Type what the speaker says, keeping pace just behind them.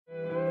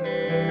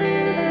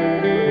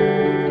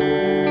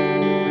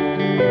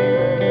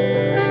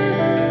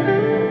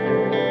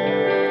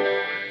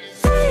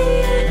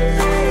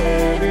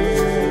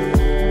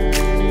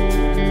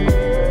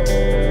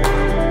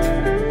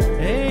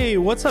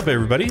What's up,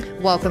 everybody?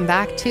 Welcome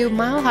back to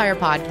Mile Higher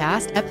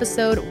Podcast,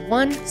 episode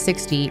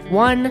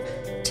 161.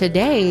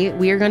 Today,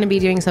 we are going to be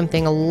doing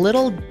something a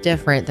little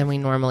different than we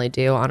normally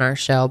do on our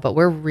show, but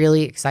we're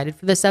really excited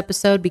for this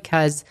episode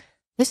because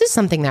this is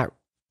something that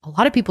a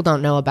lot of people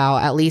don't know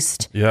about, at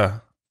least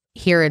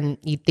here in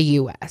the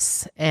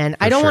U.S. And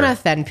I don't want to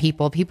offend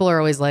people. People are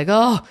always like,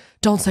 oh,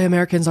 don't say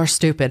Americans are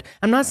stupid.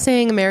 I'm not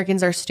saying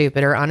Americans are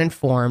stupid or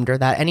uninformed or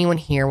that anyone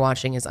here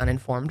watching is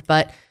uninformed,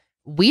 but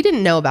we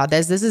didn't know about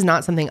this. This is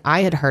not something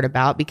I had heard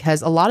about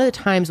because a lot of the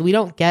times we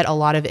don't get a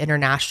lot of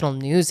international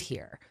news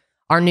here.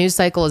 Our news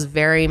cycle is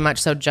very much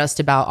so just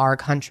about our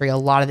country a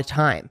lot of the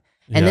time.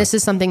 And this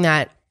is something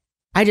that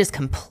I just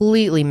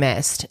completely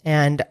missed.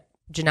 And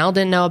Janelle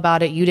didn't know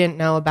about it. You didn't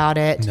know about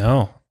it.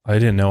 No, I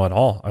didn't know at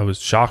all. I was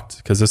shocked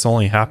because this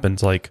only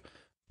happened like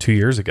 2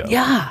 years ago.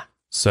 Yeah.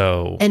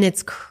 So, and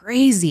it's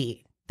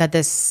crazy that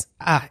this,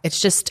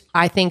 it's just,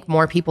 I think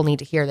more people need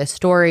to hear this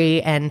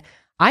story. And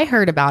I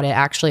heard about it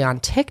actually on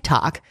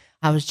TikTok.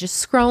 I was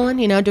just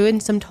scrolling, doing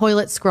some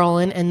toilet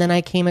scrolling. And then I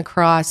came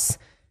across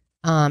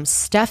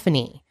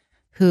Stephanie,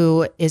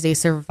 who is a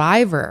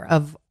survivor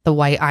of the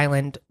White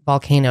Island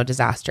Volcano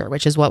Disaster,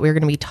 which is what we're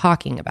going to be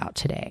talking about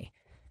today.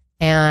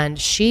 And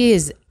she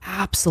is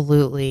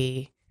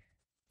absolutely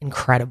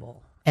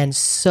incredible and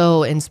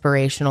so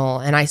inspirational.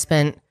 And I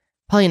spent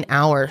probably an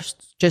hour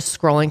just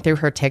scrolling through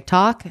her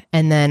TikTok,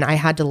 and then I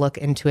had to look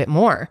into it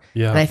more.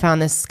 Yeah. And I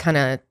found this kind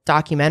of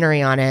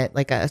documentary on it,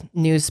 like a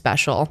news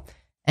special,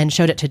 and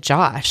showed it to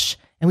Josh.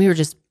 And we were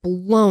just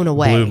blown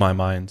away. Blew my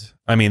mind.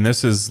 I mean,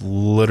 this is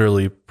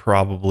literally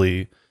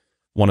probably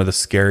one of the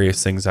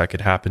scariest things that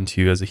could happen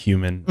to you as a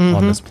human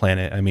on this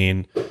planet. I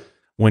mean,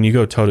 when you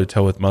go toe to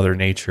toe with Mother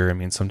Nature, I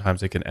mean,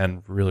 sometimes it can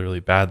end really,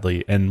 really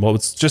badly. And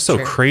what's just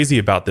so crazy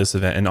about this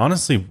event, and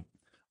honestly,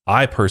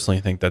 I personally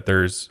think that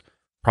there's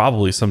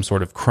probably some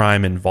sort of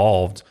crime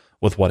involved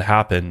with what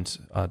happened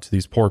to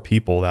these poor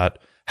people that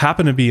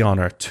happen to be on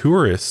a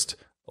tourist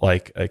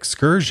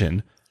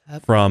excursion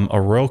from a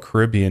Royal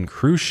Caribbean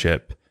cruise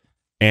ship,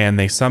 and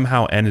they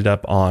somehow ended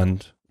up on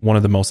one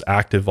of the most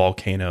active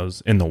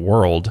volcanoes in the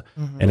world,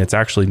 and it's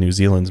actually New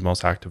Zealand's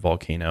most active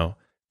volcano,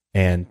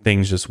 and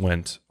things just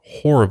went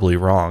horribly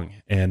wrong.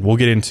 And we'll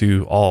get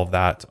into all of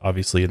that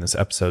obviously in this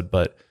episode,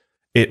 but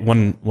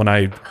when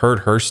I heard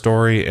her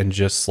story and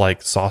just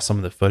saw some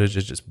of the footage,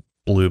 it just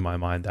blew my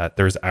mind that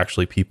there's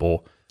actually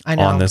people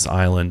on this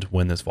island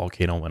when this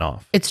volcano went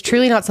off. It's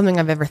truly not something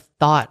I've ever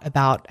thought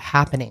about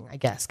happening, I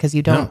guess, because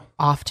you don't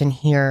often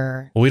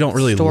hear we don't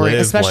really live,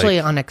 especially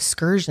on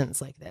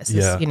excursions like this.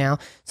 Yeah.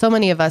 So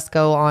many of us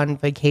go on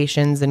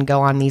vacations and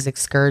go on these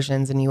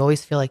excursions, and you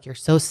always feel like you're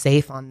so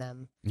safe on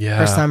them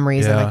for some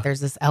reason. Like there's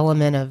this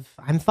element of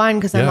I'm fine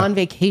because I'm on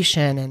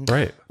vacation, and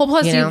right. Well,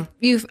 plus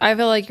I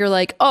feel like you're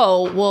like,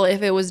 oh, well,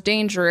 if it was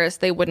dangerous,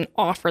 they wouldn't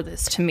offer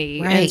this to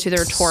me and to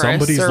their tourists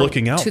Somebody's or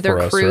looking out to their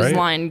for us, cruise right?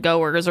 line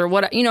goers or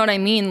what. You know what I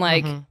mean?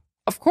 Like,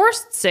 of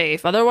course it's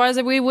safe.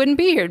 Otherwise, we wouldn't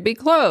be here. It'd be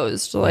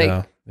closed.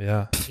 Like,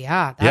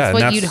 that's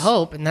what you'd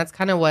hope, and that's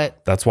kind of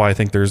what. That's why I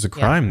think there's a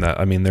crime that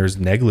there's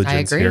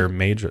negligence here,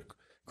 major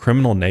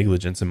criminal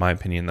negligence, in my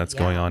opinion, that's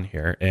going on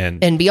here,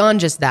 and beyond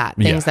just that,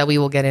 things that we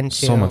will get into.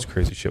 So much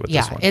crazy shit with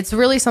this one. It's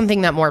really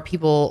something that more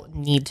people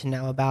need to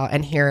know about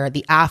and hear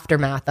the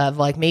aftermath of.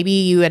 Like maybe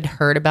you had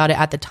heard about it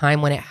at the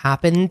time when it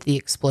happened, the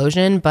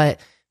explosion, but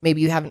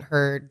maybe you haven't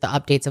heard the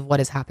updates of what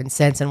has happened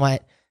since and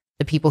what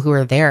the people who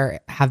are there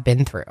have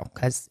been through,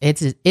 because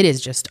it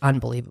is just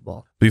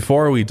unbelievable.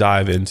 Before we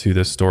dive into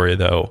this story,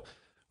 though,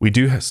 we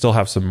do still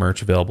have some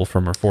merch available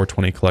from our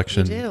 420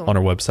 collection on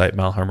our website,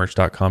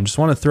 milehighmerch.com. Just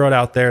want to throw it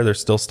out there. There's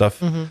still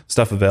stuff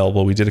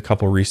available. We did a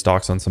couple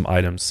restocks on some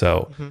items.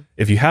 So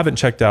if you haven't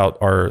checked out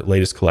our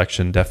latest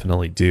collection,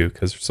 definitely do,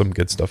 because there's some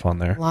good stuff on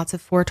there. Lots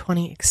of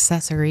 420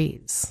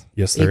 accessories.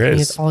 Yes, there is. You can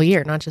use all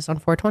year, not just on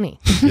 420.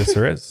 Yes,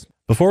 there is.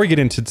 Before we get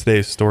into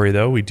today's story,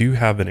 though, we do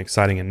have an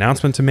exciting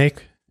announcement to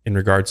make in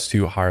regards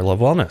to Higher Love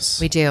Wellness.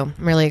 We do.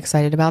 I'm really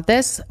excited about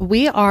this.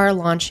 We are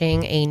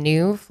launching a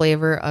new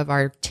flavor of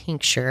our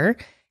tincture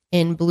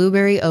in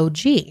Blueberry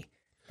OG.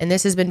 And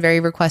this has been very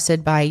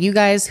requested by you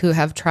guys who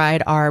have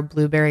tried our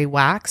blueberry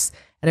wax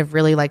and have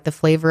really liked the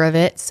flavor of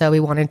it. So we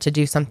wanted to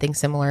do something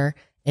similar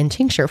in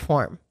tincture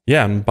form.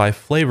 Yeah, and by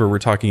flavor, we're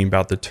talking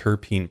about the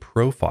terpene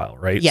profile,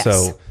 right? Yes.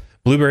 So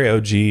Blueberry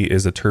OG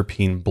is a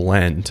terpene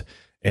blend.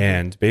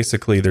 And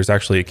basically, there's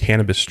actually a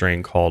cannabis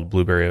strain called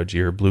Blueberry OG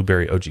or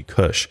Blueberry OG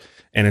Kush,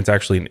 and it's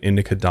actually an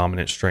indica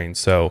dominant strain.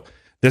 So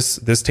this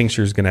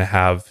tincture is going to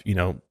have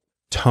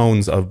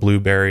tones of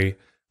blueberry,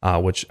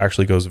 which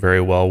actually goes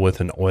very well with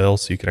an oil.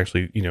 So you can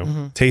actually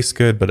taste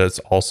good, but it's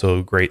also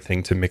a great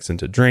thing to mix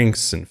into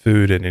drinks and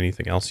food and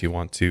anything else you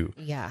want to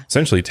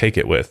essentially take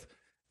it with.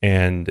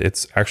 And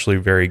it's actually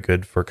very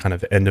good for kind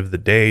of end of the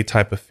day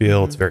type of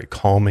feel. It's very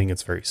calming.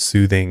 It's very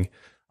soothing.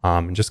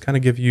 And just kind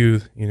of give you,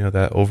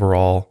 that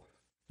overall,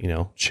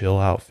 chill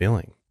out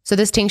feeling. So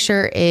this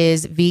tincture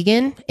is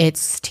vegan.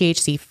 It's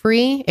THC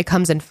free. It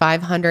comes in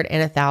 500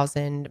 and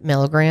 1,000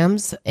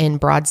 milligrams in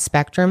broad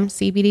spectrum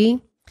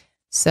CBD.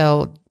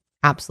 So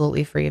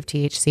absolutely free of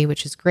THC,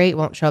 which is great.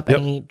 Won't show up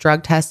any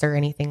drug tests or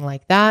anything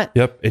like that.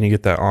 Yep. And you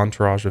get that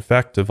entourage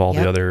effect of all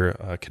the other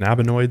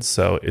cannabinoids.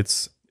 So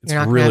it's You're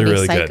not really, gonna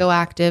be really good.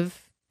 Psychoactive,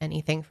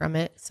 anything from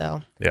it.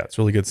 So yeah, it's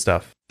really good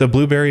stuff. The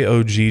Blueberry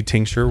OG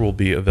tincture will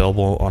be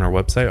available on our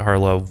website,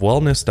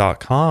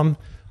 harlovewellness.com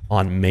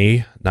on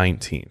May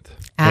 19th.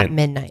 At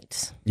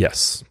midnight.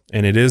 Yes.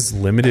 And it is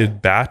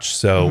limited batch.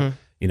 So,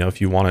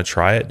 if you want to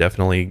try it,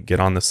 definitely get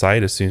on the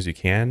site as soon as you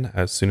can.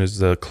 As soon as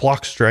the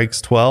clock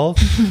strikes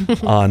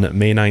 12 on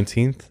May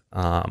 19th,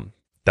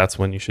 that's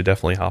when you should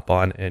definitely hop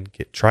on and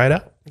try it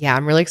out. Yeah,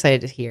 I'm really excited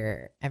to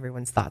hear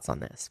everyone's thoughts on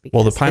this.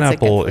 Well, the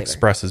Pineapple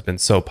Express has been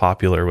so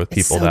popular with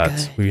people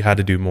that we had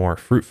to do more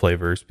fruit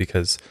flavors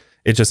because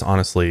it just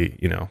honestly,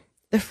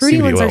 the fruity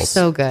CBD ones are oils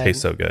so good.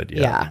 Taste so good.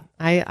 Yeah.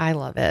 I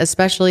love it,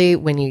 especially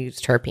when you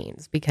use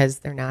terpenes because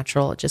they're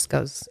natural. It just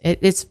goes,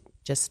 it's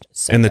just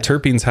so And good. the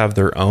terpenes have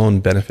their own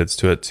benefits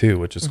to it too,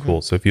 which is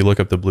cool. So if you look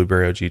up the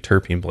Blueberry OG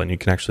terpene blend, you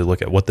can actually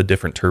look at what the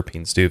different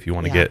terpenes do if you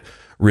want to get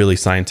really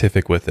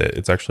scientific with it.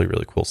 It's actually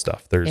really cool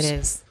stuff. There's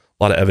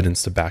a lot of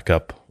evidence to back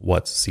up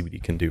what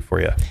CBD can do for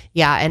you.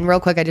 Yeah. And real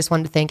quick, I just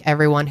wanted to thank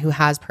everyone who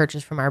has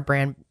purchased from our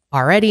brand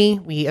already.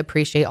 We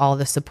appreciate all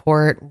the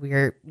support. We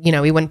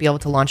wouldn't be able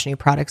to launch new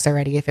products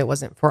already if it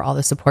wasn't for all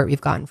the support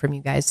we've gotten from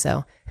you guys.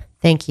 So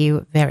thank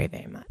you very,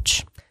 very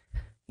much.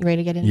 You ready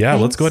to get into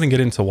things? Let's go ahead and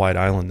get into White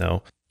Island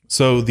though.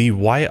 So the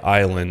White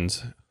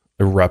Island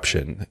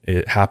eruption,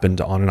 it happened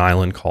on an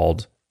island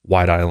called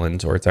White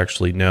Island, or it's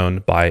actually known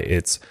by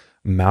its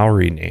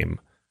Maori name,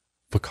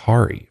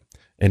 Whakaari,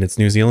 and it's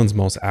New Zealand's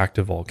most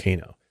active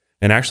volcano.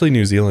 And actually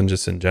New Zealand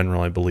just in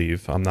general, I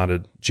believe, I'm not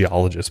a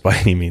geologist by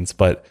any means,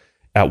 but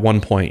at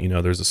one point,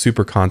 there's a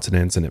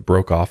supercontinent and it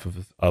broke off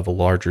of a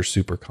larger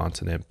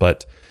supercontinent.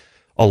 But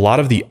a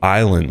lot of the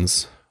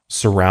islands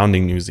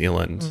surrounding New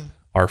Zealand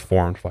are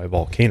formed by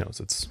volcanoes.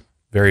 It's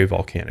very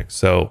volcanic.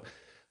 So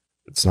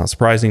it's not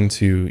surprising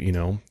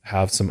to,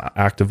 have some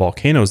active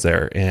volcanoes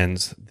there. And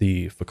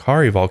the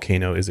Whakaari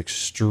volcano is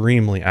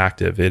extremely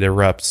active. It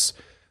erupts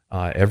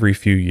every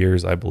few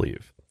years, I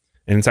believe.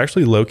 And it's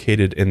actually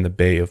located in the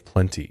Bay of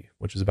Plenty,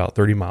 which is about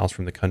 30 miles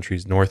from the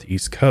country's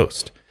northeast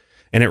coast.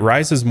 And it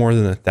rises more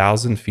than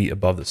 1,000 feet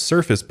above the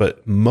surface,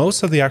 but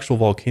most of the actual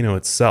volcano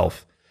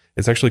itself,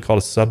 it's actually called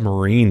a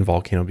submarine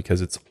volcano because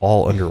it's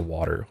all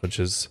underwater, which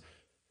is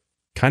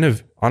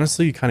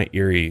honestly kind of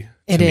eerie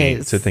to me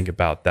to think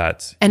about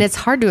that. And it's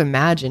hard to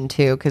imagine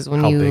too, because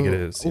when you big it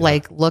is,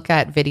 look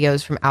at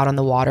videos from out on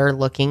the water,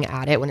 looking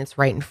at it when it's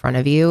right in front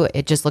of you,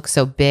 it just looks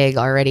so big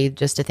already.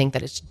 Just to think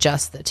that it's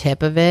just the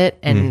tip of it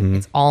and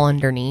it's all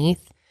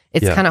underneath,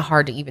 it's kind of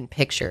hard to even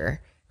picture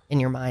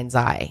in your mind's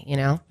eye,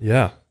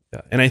 Yeah.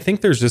 And I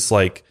think there's just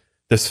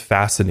this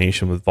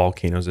fascination with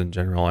volcanoes in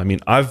general. I mean,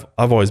 I've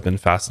always been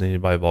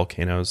fascinated by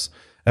volcanoes.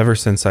 Ever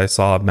since I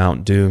saw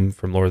Mount Doom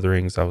from Lord of the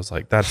Rings, I was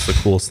like, that's the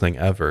coolest thing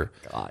ever.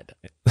 God.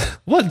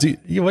 What are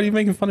you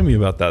making fun of me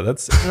about that?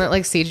 Isn't that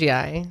like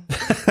CGI?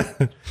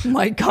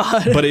 My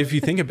God. But if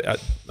you think about,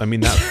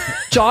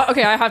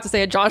 Okay, I have to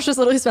say it. Josh just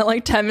literally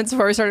spent 10 minutes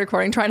before we started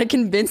recording trying to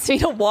convince me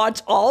to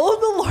watch all of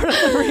the Lord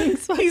of the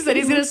Rings. He said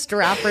he's going to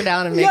strap her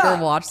down and make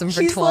her watch them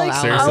for 12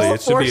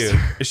 hours. Seriously,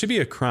 it should be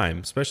a crime,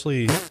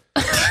 especially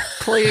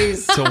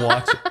please to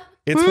watch.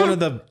 It's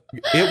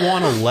it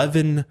won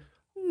 11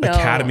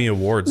 Academy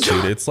Awards,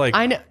 dude. It's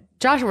I know.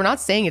 Josh, we're not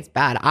saying it's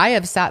bad. I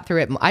have sat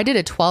through it. I did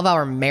a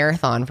 12-hour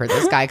marathon for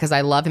this guy because I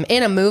love him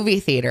in a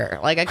movie theater.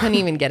 I couldn't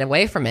even get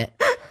away from it.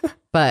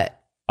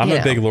 But I'm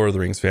a big Lord of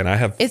the Rings fan. I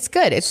have it's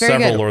good. It's very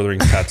several good. Lord of the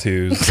Rings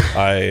tattoos.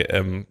 I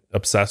am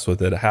obsessed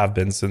with it. I have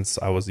been since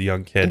I was a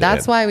young kid.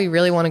 That's why we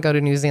really want to go to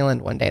New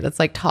Zealand one day. That's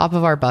top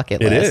of our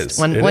bucket list. It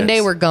is. One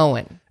day we're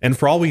going. And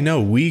for all we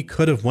know, we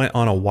could have went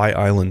on a White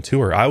Island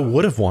tour. I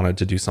would have wanted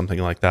to do something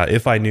like that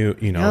if I knew,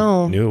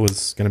 knew it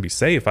was going to be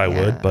safe. I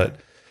would, but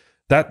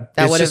that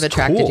would have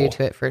attracted you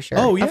to it for sure.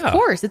 Oh yeah, of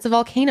course. It's a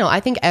volcano. I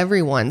think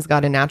everyone's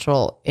got a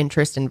natural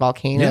interest in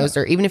volcanoes,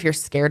 or even if you're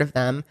scared of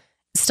them,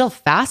 it's still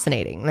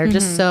fascinating. They're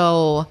just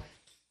so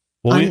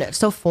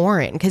so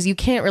foreign because you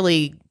can't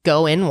really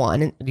go in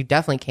one. You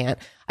definitely can't.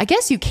 I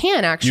guess you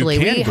can actually.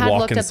 We had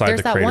looked up.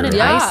 There's that one in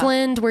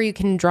Iceland where you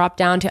can drop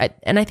down to,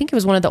 and I think it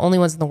was one of the only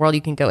ones in the world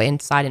you can go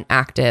inside an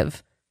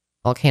active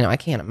volcano. I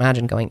can't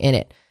imagine going in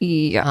it.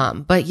 Yeah.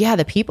 But yeah,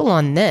 the people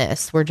on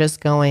this were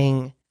just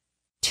going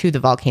to the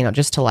volcano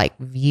just to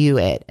view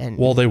it and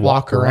they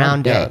walk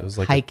around it. It was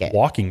hike it.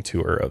 Walking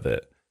tour of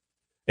it,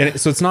 and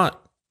so it's not.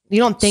 You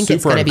don't think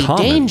it's going to be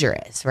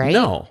dangerous, right?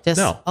 No,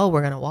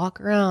 we're going to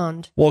walk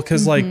around. Well,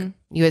 because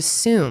you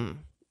assume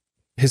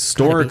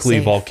historically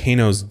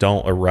volcanoes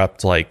don't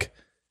erupt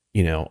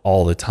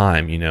all the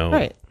time.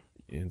 Right.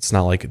 It's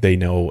not like they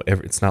know.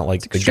 It's not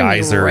like the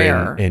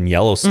geyser in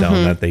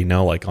Yellowstone that they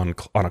know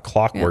on a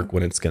clockwork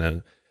when it's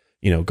going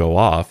to go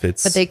off. But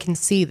they can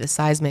see the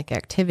seismic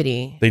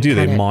activity. They do.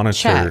 They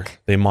monitor.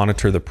 They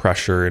monitor the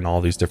pressure and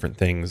all these different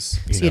things.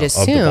 You'd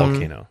assume, of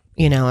the volcano.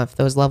 If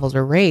those levels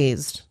are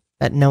raised,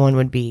 that no one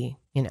would be,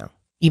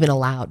 even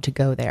allowed to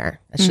go there.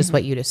 That's just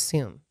what you'd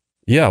assume.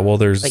 Yeah. Well,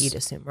 but you'd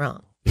assume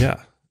wrong.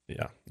 Yeah.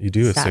 Yeah. You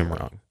do assume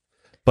wrong.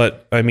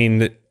 But I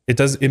mean,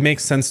 it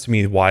makes sense to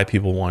me why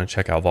people want to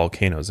check out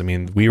volcanoes. I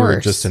mean, we were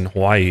just in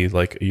Hawaii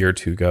like a year or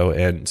two ago,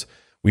 and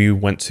we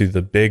went to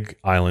the big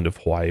island of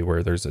Hawaii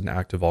where there's an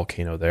active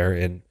volcano there.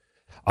 And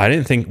I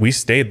didn't think, we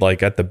stayed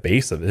like at the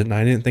base of it, and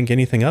I didn't think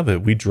anything of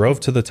it. We drove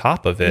to the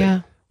top of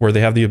it where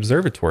they have the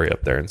observatory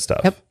up there and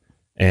stuff. Yep.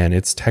 And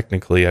it's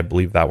technically, I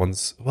believe that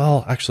one's,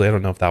 well, actually, I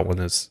don't know if that one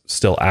is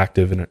still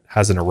active and it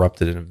hasn't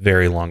erupted in a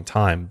very long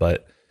time.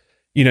 But,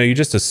 you know, you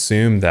just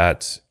assume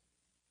that,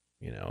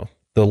 you know,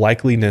 the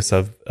likeliness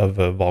of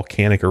a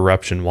volcanic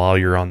eruption while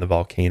you're on the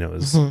volcano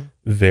is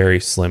very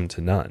slim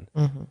to none.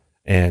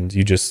 And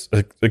you just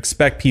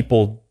expect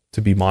people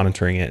to be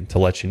monitoring it and to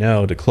let you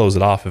know, to close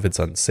it off if it's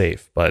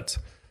unsafe. But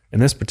in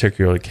this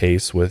particular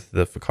case with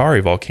the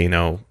Fakari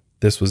volcano,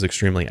 this was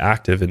extremely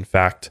active. In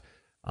fact,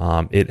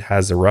 it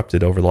has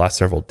erupted over the last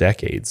several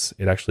decades.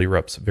 It actually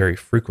erupts very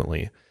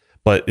frequently,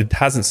 but it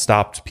hasn't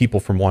stopped people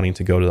from wanting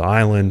to go to the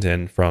island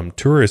and from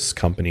tourist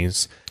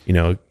companies, you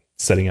know,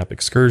 setting up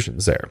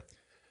excursions there.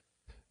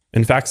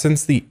 In fact,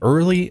 since the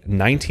early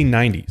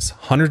 1990s,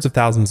 hundreds of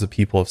thousands of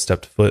people have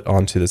stepped foot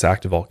onto this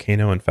active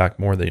volcano. In fact,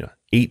 more than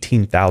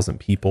 18,000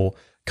 people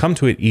come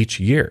to it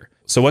each year.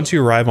 So once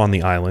you arrive on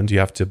the island, you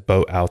have to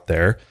boat out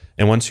there.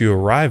 And once you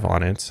arrive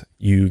on it,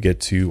 you get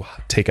to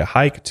take a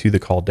hike to the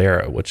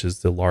caldera, which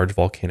is the large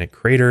volcanic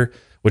crater,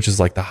 which is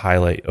like the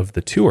highlight of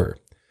the tour.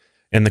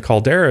 And the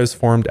caldera is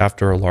formed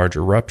after a large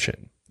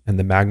eruption, and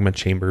the magma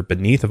chamber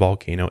beneath the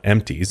volcano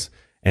empties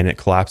and it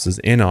collapses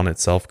in on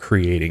itself,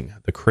 creating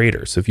the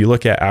crater. So if you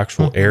look at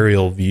actual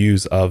aerial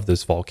views of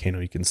this volcano,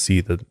 you can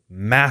see the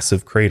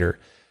massive crater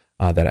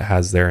that it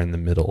has there in the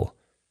middle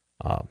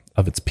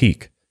of its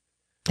peak.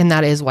 And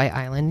that is White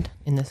Island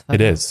in this photo.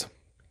 It is.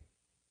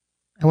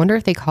 I wonder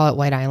if they call it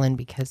White Island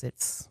because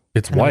it's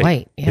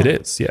white. Yeah. It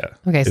is, yeah.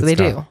 Okay, so they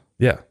do.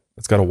 Yeah,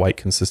 it's got a white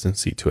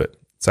consistency to it.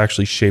 It's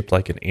actually shaped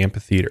like an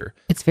amphitheater.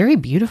 It's very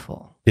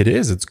beautiful. It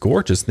is. It's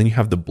gorgeous. Then you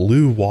have the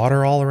blue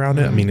water all around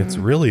it. I mean, it's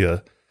really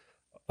a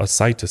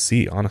sight to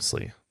see,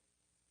 honestly.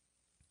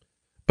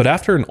 But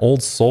after an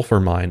old sulfur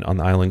mine on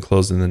the island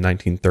closed in the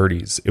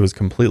 1930s, it was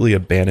completely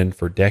abandoned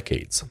for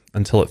decades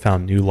until it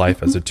found new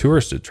life as a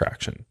tourist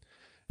attraction.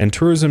 And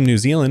Tourism New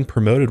Zealand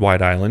promoted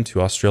White Island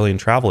to Australian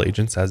travel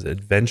agents as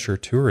adventure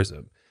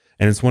tourism.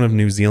 And it's one of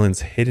New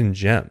Zealand's hidden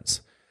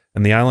gems.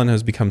 And the island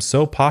has become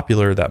so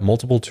popular that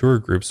multiple tour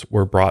groups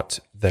were brought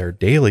there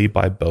daily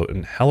by boat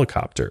and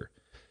helicopter.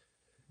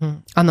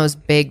 On those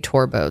big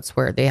tour boats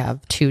where they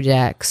have 2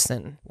 decks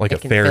and like a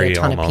ferry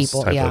almost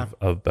type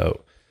of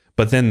boat.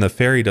 But then the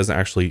ferry doesn't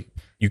actually,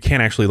 you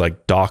can't actually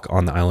like dock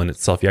on the island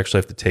itself. You actually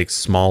have to take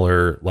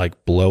smaller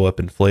like blow up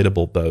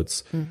inflatable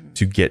boats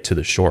to get to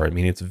the shore. I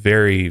mean, it's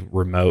very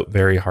remote,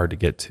 very hard to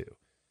get to.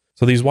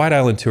 So these White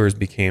Island tours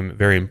became a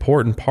very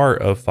important part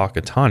of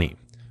Whakatane,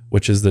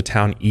 which is the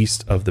town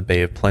east of the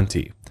Bay of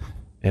Plenty.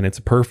 And it's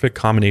a perfect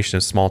combination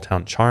of small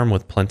town charm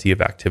with plenty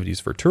of activities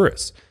for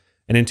tourists.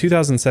 And in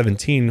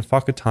 2017,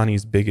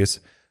 Whakatane's biggest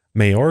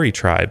Maori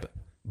tribe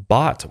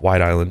bought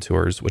White Island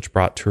tours, which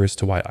brought tourists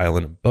to White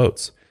Island in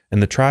boats.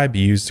 And the tribe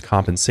used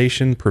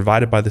compensation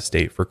provided by the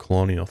state for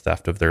colonial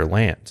theft of their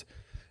land.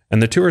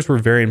 And the tours were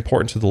very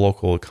important to the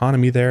local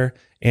economy there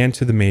and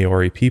to the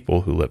Maori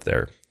people who live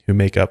there, who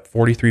make up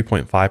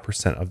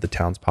 43.5% of the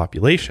town's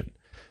population.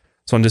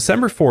 So on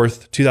December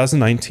 4th,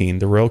 2019,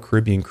 the Royal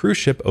Caribbean cruise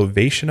ship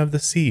Ovation of the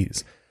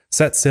Seas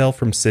set sail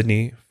from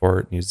Sydney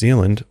for New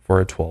Zealand for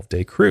a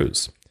 12-day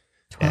cruise.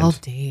 12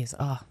 days.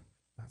 Oh,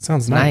 that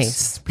sounds nice.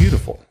 It's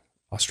beautiful.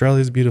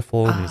 Australia's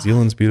beautiful. New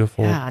Zealand's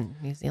beautiful. Yeah,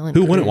 New Zealand.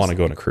 Who wouldn't want to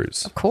go on a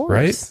cruise? Of course.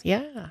 Right?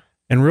 Yeah.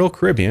 And Royal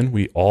Caribbean,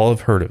 we all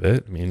have heard of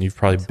it. I mean, you've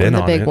probably been on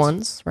it. One of the big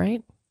ones,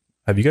 right?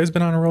 Have you guys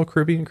been on a Royal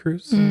Caribbean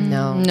cruise?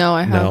 No,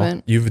 I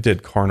haven't. You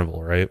did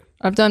Carnival, right?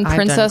 I've done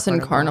Princess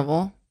and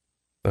Carnival.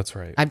 That's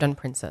right. I've done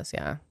Princess,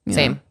 yeah.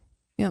 Same.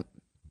 Yep.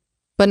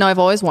 But no, I've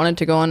always wanted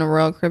to go on a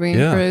Royal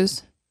Caribbean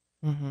cruise.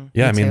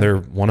 Yeah, I mean, they're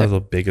one of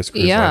the biggest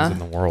cruise lines in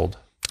the world.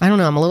 I don't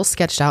know. I'm a little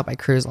sketched out by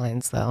cruise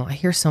lines, though. I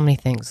hear so many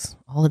things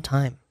all the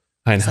time.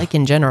 I know. It's like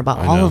in general about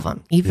all of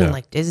them, even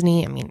like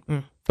Disney. I mean,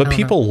 but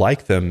people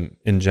like them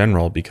in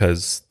general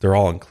because they're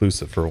all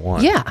inclusive for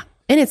one. Yeah.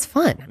 And it's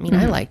fun. I mean,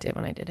 I liked it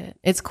when I did it.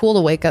 It's cool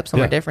to wake up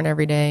somewhere different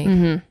every day.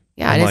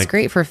 Yeah. And it's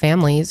great for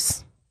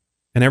families.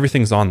 And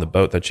everything's on the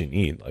boat that you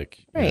need.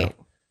 Like, you know,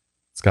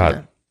 it's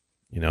got,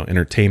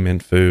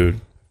 entertainment, food,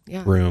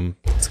 room.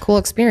 It's a cool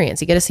experience.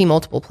 You get to see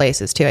multiple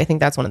places too. I think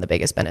that's one of the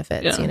biggest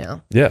benefits,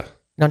 Yeah.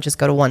 You don't just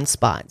go to one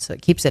spot. So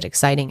it keeps it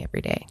exciting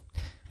every day.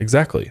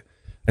 Exactly.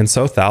 And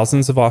so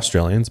thousands of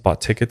Australians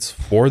bought tickets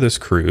for this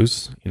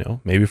cruise,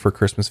 maybe for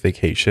Christmas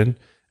vacation,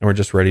 and were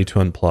just ready to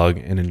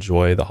unplug and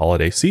enjoy the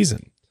holiday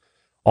season.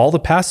 All the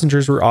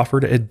passengers were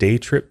offered a day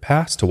trip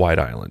pass to White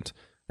Island,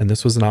 and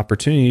this was an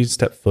opportunity to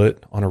step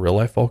foot on a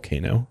real-life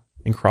volcano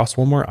and cross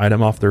one more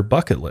item off their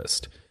bucket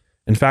list.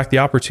 In fact, the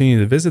opportunity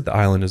to visit the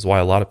island is why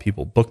a lot of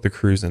people book the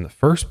cruise in the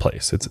first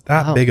place. It's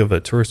that big of a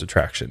tourist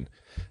attraction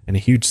and a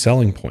huge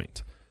selling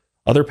point.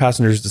 Other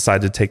passengers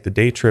decided to take the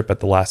day trip at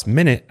the last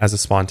minute as a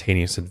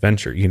spontaneous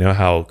adventure. You know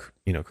how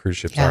cruise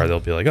ships are. They'll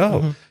be like,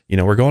 oh,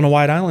 we're going to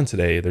White Island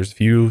today. There's a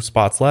few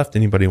spots left.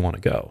 Anybody want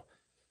to go?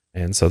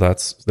 And so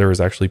there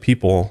was actually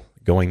people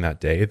going that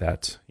day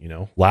that,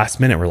 last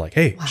minute we're like,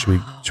 hey,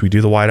 should we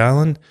do the White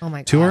Island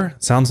tour?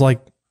 Sounds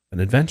like an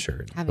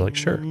adventure. Having like,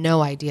 sure.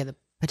 No idea the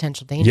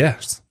potential dangers.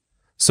 Yes.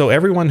 So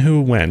everyone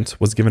who went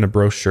was given a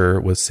brochure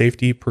with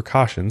safety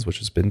precautions, which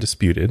has been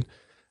disputed,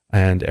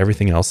 and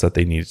everything else that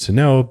they needed to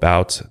know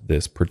about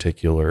this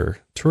particular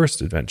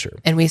tourist adventure.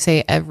 And we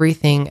say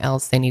everything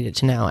else they needed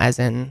to know, as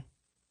in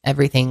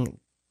everything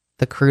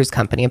the cruise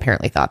company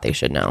apparently thought they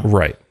should know.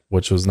 Right.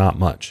 Which was not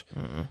much.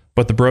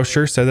 But the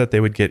brochure said that they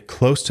would get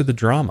close to the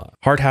drama.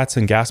 Hard hats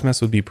and gas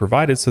masks would be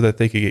provided so that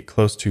they could get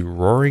close to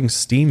roaring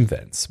steam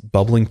vents,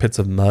 bubbling pits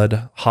of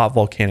mud, hot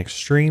volcanic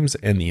streams,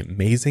 and the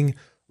amazing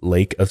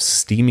lake of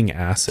steaming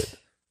acid.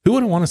 Who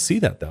wouldn't want to see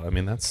that, though? I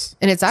mean, and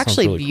it's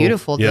actually really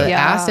beautiful. Cool. The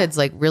acid's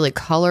like really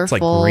colorful.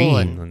 It's like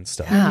green and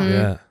stuff.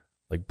 Yeah.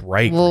 Like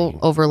bright We'll green.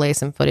 overlay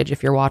some footage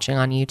if you're watching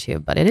on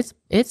YouTube, but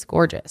it's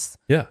gorgeous.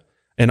 Yeah.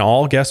 And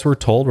all guests were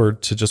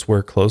told to just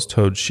wear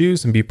closed-toed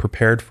shoes and be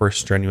prepared for a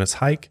strenuous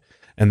hike,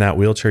 and that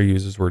wheelchair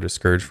users were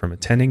discouraged from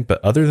attending. But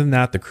other than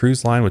that, the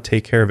cruise line would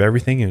take care of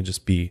everything and it would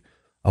just be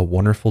a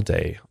wonderful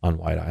day on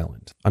White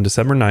Island. On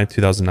December 9th,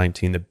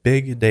 2019, the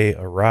big day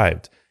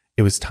arrived.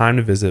 It was time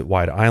to visit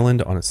White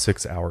Island on a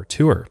 6-hour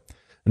tour.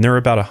 And there were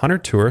about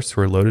 100 tourists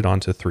who were loaded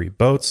onto 3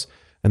 boats,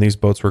 and these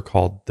boats were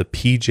called the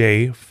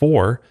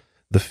PJ4,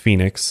 the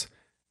Phoenix,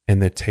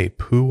 and the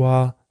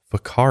Tapua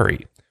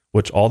Fakari,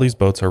 which all these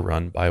boats are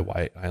run by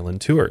White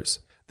Island Tours.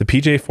 The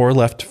PJ4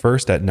 left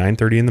first at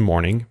 9:30 in the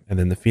morning, and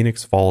then the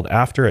Phoenix followed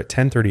after at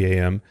 10:30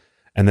 a.m.,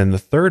 and then the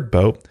third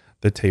boat,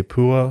 the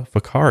Tapua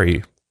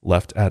Fakari,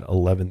 left at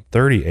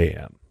 11:30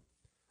 a.m.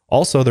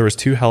 Also, there was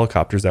 2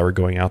 helicopters that were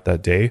going out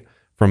that day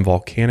from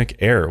Volcanic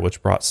Air,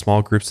 which brought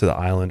small groups to the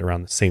island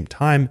around the same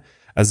time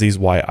as these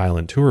White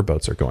Island tour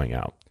boats are going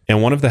out.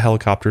 And one of the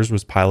helicopters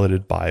was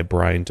piloted by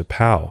Brian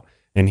DePau,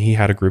 and he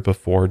had a group of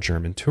 4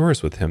 German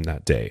tourists with him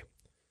that day.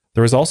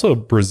 There was also a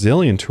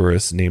Brazilian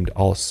tourist named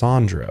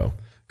Alessandro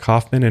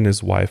Kaufman and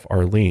his wife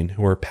Arlene,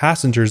 who were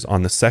passengers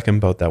on the second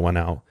boat that went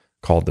out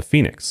called the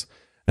Phoenix.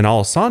 And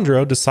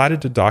Alessandro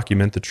decided to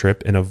document the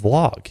trip in a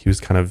vlog. He was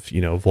kind of,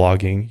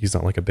 vlogging. He's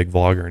not like a big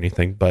vlogger or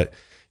anything, but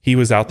he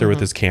was out there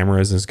with his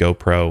cameras and his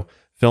GoPro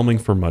filming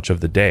for much of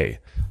the day,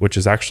 which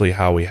is actually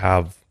how we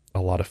have a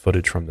lot of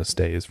footage from this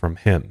day is from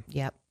him.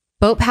 Yep.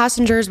 Boat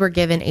passengers were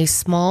given a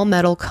small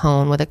metal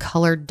cone with a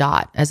colored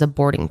dot as a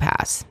boarding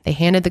pass. They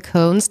handed the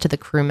cones to the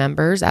crew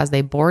members as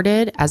they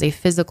boarded as a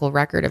physical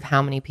record of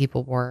how many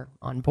people were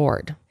on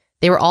board.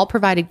 They were all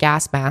provided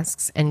gas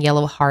masks and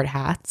yellow hard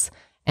hats,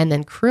 and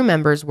then crew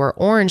members wore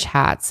orange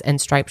hats and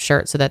striped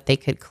shirts so that they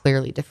could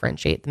clearly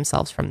differentiate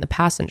themselves from the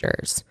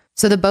passengers.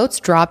 So the boats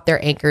dropped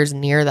their anchors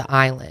near the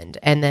island,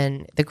 and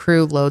then the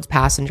crew loads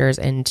passengers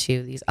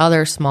into these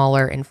other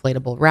smaller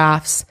inflatable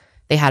rafts.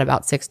 They had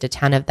about 6 to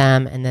 10 of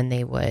them, and then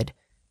they would,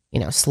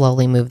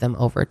 slowly move them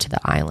over to the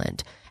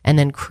island. And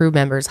then crew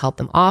members helped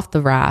them off the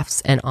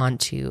rafts and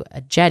onto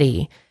a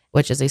jetty,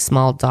 which is a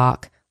small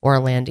dock or a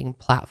landing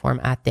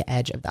platform at the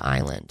edge of the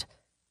island.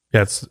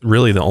 Yeah, it's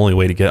really the only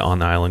way to get on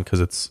the island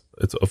because it's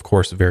of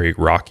course very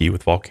rocky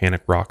with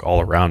volcanic rock all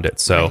around it.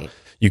 So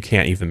you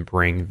can't even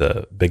bring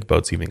the big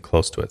boats even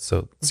close to it.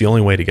 So it's the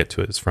only way to get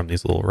to it is from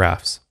these little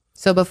rafts.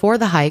 So before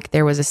the hike,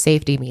 there was a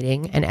safety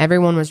meeting, and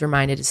everyone was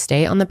reminded to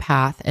stay on the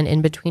path and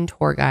in between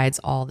tour guides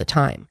all the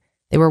time.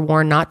 They were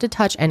warned not to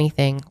touch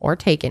anything or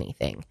take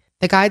anything.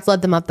 The guides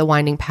led them up the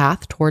winding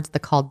path towards the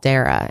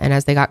caldera, and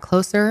as they got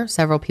closer,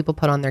 several people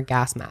put on their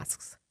gas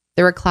masks.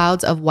 There were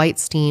clouds of white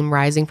steam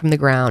rising from the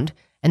ground,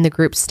 and the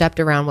group stepped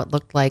around what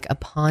looked like a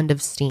pond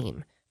of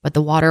steam, but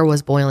the water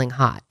was boiling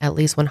hot, at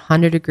least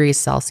 100 degrees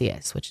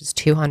Celsius, which is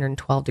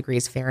 212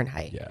 degrees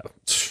Fahrenheit. Yeah,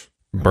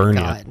 burn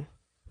you.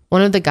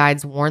 One of the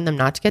guides warned them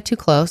not to get too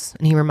close,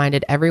 and he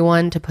reminded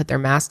everyone to put their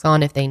masks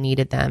on if they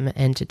needed them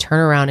and to turn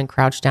around and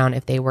crouch down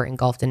if they were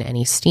engulfed in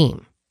any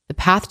steam. The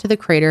path to the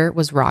crater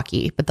was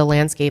rocky, but the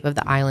landscape of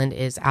the island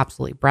is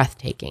absolutely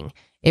breathtaking.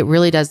 It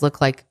really does look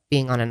like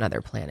being on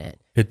another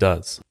planet. It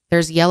does.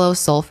 There's yellow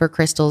sulfur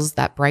crystals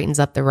that brightens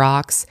up the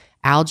rocks,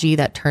 algae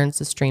that turns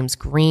the streams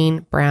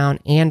green, brown,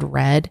 and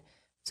red.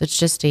 So it's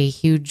just a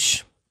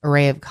huge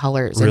array of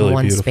colors really in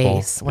one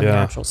beautiful space, one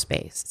natural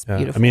space. It's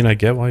beautiful. I mean, I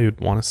get why you'd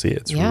want to see it.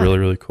 It's really,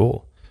 really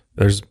cool.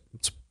 There's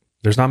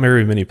not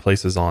very many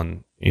places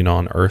on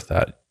Earth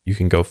that you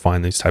can go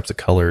find these types of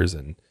colors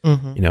and,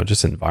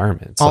 just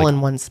environment. It's all in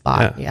one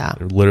spot. Yeah.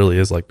 It literally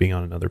is like being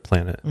on another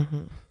planet.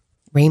 Mm-hmm.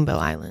 Rainbow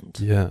Island.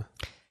 Yeah.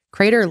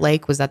 Crater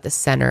Lake was at the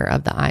center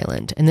of the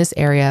island, and this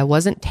area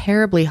wasn't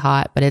terribly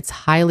hot, but it's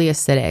highly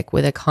acidic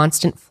with a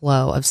constant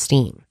flow of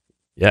steam.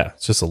 Yeah,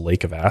 it's just a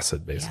lake of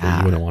acid, basically.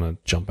 You wouldn't want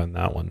to jump in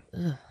that one.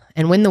 Ugh.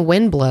 And when the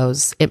wind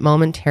blows, it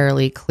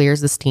momentarily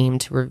clears the steam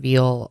to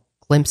reveal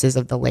glimpses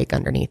of the lake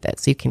underneath it,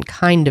 so you can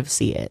kind of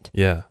see it.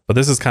 Yeah, but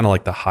this is kind of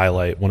like the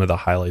highlight. One of the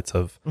highlights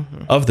of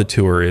the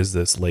tour is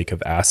this lake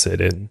of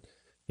acid, and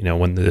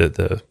when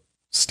the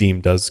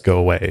steam does go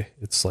away,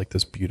 it's like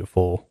this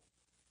beautiful,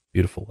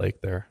 beautiful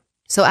lake there.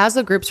 So as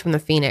the groups from the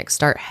Phoenix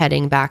start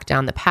heading back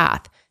down the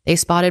path, they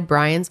spotted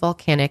Brian's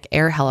volcanic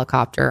air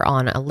helicopter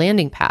on a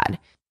landing pad.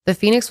 The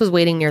Phoenix was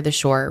waiting near the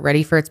shore,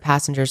 ready for its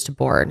passengers to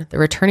board. The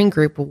returning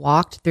group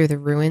walked through the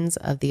ruins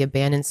of the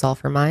abandoned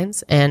sulfur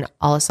mines, and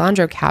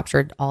Alessandro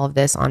captured all of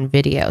this on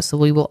video, so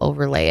we will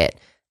overlay it.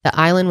 The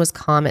island was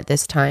calm at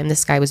this time. The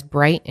sky was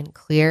bright and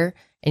clear,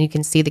 and you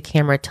can see the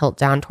camera tilt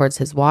down towards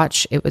his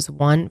watch. It was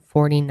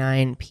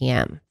 1:49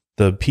 p.m.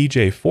 The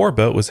PJ4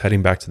 boat was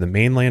heading back to the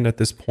mainland at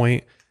this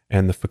point,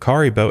 and the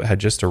Fikari boat had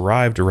just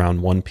arrived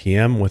around 1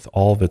 p.m. with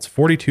all of its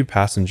 42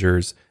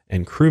 passengers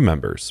and crew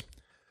members.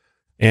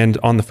 And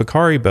on the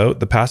Fikari boat,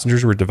 the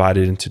passengers were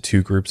divided into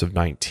two groups of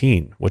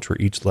 19, which were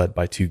each led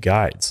by two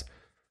guides.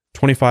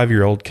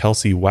 25-year-old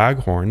Kelsey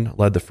Waghorn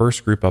led the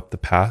first group up the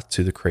path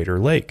to the crater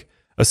lake,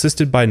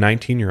 assisted by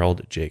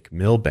 19-year-old Jake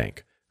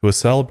Milbank, who was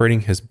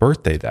celebrating his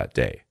birthday that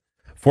day.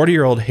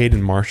 40-year-old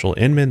Hayden Marshall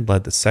Inman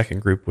led the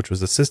second group, which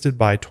was assisted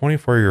by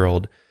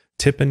 24-year-old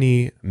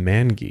Tiffany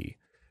Mangi.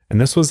 And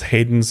this was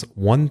Hayden's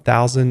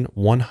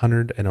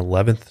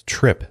 1,111th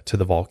trip to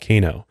the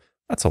volcano.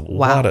 That's a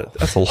lot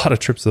of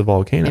trips to the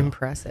volcano.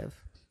 Impressive.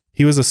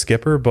 He was a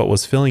skipper, but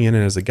was filling in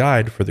as a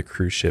guide for the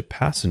cruise ship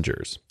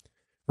passengers.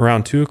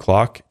 Around 2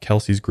 o'clock,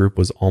 Kelsey's group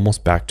was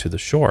almost back to the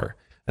shore,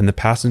 and the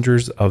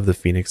passengers of the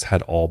Phoenix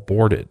had all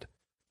boarded.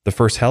 The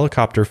first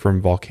helicopter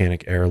from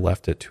Volcanic Air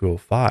left at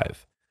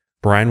 2:05.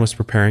 Brian was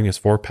preparing his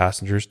 4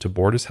 passengers to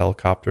board his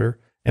helicopter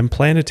and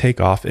planned to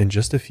take off in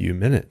just a few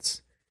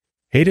minutes.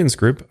 Hayden's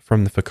group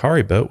from the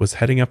Fikari boat was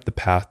heading up the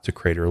path to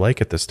Crater Lake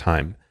at this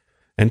time,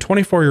 and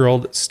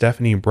 24-year-old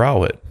Stephanie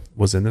Browett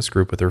was in this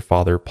group with her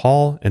father,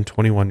 Paul, and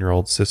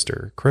 21-year-old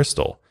sister,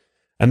 Crystal.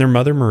 And their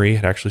mother, Marie,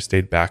 had actually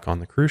stayed back on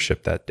the cruise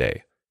ship that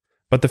day.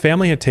 But the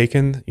family had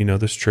taken,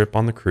 this trip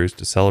on the cruise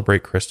to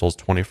celebrate Crystal's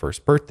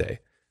 21st birthday.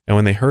 And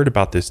when they heard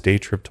about this day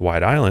trip to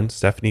White Island,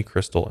 Stephanie,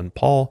 Crystal, and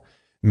Paul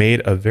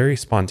made a very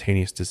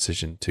spontaneous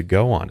decision to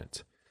go on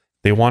it.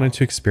 They wanted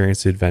to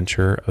experience the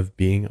adventure of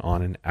being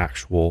on an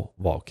actual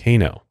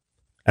volcano.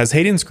 As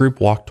Hayden's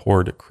group walked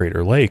toward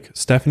Crater Lake,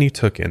 Stephanie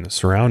took in the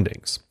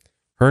surroundings.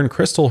 Her and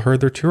Crystal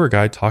heard their tour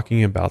guide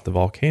talking about the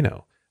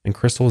volcano, and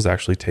Crystal was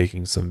actually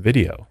taking some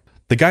video.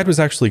 The guide was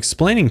actually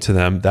explaining to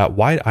them that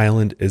White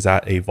Island is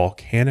at a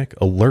volcanic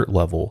alert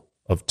level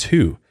of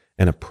 2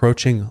 and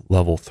approaching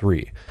level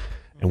 3.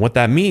 And what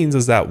that means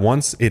is that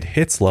once it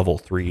hits level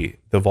 3,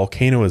 the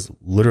volcano is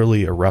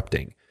literally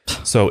erupting.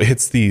 So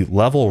it's the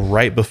level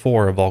right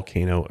before a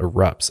volcano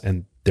erupts,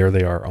 and there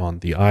they are on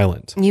the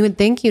island. You would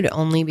think you'd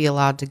only be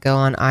allowed to go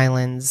on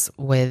islands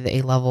with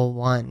a level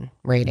 1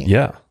 rating.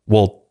 Yeah.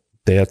 Well,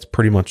 that's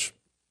pretty much,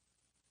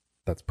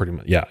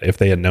 yeah. If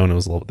they had known it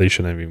was level, they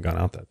shouldn't have even gone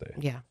out that day.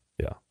 Yeah.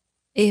 Yeah.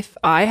 If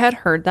I had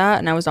heard that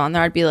and I was on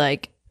there, I'd be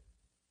like,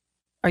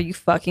 are you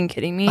fucking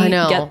kidding me? I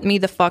know. Get me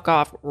the fuck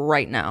off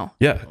right now.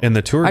 Yeah. And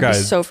the tour I'd guide be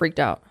so freaked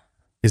out.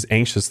 is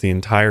anxious the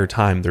entire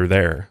time they're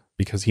there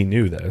because he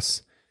knew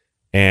this.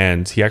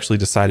 And he actually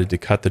decided to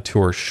cut the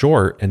tour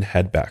short and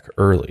head back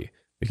early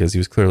because he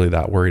was clearly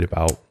that worried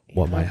about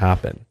what might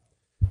happen.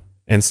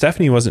 And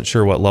Stephanie wasn't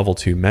sure what level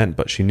 2 meant,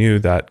 but she knew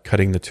that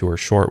cutting the tour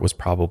short was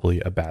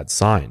probably a bad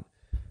sign.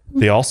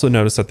 They also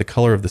noticed that the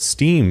color of the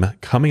steam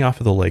coming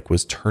off of the lake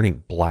was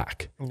turning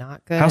black.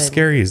 Not good. How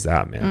scary is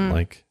that, man?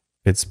 Like,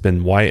 it's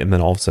been white and then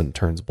all of a sudden it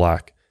turns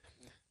black.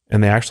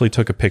 And they actually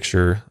took a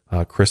picture,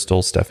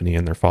 Crystal, Stephanie,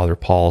 and their father,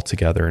 Paul,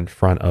 together in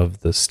front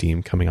of the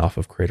steam coming off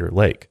of Crater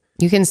Lake.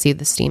 You can see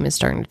the steam is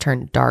starting to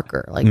turn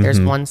darker. Like there's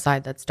one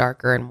side that's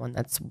darker and one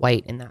that's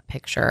white in that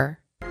picture.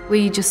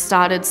 We just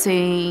started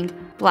seeing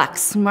black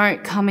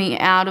smoke coming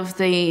out of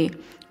the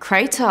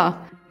crater,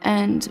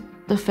 and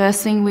the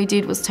first thing we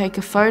did was take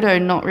a photo,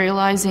 not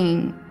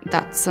realizing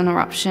that's an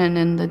eruption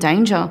and the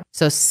danger.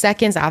 So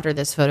seconds after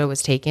this photo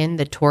was taken,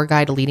 the tour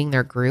guide leading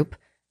their group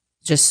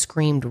just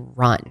screamed,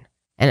 "Run."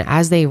 And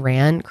as they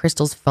ran,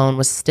 Crystal's phone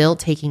was still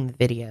taking the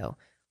video,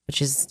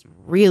 which is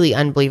really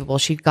unbelievable.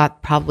 She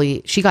got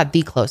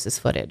the closest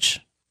footage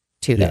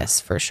to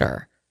this for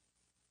sure.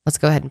 Let's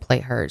go ahead and play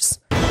hers.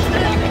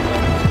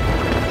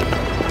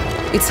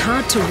 It's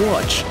hard to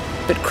watch,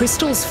 but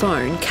Crystal's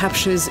phone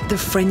captures the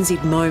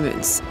frenzied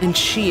moments and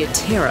sheer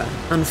terror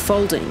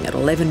unfolding at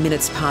 11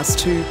 minutes past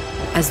 2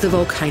 as the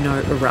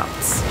volcano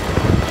erupts.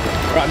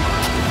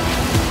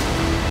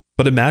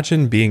 But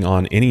imagine being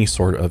on any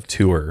sort of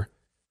tour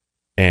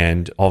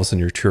and all of a sudden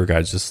your tour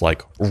guide's just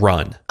like,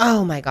 run.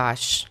 Oh my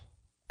gosh.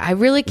 I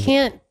really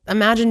can't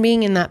imagine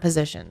being in that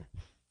position.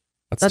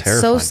 That's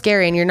terrifying. so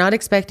scary. And you're not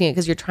expecting it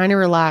because you're trying to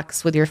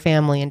relax with your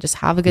family and just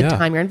have a good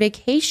time. You're on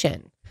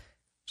vacation.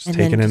 Just and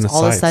taking then in the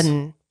all of a sights.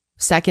 sudden,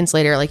 seconds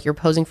later, like you're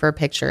posing for a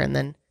picture and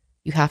then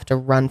you have to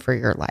run for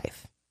your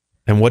life.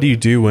 And what do you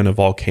do when a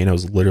volcano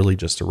is literally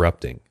just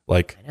erupting?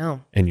 Like, I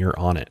know. and you're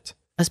on it.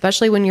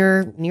 Especially when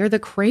you're near the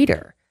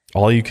crater.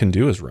 All you can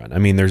do is run. I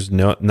mean, there's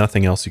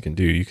nothing else you can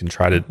do. You can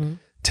try to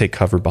take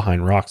cover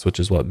behind rocks,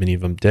 which is what many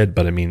of them did.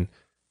 But I mean,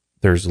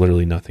 there's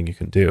literally nothing you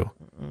can do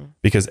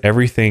because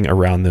everything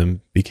around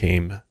them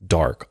became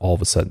dark all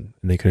of a sudden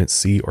and they couldn't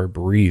see or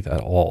breathe at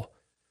all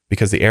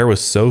because the air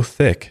was so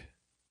thick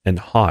and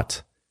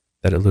hot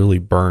that it literally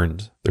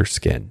burned their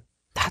skin.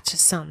 That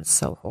just sounds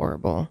so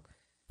horrible.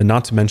 And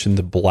not to mention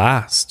the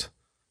blast,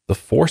 the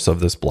force of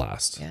this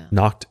blast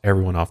knocked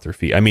everyone off their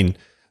feet. I mean,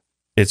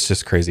 it's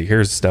just crazy.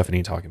 Here's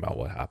Stephanie talking about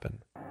what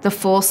happened. The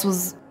force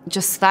was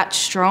just that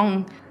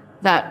strong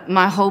that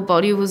my whole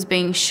body was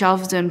being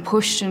shoved and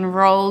pushed and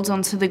rolled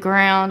onto the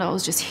ground. I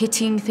was just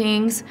hitting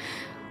things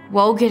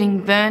while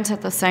getting burnt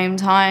at the same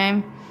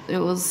time. It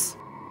was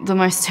the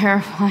most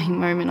terrifying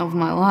moment of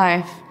my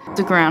life.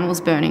 The ground was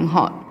burning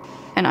hot,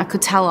 and I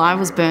could tell I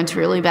was burnt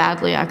really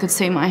badly. I could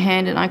see my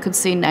hand, and I could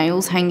see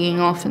nails hanging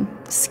off and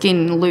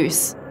skin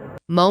loose.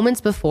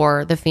 Moments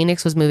before, the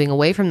Phoenix was moving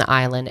away from the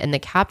island, and the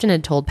captain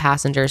had told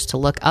passengers to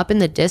look up in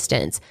the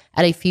distance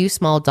at a few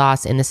small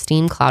dots in the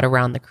steam cloud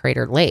around the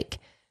crater lake.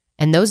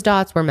 And those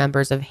dots were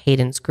members of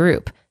Hayden's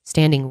group,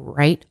 standing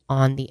right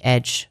on the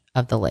edge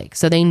of the lake.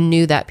 So they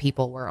knew that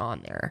people were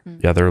on there.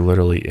 Yeah, they're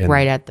literally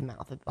right at the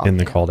mouth of the volcano. In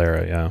the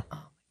caldera, yeah. Oh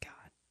my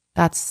God.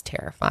 That's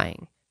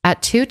terrifying.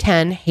 At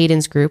 2:10,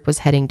 Hayden's group was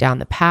heading down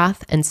the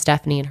path, and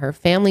Stephanie and her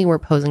family were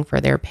posing for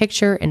their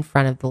picture in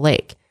front of the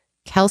lake.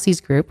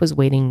 Kelsey's group was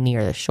waiting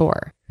near the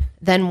shore.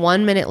 Then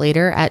 1 minute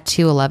later, at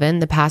 2:11,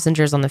 the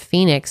passengers on the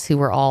Phoenix, who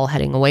were all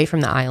heading away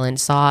from the island,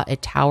 saw a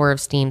tower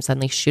of steam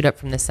suddenly shoot up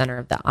from the center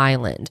of the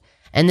island.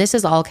 And this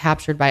is all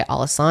captured by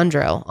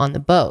Alessandro on the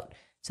boat.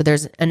 So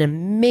there's an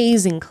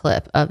amazing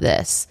clip of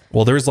this.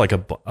 Well, there's like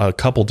a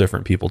couple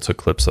different people took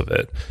clips of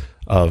it,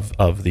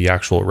 of the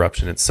actual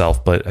eruption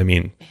itself. But I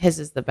mean, his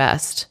is the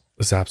best.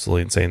 It's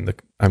absolutely insane.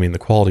 The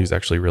quality is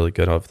actually really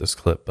good of this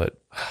clip,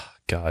 but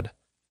God.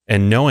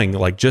 And knowing,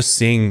 like, just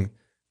seeing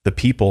the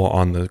people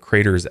on the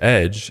crater's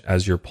edge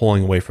as you're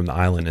pulling away from the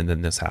island, and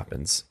then this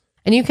happens.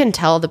 And you can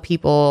tell the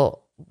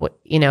people,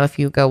 if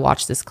you go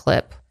watch this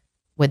clip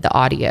with the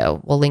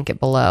audio, we'll link it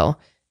below.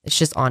 It's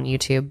just on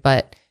YouTube,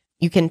 but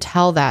you can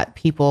tell that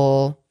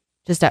people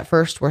just at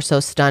first were so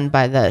stunned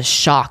by the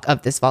shock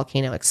of this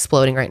volcano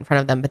exploding right in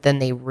front of them. But then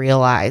they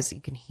realize, you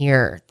can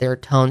hear their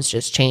tones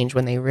just change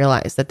when they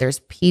realize that there's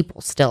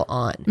people still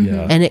on.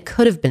 Yeah. And it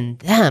could have been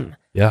them.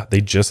 Yeah.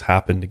 They just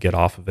happened to get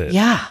off of it.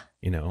 Yeah.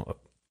 A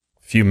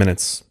few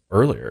minutes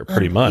earlier,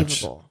 pretty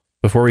much.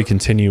 Before we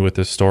continue with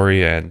this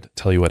story and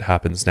tell you what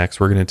happens next,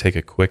 we're going to take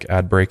a quick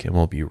ad break and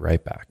we'll be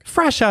right back.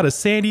 Fresh out of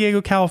San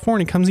Diego,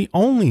 California comes the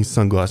only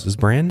sunglasses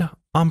brand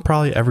I'm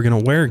probably ever going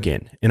to wear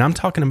again. And I'm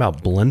talking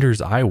about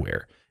Blenders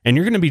Eyewear. And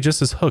you're going to be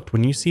just as hooked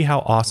when you see how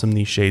awesome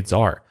these shades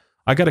are.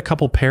 I got a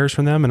couple pairs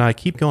from them and I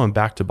keep going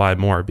back to buy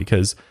more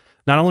because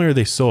not only are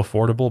they so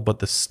affordable, but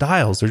the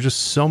styles, there's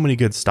just so many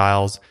good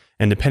styles.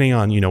 And depending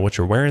on, what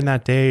you're wearing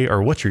that day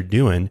or what you're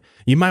doing,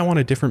 you might want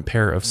a different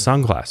pair of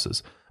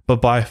sunglasses.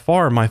 But by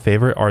far my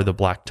favorite are the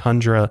Black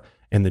Tundra,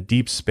 and the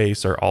Deep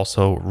Space are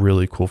also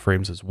really cool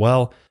frames as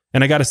well.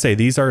 And I got to say,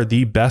 these are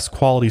the best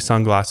quality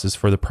sunglasses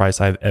for the price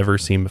I've ever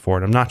seen before.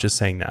 And I'm not just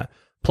saying that.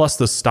 Plus,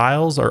 the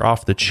styles are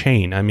off the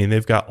chain. I mean,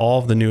 they've got all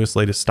of the newest,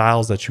 latest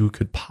styles that you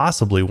could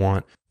possibly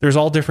want. There's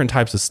all different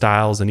types of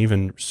styles and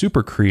even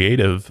super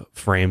creative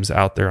frames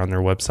out there on their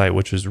website,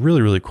 which is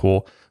really, really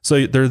cool.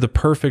 So they're the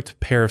perfect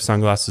pair of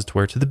sunglasses to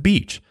wear to the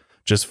beach,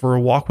 just for a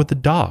walk with the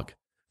dog,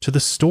 to the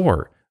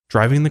store,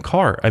 driving the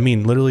car. I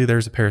mean, literally,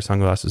 there's a pair of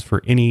sunglasses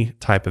for any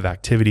type of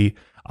activity.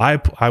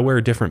 I wear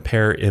a different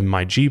pair in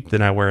my Jeep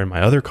than I wear in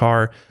my other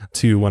car.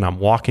 To when I'm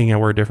walking, I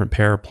wear a different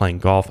pair, playing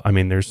golf. I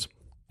mean, there's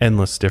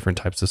endless different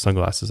types of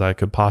sunglasses I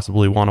could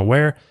possibly want to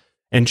wear.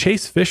 And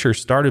Chase Fisher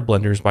started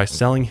Blenders by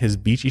selling his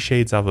beachy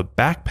shades out of a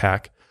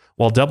backpack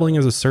while doubling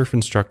as a surf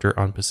instructor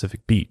on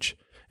Pacific Beach.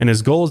 And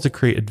his goal is to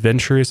create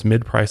adventurous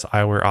mid-price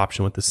eyewear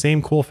option with the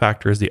same cool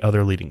factor as the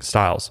other leading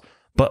styles.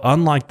 But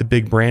unlike the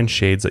big brand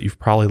shades that you've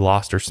probably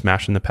lost or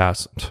smashed in the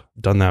past,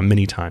 done that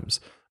many times,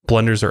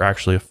 Blenders are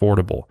actually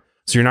affordable.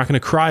 So you're not going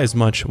to cry as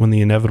much when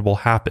the inevitable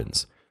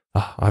happens.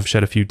 I've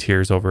shed a few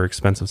tears over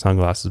expensive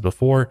sunglasses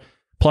before.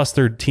 Plus,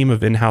 their team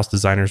of in-house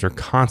designers are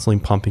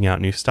constantly pumping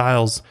out new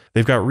styles.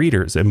 They've got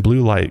readers and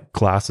blue light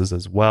glasses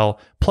as well,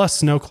 plus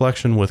snow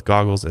collection with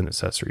goggles and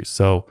accessories.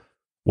 So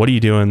what are you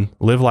doing?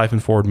 Live life in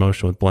forward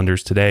motion with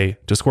Blenders today.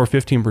 To score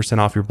 15%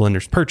 off your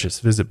Blenders purchase,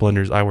 visit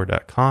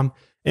blenderseyewear.com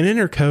and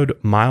enter code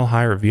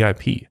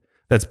MileHigherVIP.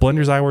 That's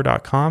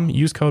blenderseyewear.com.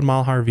 Use code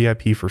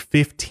MileHigherVIP for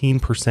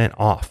 15%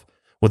 off.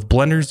 With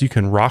Blenders, you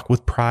can rock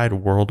with pride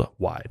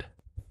worldwide.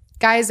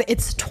 Guys,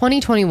 it's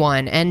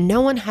 2021 and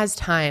no one has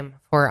time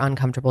for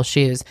uncomfortable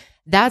shoes.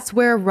 That's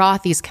where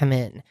Rothy's come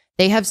in.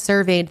 They have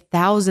surveyed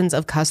thousands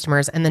of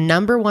customers and the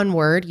number one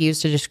word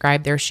used to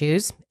describe their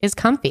shoes is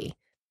comfy.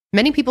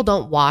 Many people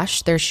don't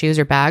wash their shoes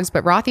or bags,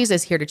 but Rothy's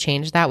is here to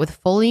change that with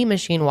fully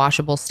machine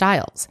washable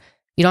styles.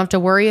 You don't have to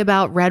worry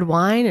about red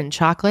wine and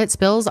chocolate.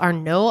 Spills are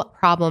no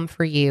problem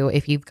for you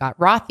if you've got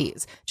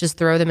Rothy's. Just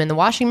throw them in the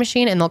washing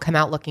machine and they'll come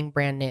out looking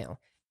brand new.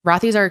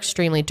 Rothy's are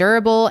extremely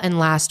durable and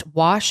last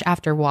wash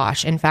after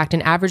wash. In fact,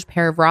 an average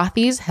pair of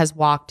Rothy's has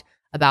walked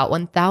about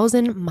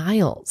 1,000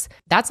 miles.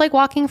 That's like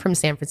walking from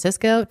San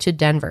Francisco to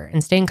Denver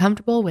and staying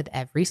comfortable with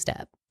every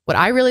step. What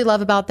I really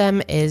love about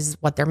them is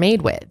what they're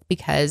made with,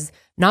 because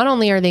not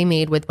only are they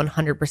made with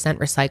 100%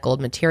 recycled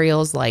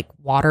materials like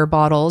water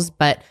bottles,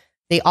 but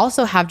they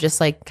also have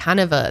just like kind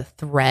of a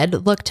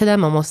thread look to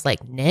them, almost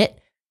like knit.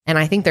 And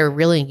I think they're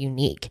really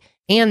unique,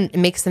 and it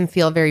makes them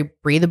feel very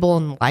breathable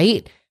and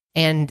light.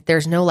 And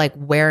there's no like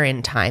wear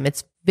in time.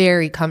 It's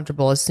very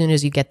comfortable as soon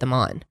as you get them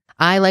on.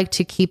 I like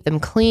to keep them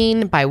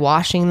clean by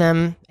washing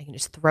them. I can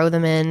just throw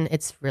them in.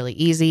 It's really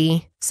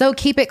easy. So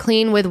keep it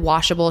clean with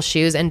washable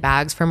shoes and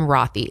bags from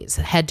Rothy's.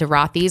 Head to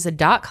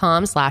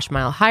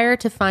rothys.com/milehigher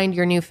to find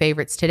your new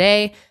favorites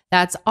today.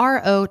 That's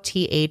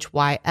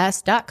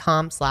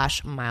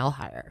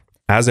rothys.com/milehigher.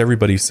 As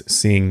everybody's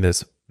seeing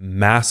this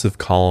massive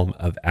column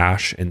of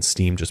ash and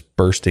steam just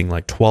bursting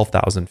like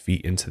 12,000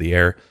 feet into the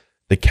air,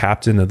 the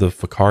captain of the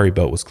Fakari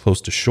boat was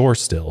close to shore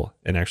still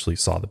and actually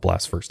saw the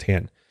blast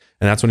firsthand.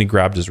 And that's when he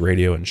grabbed his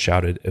radio and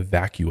shouted,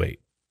 "Evacuate."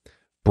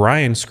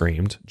 Brian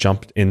screamed,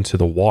 jumped into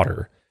the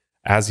water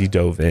as he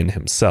dove in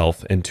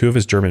himself, and 2 of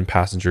his German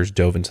passengers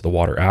dove into the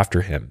water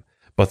after him,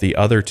 but the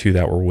other 2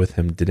 that were with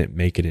him didn't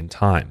make it in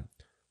time.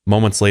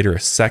 Moments later, a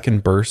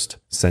second burst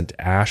sent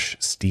ash,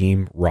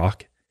 steam,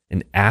 rock,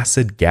 and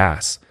acid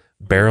gas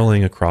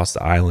barreling across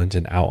the island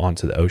and out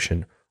onto the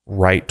ocean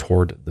right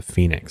toward the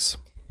Phoenix.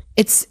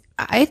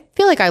 I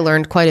feel like I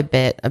learned quite a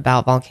bit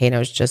about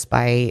volcanoes just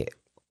by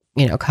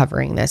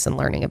covering this and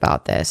learning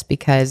about this,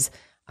 because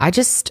I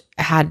just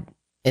had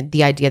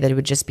the idea that it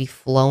would just be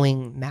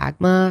flowing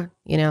magma.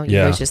 You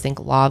always just think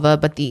lava,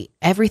 but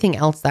everything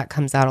else that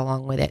comes out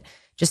along with it,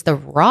 just the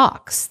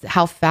rocks,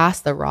 how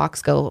fast the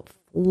rocks go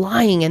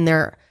flying, and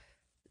they're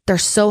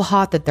so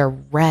hot that they're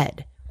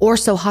red, or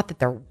so hot that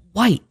they're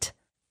white.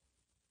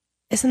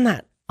 Isn't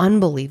that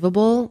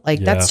unbelievable?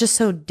 Like, that's just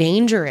so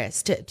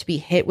dangerous to be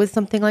hit with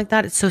something like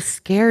that. It's so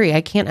scary.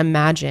 I can't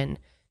imagine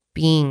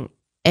being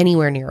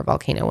anywhere near a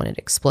volcano when it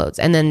explodes.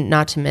 And then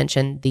not to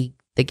mention the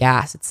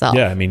gas itself.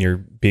 Yeah, I mean, you're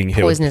being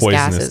hit with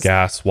poisonous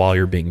gas while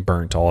you're being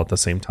burnt all at the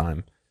same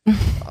time.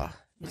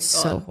 It's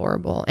so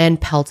horrible.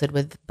 And pelted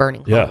with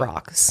burning hot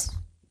rocks.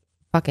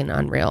 Fucking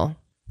unreal.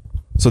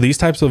 So these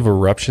types of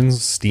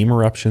eruptions, steam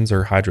eruptions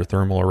or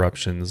hydrothermal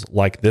eruptions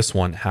like this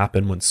one,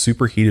 happen when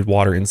superheated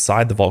water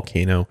inside the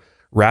volcano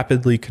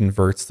rapidly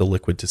converts the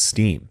liquid to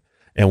steam.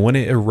 And when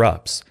it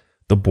erupts,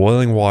 the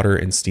boiling water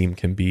and steam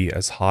can be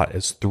as hot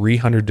as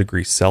 300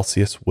 degrees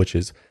Celsius, which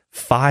is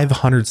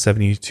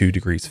 572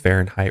 degrees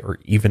Fahrenheit, or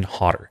even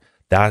hotter.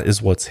 That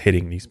is what's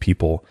hitting these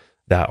people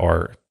that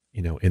are,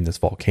 in this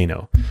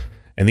volcano.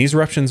 And these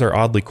eruptions are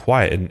oddly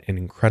quiet and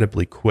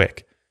incredibly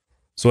quick.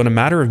 So in a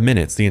matter of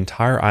minutes, the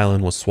entire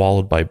island was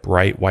swallowed by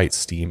bright white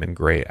steam and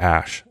gray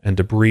ash, and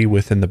debris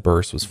within the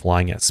burst was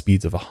flying at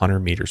speeds of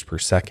 100 meters per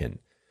second.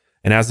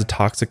 And as the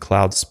toxic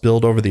cloud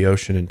spilled over the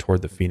ocean and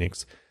toward the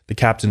Phoenix, the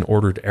captain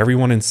ordered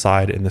everyone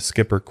inside, and the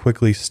skipper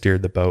quickly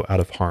steered the boat out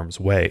of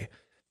harm's way.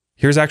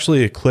 Here's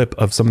actually a clip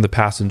of some of the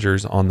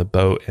passengers on the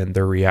boat and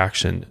their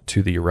reaction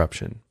to the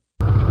eruption.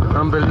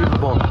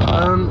 Unbelievable.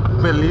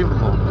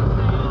 Unbelievable.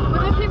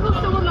 Were there people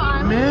still on the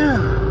island?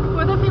 Man.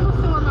 Were there people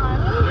still on the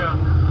island? Yeah,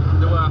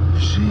 there were.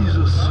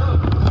 Jesus.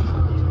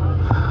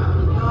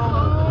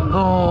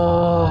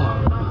 Oh,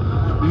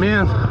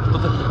 man.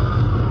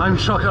 I'm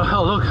shocked.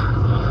 Oh, look.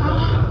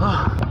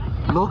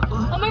 Look,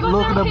 Oh my God,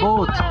 look at the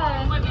boat.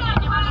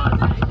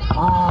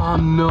 Oh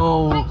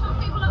no.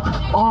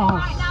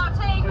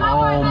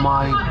 Oh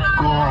my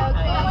God.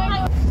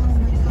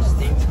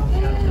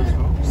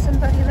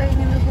 Somebody laying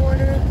in the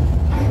border.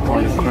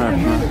 Holy crap,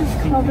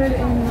 man. Covered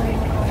in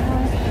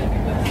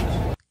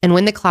And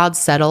when the clouds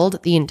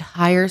settled, the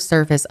entire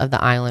surface of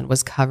the island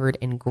was covered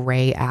in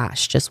gray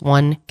ash, just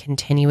one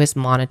continuous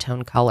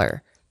monotone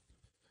color.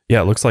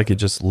 Yeah, it looks like it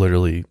just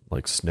literally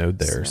like snowed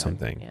there or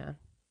something. Yeah.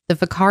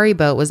 The Fakari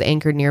boat was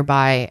anchored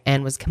nearby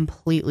and was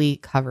completely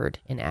covered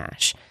in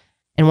ash.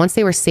 And once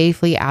they were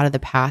safely out of the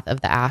path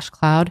of the ash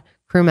cloud,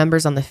 crew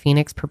members on the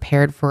Phoenix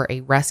prepared for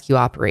a rescue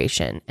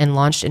operation and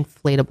launched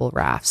inflatable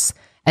rafts.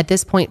 At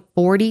this point,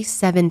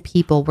 47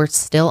 people were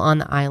still on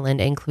the island,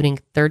 including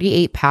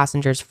 38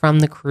 passengers from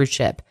the cruise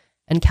ship.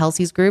 And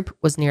Kelsey's group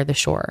was near the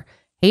shore.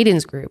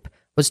 Hayden's group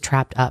was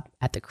trapped up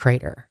at the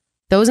crater.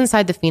 Those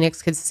inside the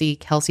Phoenix could see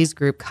Kelsey's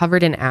group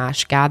covered in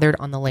ash gathered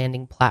on the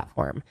landing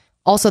platform.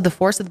 Also, the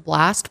force of the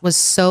blast was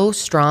so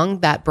strong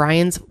that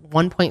Brian's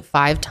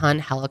 1.5-ton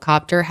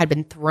helicopter had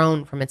been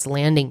thrown from its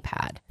landing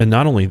pad. And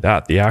not only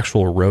that, the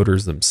actual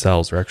rotors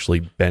themselves are actually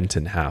bent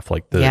in half.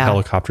 Like the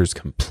helicopter's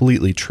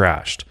completely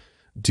trashed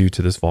due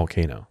to this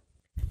volcano.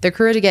 The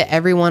crew had to get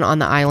everyone on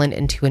the island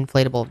into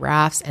inflatable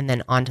rafts and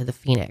then onto the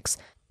Phoenix.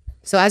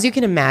 So as you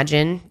can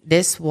imagine,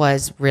 this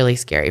was really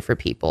scary for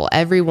people.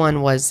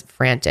 Everyone was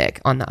frantic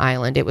on the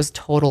island. It was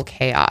total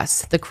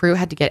chaos. The crew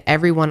had to get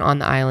everyone on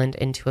the island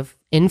into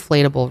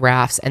inflatable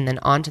rafts and then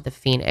onto the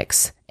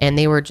Phoenix. And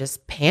they were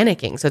just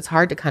panicking. So it's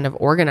hard to kind of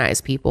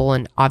organize people.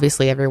 And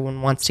obviously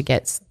everyone wants to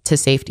get to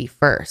safety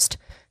first.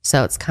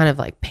 So it's kind of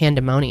like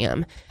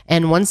pandemonium.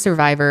 And one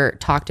survivor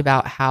talked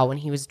about how when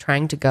he was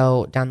trying to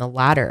go down the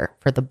ladder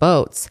for the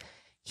boats,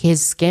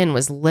 his skin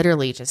was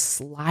literally just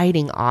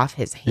sliding off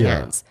his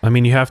hands. I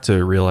mean, you have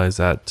to realize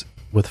that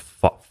with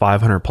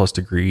 500 plus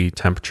degree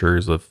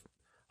temperatures of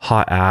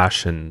hot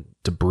ash and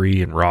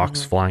debris and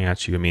rocks flying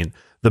at you, I mean,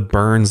 the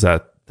burns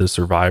that the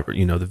survivor,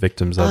 you know, the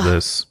victims of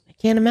this I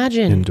can't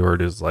imagine.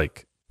 endured is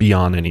like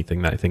beyond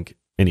anything that I think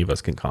any of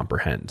us can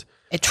comprehend.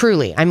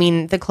 Truly. I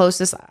mean, the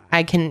closest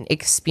I can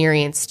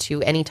experience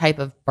to any type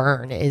of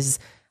burn is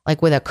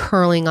like with a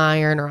curling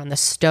iron or on the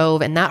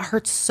stove. And that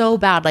hurts so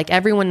bad. Like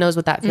everyone knows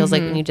what that feels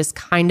like when you just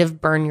kind of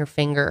burn your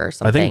finger or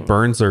something. I think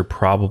burns are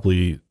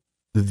probably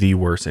the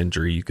worst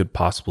injury you could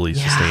possibly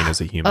sustain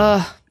as a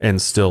human and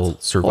still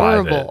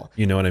survive it.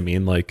 You know what I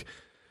mean? Like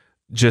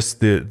just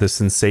the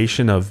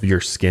sensation of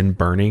your skin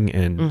burning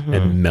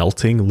and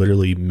melting,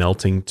 literally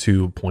melting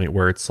to a point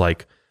where it's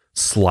like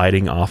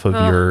sliding off of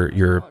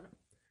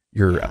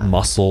your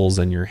muscles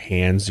and your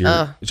hands.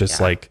 You're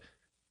just like,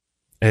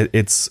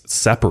 it's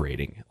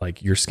separating.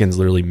 Like your skin's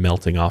literally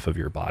melting off of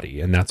your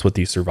body. And that's what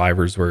these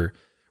survivors were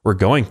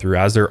going through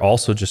as they're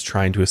also just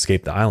trying to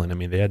escape the island. I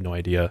mean, they had no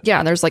idea. Yeah,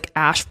 and there's like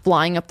ash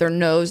flying up their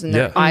nose and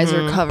their eyes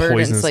are covered.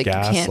 Poisonous and it's like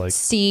gas, you can't like-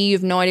 see, you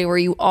have no idea where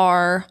you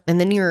are. And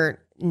then you're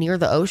near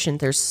the ocean.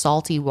 There's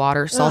salty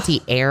water,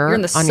 salty air You're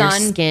in the on your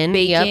sun, skin.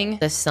 baking. Yep,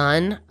 the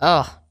sun.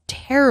 Oh,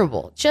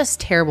 terrible. Just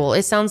terrible.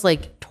 It sounds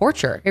like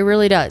torture. It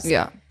really does.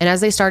 Yeah. And as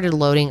they started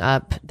loading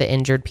up the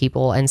injured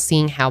people and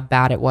seeing how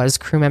bad it was,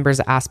 crew members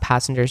asked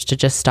passengers to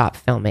just stop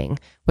filming,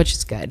 which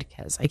is good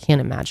because I can't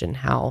imagine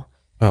how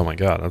Oh my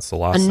God, that's the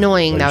last thing.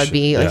 annoying Like, that would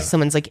be. Like yeah.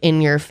 someone's like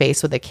in your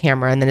face with a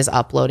camera and then is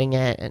uploading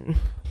it. And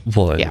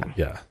Well, Yeah.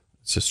 yeah,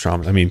 it's just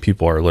trauma. I mean,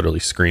 people are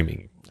literally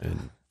screaming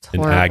in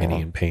horrible.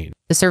 agony and pain.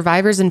 the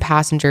survivors and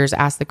passengers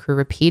asked the crew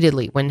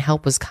repeatedly when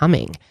help was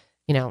coming.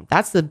 You know,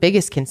 that's the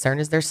biggest concern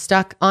is they're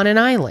stuck on an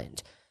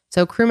island.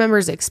 So crew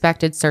members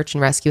expected search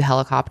and rescue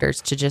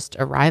helicopters to just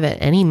arrive at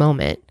any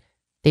moment.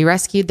 They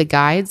rescued the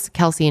guides,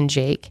 Kelsey and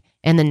Jake,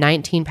 and the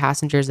 19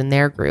 passengers in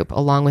their group,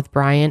 along with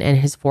Brian and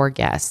his 4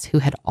 guests who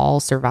had all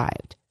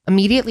survived.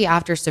 Immediately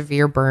after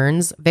severe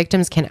burns,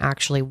 victims can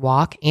actually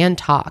walk and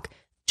talk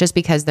just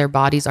because their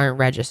bodies aren't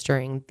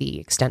registering the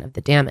extent of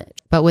the damage.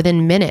 But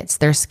within minutes,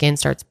 their skin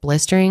starts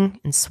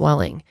blistering and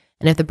swelling.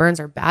 And if the burns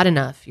are bad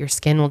enough, your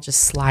skin will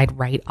just slide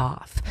right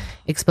off.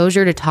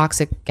 Exposure to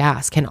toxic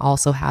gas can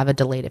also have a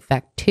delayed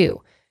effect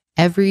too.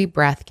 Every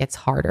breath gets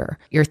harder.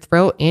 Your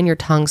throat and your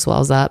tongue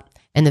swells up,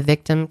 and the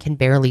victim can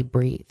barely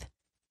breathe.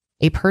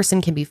 A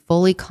person can be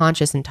fully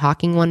conscious and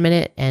talking 1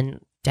 minute and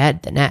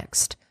dead the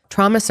next.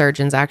 Trauma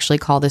surgeons actually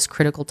call this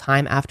critical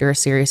time after a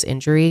serious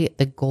injury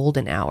the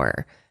golden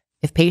hour.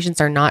 If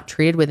patients are not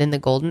treated within the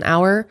golden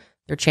hour,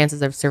 their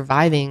chances of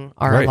surviving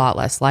are Right. a lot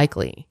less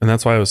likely. And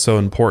that's why it was so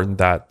important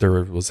that there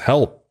was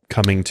help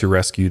coming to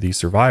rescue these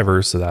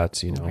survivors so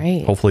that, you know,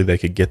 Right. hopefully they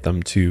could get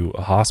them to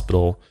a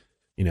hospital,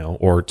 you know,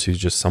 or to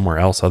just somewhere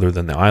else other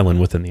than the island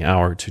within the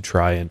hour to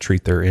try and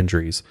treat their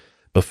injuries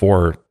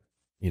before,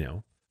 you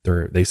know,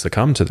 they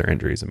succumb to their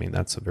injuries. I mean,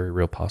 that's a very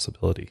real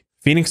possibility.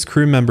 Phoenix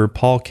crew member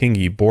Paul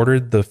Kingi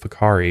boarded the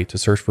Fakari to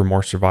search for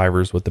more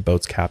survivors with the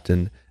boat's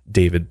captain,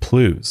 David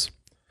Plews.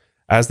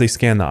 As they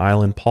scanned the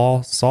island,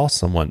 Paul saw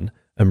someone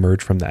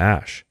emerge from the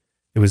ash.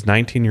 It was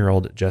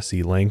 19-year-old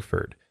Jesse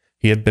Langford.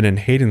 He had been in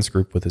Hayden's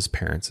group with his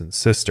parents and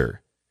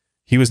sister.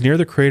 He was near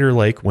the crater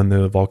lake when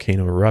the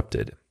volcano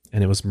erupted,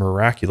 and it was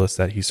miraculous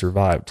that he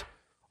survived.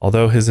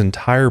 Although his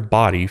entire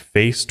body,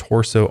 face,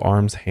 torso,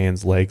 arms,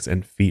 hands, legs,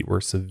 and feet were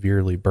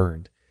severely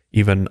burned,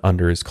 even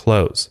under his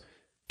clothes.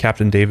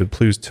 Captain David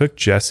Plews took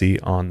Jesse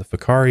on the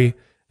Fakari,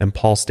 and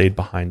Paul stayed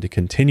behind to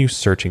continue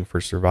searching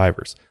for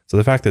survivors. So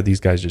the fact that these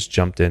guys just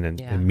jumped in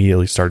and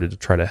immediately started to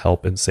try to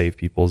help and save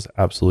people is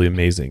absolutely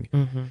amazing.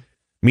 Mm-hmm.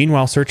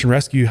 Meanwhile, search and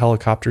rescue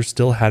helicopters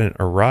still hadn't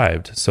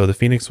arrived, so the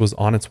Phoenix was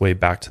on its way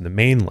back to the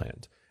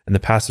mainland, and the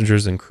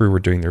passengers and crew were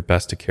doing their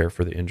best to care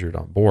for the injured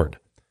on board.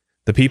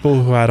 The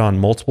people who had on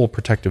multiple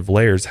protective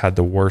layers had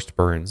the worst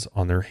burns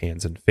on their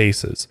hands and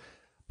faces,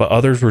 but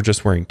others were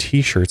just wearing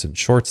t-shirts and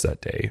shorts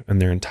that day,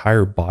 and their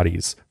entire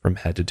bodies from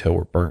head to toe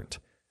were burnt.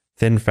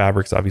 Thin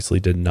fabrics obviously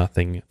did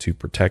nothing to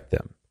protect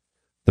them.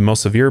 The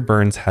most severe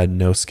burns had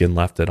no skin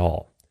left at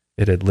all.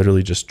 It had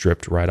literally just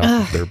dripped right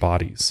off of their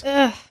bodies.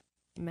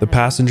 The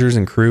passengers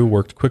and crew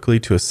worked quickly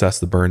to assess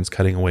the burns,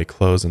 cutting away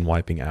clothes and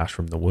wiping ash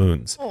from the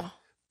wounds.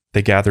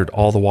 They gathered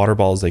all the water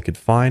bottles they could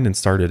find and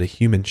started a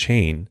human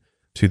chain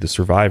to the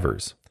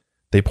survivors.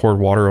 They poured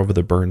water over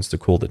the burns to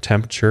cool the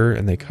temperature,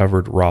 and they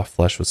covered raw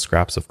flesh with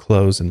scraps of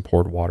clothes and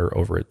poured water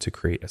over it to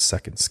create a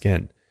second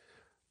skin.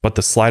 But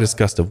the slightest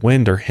gust of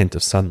wind or hint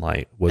of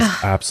sunlight was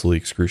absolutely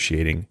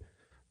excruciating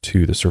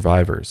to the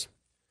survivors.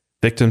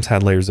 Victims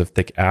had layers of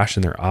thick ash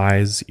in their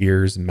eyes,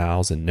 ears,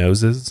 mouths, and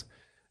noses,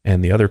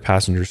 and the other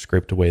passengers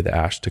scraped away the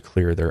ash to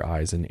clear their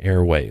eyes and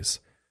airways.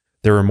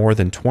 There were more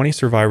than 20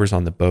 survivors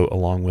on the boat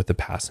along with the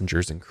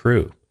passengers and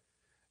crew,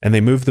 and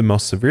they moved the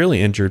most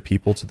severely injured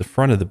people to the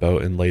front of the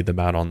boat and laid them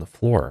out on the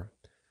floor.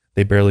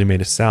 They barely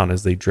made a sound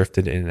as they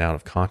drifted in and out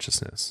of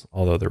consciousness,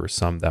 although there were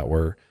some that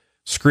were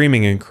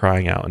screaming and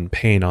crying out in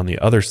pain on the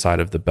other side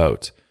of the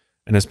boat.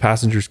 And as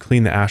passengers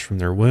cleaned the ash from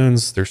their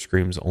wounds, their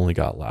screams only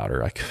got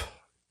louder.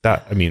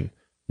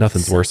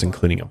 Nothing's worse than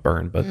cleaning a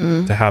burn, but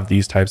to have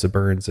these types of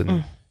burns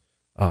and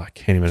I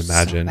can't even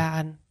imagine. So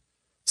bad.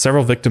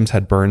 Several victims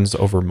had burns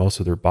over most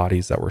of their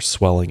bodies that were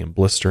swelling and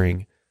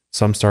blistering.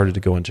 Some started to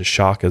go into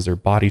shock as their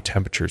body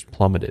temperatures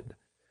plummeted.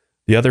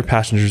 The other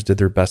passengers did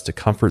their best to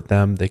comfort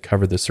them. They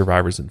covered the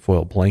survivors in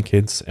foil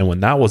blankets, and when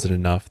that wasn't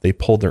enough, they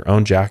pulled their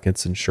own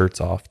jackets and shirts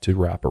off to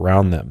wrap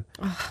around them.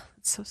 Oh,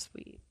 that's so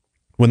sweet.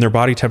 When their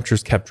body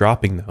temperatures kept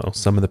dropping, though,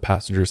 some of the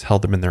passengers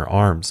held them in their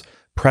arms,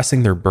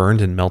 pressing their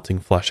burned and melting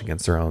flesh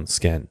against their own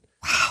skin.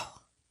 Wow.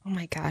 Oh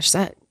my gosh,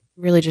 that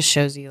really just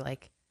shows you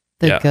like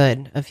the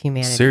good of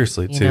humanity.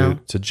 Seriously,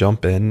 to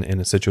jump in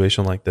a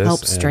situation like this.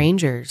 Help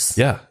strangers.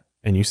 Yeah.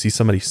 And you see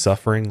somebody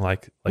suffering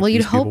like well,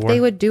 you'd hope they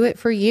would do it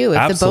for you. If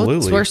Absolutely. the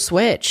boats were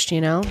switched,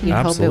 you'd hope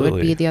it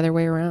would be the other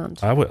way around.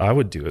 I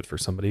would do it for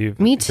somebody.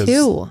 Me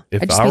too.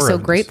 I'd just be so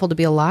grateful to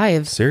be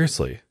alive.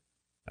 Seriously.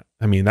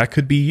 I mean, that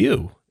could be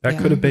you. That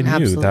could have been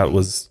you that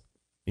was,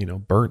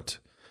 burnt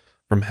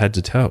from head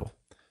to toe.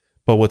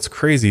 But what's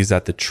crazy is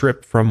that the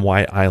trip from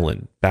White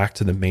Island back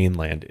to the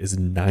mainland is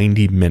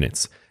 90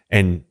 minutes.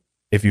 And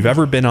if you've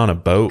ever been on a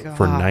boat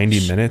for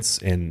 90 minutes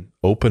in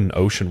open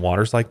ocean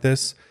waters like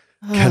this,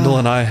 Kendall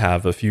and I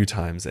have a few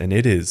times, and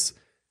it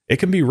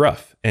can be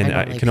rough. And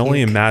I can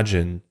only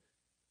imagine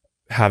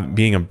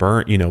being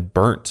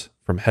burnt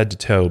from head to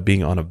toe,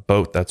 being on a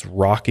boat that's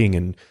rocking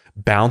and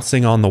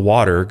bouncing on the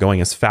water, going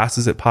as fast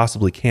as it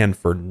possibly can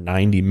for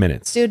 90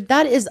 minutes. Dude,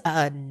 that is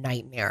a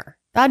nightmare.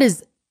 That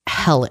is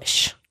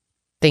hellish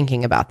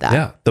thinking about that.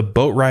 Yeah. The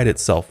boat ride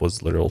itself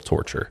was literal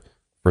torture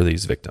for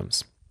these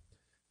victims.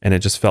 And it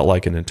just felt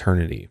like an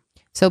eternity.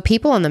 So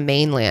people on the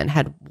mainland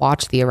had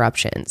watched the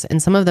eruptions,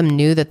 and some of them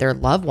knew that their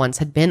loved ones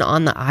had been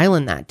on the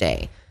island that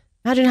day.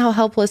 Imagine how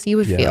helpless you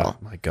would feel.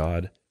 My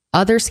God.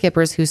 Other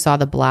skippers who saw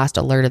the blast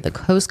alerted the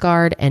Coast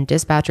Guard, and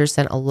dispatchers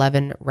sent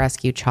 11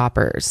 rescue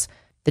choppers.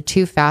 The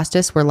two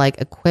fastest were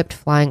like equipped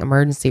flying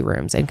emergency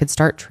rooms and could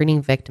start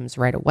treating victims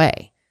right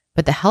away.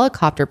 But the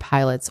helicopter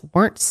pilots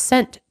weren't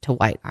sent to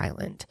White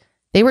Island.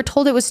 They were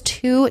told it was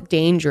too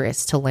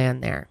dangerous to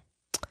land there.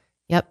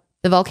 Yep.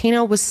 The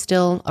volcano was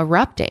still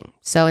erupting,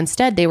 so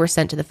instead they were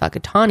sent to the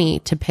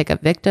Whakatane to pick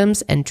up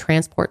victims and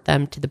transport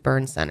them to the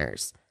burn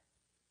centers.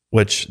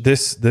 Which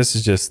this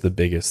is just the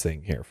biggest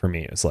thing here for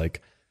me is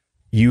like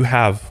you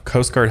have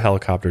Coast Guard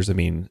helicopters. I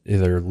mean,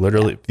 they're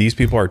literally these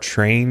people are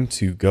trained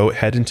to go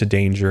head into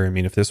danger. I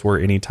mean, if this were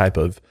any type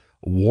of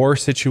war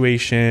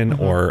situation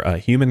or a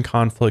human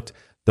conflict,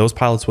 those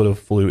pilots would have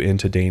flew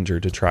into danger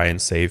to try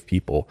and save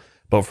people.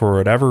 But for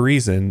whatever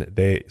reason,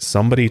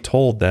 somebody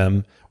told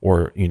them,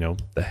 or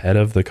the head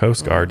of the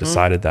Coast Guard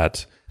decided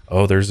that,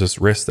 there's this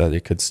risk that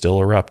it could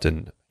still erupt,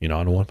 and I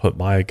don't want to put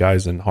my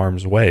guys in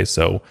harm's way,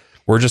 so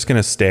we're just going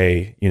to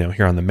stay,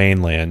 here on the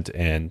mainland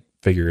and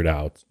figure it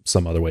out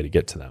some other way to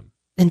get to them.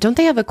 And don't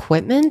they have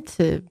equipment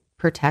to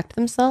protect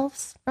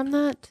themselves from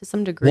that to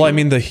some degree? Well, I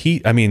mean, the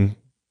heat. I mean,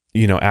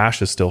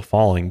 ash is still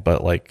falling,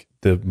 but like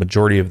the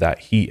majority of that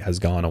heat has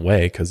gone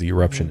away because the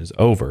eruption is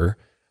over.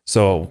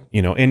 So,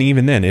 and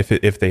even then,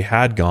 if they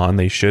had gone,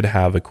 they should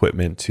have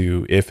equipment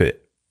to, if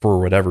it, for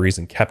whatever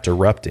reason, kept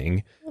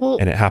erupting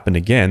and it happened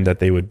again, that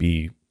they would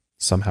be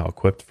somehow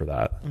equipped for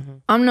that.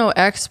 I'm no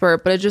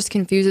expert, but it just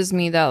confuses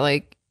me that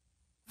like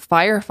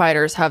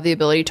firefighters have the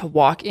ability to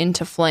walk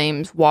into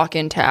flames, walk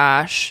into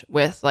ash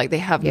with like, they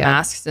have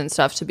masks and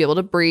stuff to be able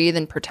to breathe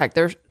and protect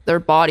their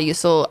body.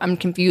 So I'm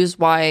confused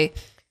why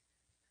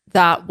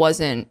that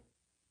wasn't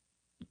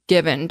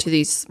given to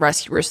these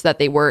rescuers so that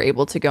they were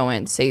able to go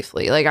in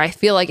safely. Like, I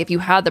feel like if you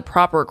had the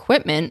proper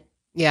equipment,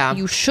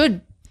 you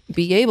should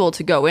be able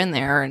to go in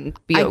there and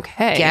be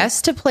okay. I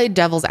guess to play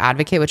devil's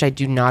advocate, which I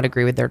do not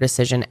agree with their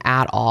decision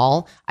at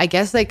all, I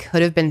guess they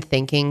could have been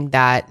thinking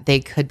that they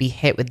could be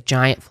hit with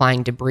giant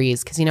flying debris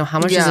because how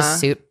much is a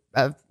suit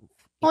of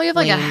well, you have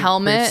like a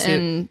helmet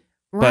and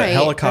but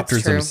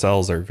helicopters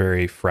themselves are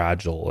very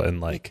fragile, and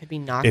like could be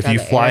knocked if out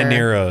you of fly air.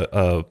 near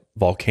a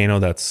volcano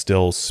that's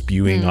still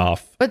spewing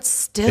off, but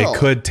still it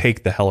could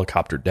take the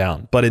helicopter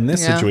down. But in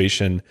this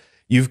situation,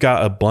 you've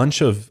got a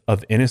bunch of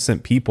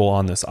innocent people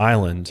on this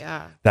island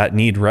that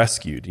need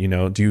rescued.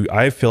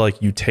 I feel like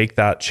you take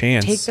that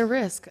chance, take the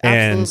risk.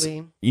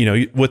 Absolutely.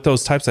 And with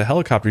those types of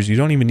helicopters, you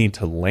don't even need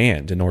to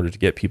land in order to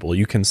get people.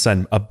 You can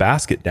send a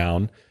basket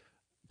down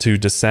to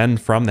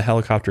descend from the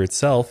helicopter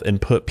itself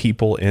and put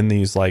people in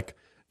these like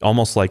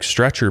almost like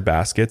stretcher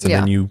baskets, and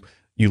then you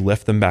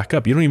lift them back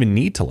up. You don't even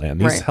need to land.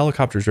 These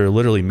helicopters are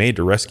literally made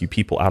to rescue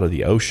people out of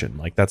the ocean.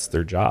 Like that's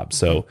their job.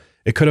 So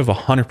it could have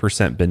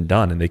 100% been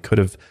done, and they could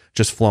have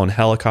just flown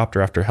helicopter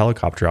after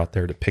helicopter out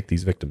there to pick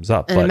these victims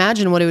up. And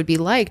imagine what it would be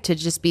like to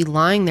just be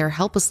lying there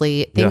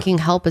helplessly thinking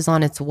help is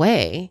on its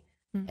way,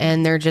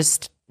 and they're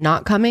just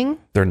not coming.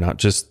 They're not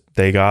just,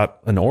 they got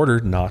an order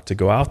not to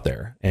go out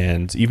there.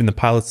 And even the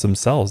pilots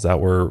themselves that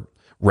were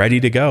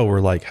ready to go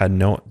were like,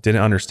 didn't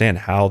understand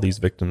how these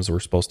victims were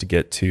supposed to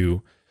get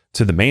to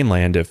the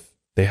mainland if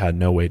they had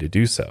no way to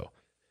do so.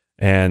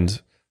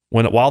 And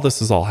While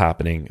this is all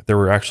happening, there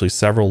were actually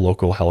several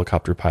local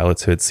helicopter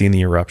pilots who had seen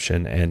the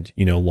eruption and,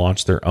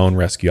 launched their own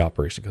rescue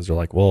operation because they're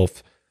like, well,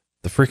 if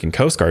the freaking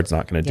Coast Guard's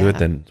not going to do it,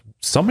 then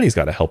somebody's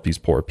got to help these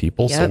poor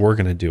people. So we're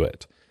going to do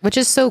it. Which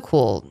is so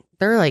cool.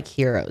 They're like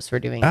heroes for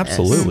doing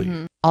Absolutely.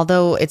 this.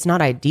 Although it's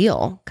not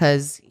ideal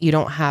because you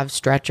don't have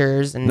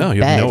stretchers and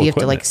you bed. have no You have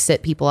to equipment.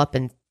 sit people up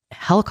in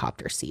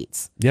helicopter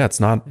seats. Yeah, it's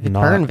not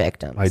Burn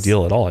victims.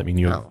 ideal at all. I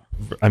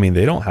mean,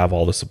 they don't have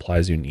all the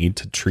supplies you need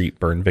to treat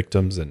burn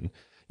victims and,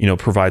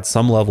 provide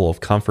some level of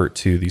comfort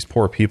to these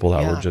poor people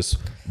that were just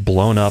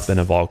blown up in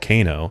a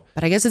volcano.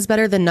 But I guess it's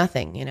better than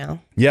nothing,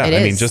 Yeah, It I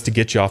mean, is. just to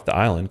get you off the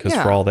island, because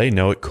for all they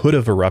know, it could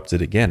have erupted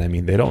again. I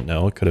mean, they don't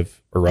know. It could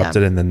have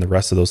erupted, and then the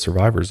rest of those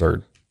survivors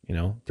are,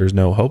 there's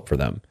no hope for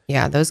them.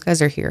 Yeah, those guys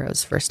are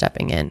heroes for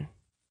stepping in.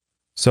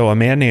 So a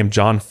man named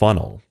John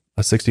Funnell,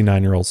 a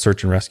 69-year-old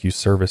search and rescue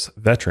service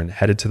veteran,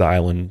 headed to the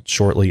island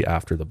shortly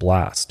after the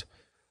blast.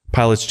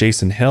 Pilots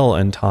Jason Hill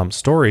and Tom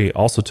Story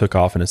also took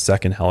off in a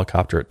second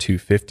helicopter at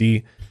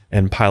 2:50,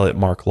 and pilot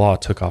Mark Law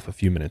took off a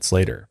few minutes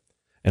later.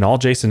 And all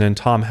Jason and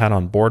Tom had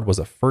on board was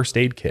a first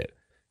aid kit,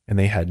 and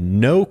they had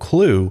no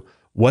clue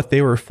what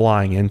they were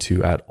flying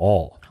into at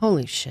all.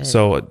 Holy shit.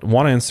 So I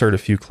want to insert a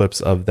few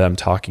clips of them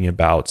talking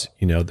about,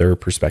 their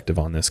perspective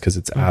on this, because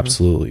it's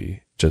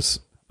absolutely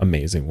just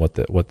amazing what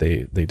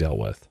they dealt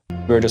with.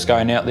 We're just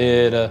going out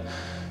there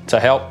to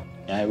help.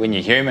 When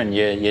you're human,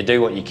 you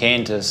do what you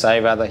can to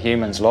save other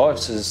humans'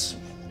 lives, as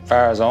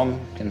far as I'm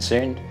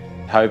concerned.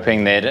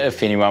 Hoping that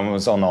if anyone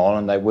was on the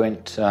island, they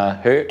weren't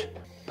hurt,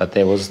 but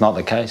that was not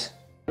the case.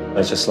 It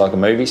was just like a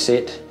movie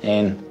set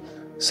and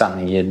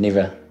something you'd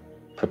never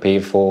prepare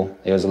for.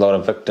 There was a lot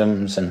of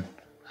victims and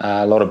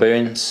a lot of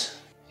burns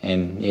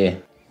and, a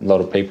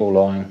lot of people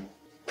lying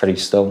pretty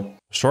still.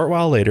 A short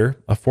while later,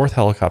 a fourth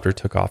helicopter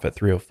took off at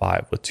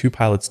 3:05 with two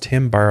pilots,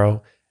 Tim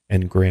Barrow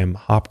and Graham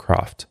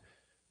Hopcroft.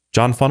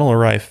 John Funnell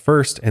arrived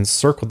first and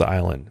circled the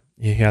island.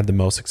 He had the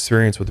most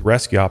experience with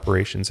rescue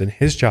operations, and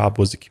his job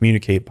was to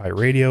communicate by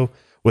radio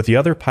with the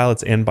other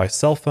pilots and by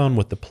cell phone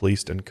with the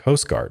police and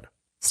Coast Guard.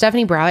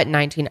 Stephanie Browett and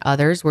 19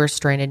 others were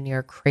stranded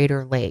near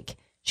Crater Lake.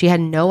 She had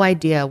no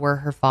idea where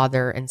her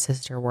father and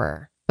sister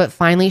were. But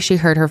finally, she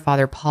heard her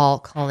father, Paul,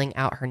 calling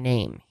out her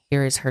name.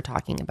 Here is her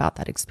talking about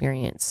that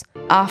experience.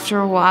 After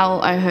a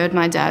while, I heard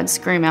my dad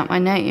scream out my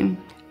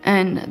name,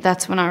 and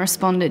that's when I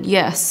responded,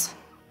 yes,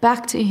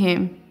 back to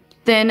him.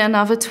 Then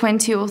another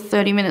 20 or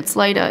 30 minutes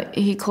later,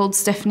 he called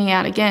Stephanie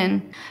out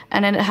again,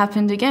 and it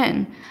happened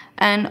again.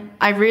 And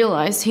I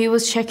realized he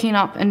was checking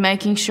up and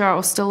making sure I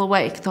was still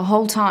awake the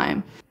whole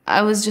time.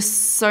 I was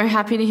just so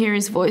happy to hear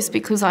his voice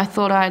because I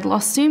thought I had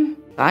lost him.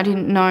 I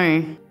didn't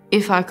know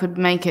if I could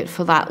make it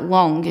for that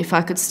long, if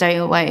I could stay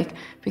awake,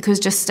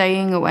 because just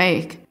staying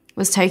awake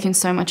was taking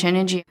so much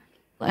energy.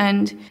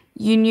 And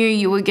you knew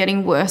you were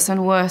getting worse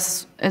and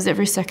worse as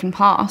every second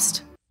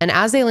passed. And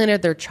as they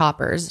landed their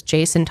choppers,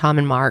 Jason, Tom,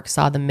 and Mark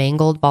saw the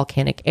mangled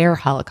volcanic air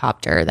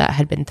helicopter that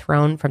had been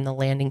thrown from the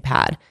landing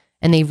pad,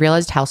 and they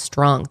realized how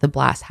strong the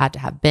blast had to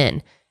have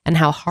been and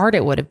how hard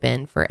it would have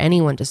been for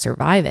anyone to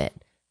survive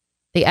it.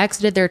 They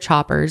exited their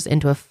choppers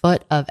into a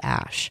foot of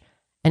ash,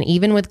 and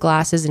even with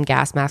glasses and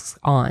gas masks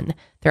on,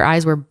 their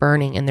eyes were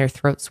burning and their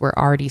throats were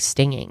already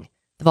stinging.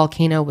 The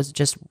volcano was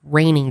just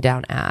raining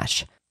down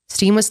ash.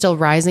 Steam was still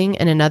rising,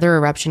 and another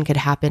eruption could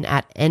happen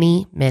at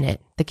any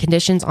minute. The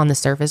conditions on the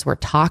surface were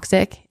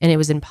toxic, and it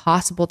was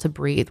impossible to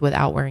breathe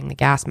without wearing the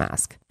gas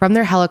mask. From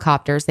their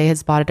helicopters, they had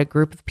spotted a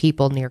group of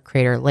people near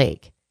Crater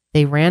Lake.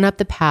 They ran up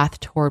the path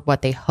toward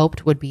what they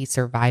hoped would be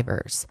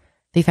survivors.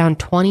 They found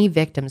 20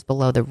 victims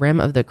below the rim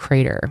of the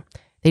crater.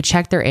 They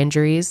checked their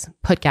injuries,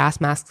 put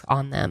gas masks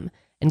on them,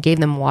 and gave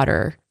them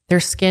water. Their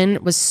skin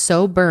was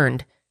so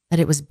burned that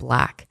it was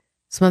black.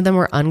 Some of them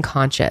were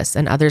unconscious,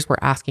 and others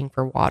were asking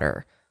for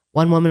water.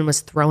 One woman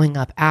was throwing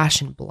up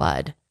ash and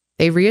blood.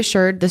 They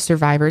reassured the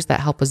survivors that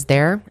help was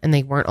there and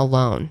they weren't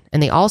alone.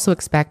 And they also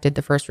expected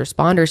the first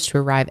responders to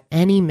arrive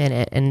any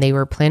minute, and they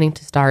were planning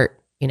to start,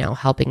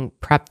 helping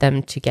prep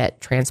them to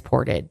get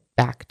transported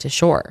back to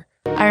shore.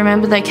 I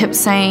remember they kept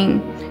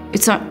saying,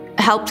 it's not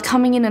helped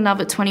coming in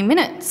another 20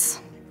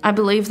 minutes. I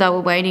believe they were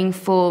waiting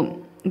for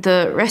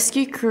the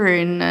rescue crew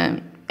and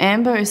the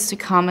ambos to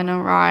come and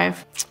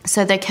arrive.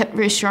 So they kept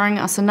reassuring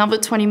us another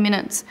 20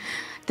 minutes.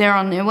 They're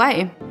on their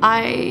way.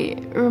 I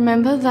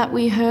remember that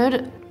we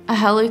heard a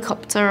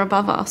helicopter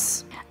above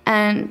us,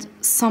 and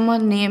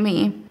someone near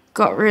me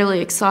got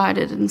really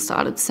excited and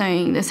started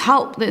saying, there's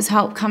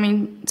help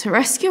coming to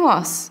rescue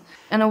us.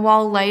 And a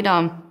while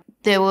later,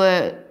 there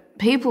were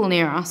people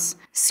near us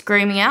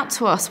screaming out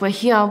to us, we're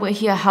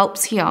here,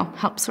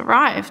 help's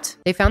arrived.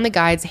 They found the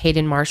guides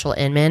Hayden Marshall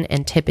Inman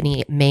and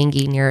Tiffany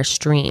Mangy near a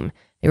stream.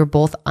 They were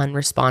both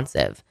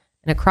unresponsive.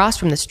 And across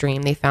from the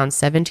stream, they found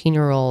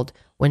 17-year-old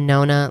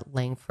Winona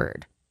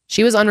Langford.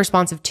 She was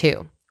unresponsive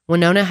too.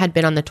 Winona had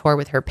been on the tour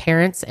with her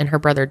parents and her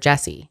brother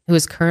Jesse, who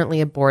is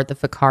currently aboard the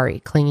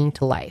Fikari, clinging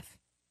to life.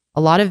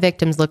 A lot of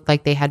victims looked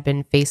like they had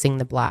been facing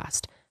the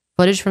blast.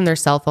 Footage from their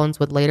cell phones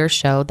would later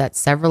show that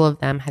several of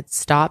them had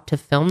stopped to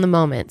film the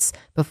moments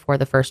before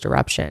the first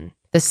eruption.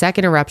 The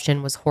second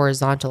eruption was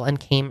horizontal and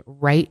came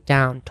right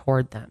down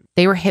toward them.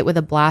 They were hit with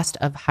a blast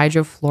of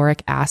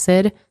hydrofluoric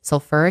acid,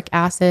 sulfuric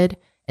acid,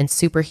 and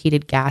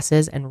superheated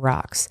gases and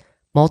rocks.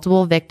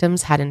 Multiple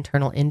victims had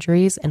internal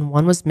injuries, and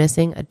one was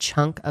missing a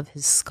chunk of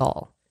his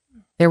skull.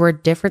 There were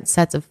different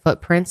sets of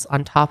footprints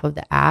on top of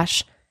the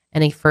ash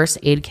and a first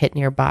aid kit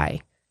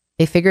nearby.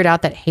 They figured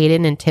out that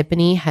Hayden and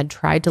Tiffany had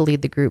tried to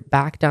lead the group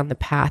back down the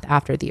path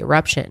after the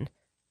eruption,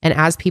 and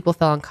as people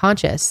fell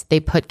unconscious, they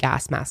put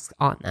gas masks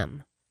on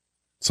them.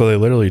 So they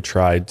literally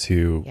tried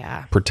to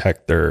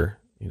protect their,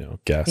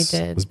 guests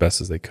as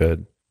best as they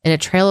could. And a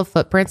trail of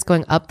footprints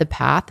going up the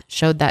path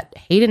showed that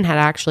Hayden had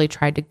actually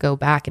tried to go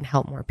back and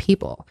help more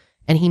people,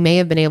 and he may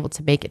have been able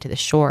to make it to the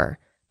shore,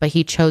 but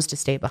he chose to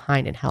stay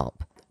behind and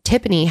help.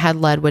 Tiffany had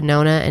led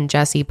Winona and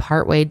Jesse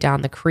partway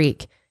down the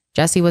creek.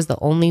 Jesse was the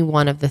only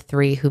one of the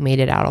three who made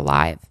it out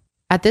alive.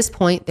 At this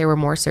point, there were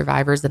more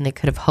survivors than they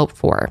could have hoped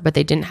for, but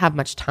they didn't have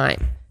much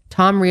time.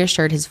 Tom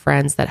reassured his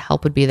friends that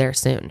help would be there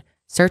soon.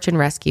 Search and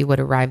rescue would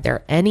arrive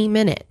there any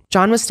minute.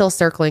 John was still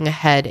circling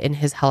ahead in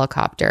his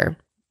helicopter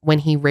when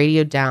he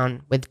radioed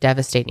down with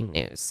devastating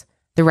news.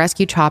 The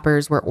rescue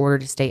choppers were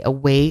ordered to stay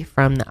away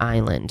from the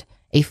island.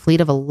 A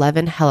fleet of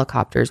 11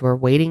 helicopters were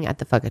waiting at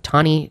the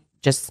Whakatane,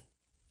 just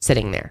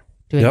sitting there,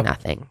 doing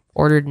nothing,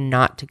 ordered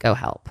not to go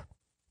help.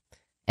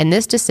 And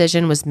this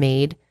decision was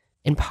made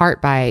in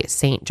part by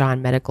St.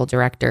 John Medical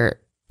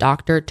Director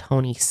Dr.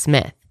 Tony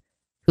Smith,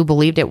 who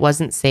believed it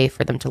wasn't safe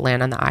for them to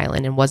land on the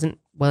island and wasn't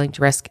willing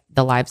to risk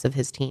the lives of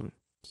his team.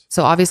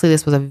 So obviously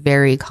this was a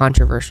very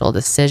controversial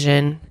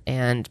decision,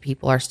 and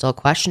people are still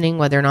questioning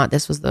whether or not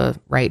this was the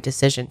right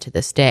decision to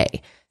this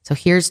day. So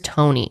here's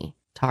Tony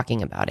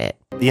talking about it.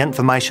 The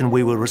information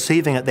we were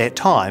receiving at that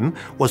time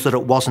was that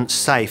it wasn't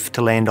safe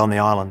to land on the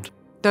island.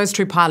 Those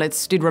two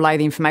pilots did relay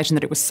the information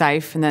that it was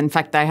safe, and then in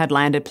fact they had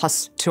landed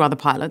plus two other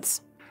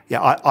pilots.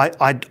 Yeah,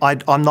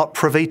 I'm not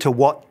privy to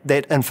what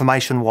that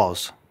information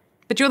was.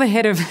 But you're the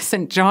head of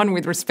St. John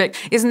with respect.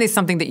 Isn't this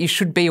something that you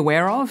should be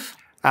aware of?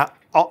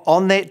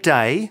 On that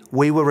day,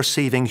 we were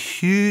receiving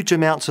huge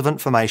amounts of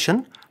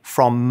information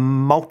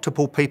from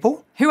multiple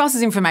people. Who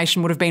else's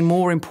information would have been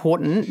more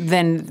important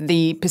than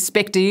the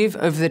perspective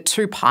of the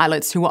two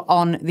pilots who were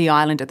on the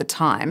island at the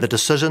time? The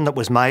decision that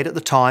was made at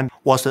the time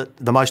was that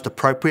the most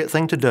appropriate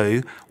thing to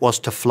do was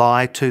to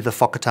fly to the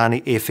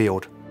Whakatane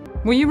airfield.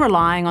 Were you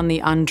relying on the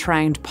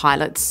untrained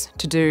pilots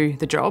to do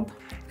the job?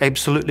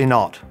 Absolutely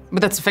not.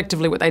 But that's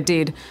effectively what they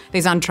did.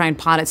 These untrained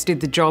pilots did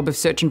the job of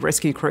search and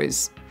rescue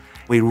crews.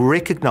 We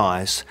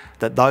recognise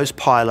that those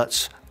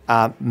pilots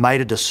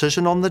made a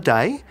decision on the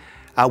day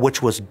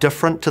which was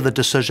different to the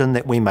decision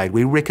that we made.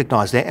 We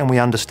recognise that and we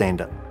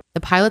understand it.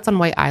 The pilots on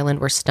White Island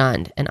were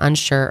stunned and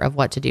unsure of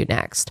what to do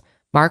next.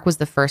 Mark was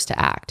the first to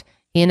act.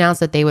 He announced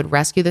that they would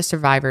rescue the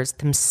survivors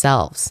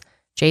themselves.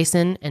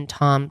 Jason and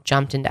Tom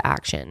jumped into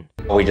action.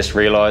 We just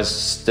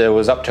realised it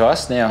was up to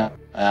us now.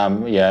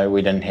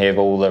 We didn't have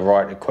all the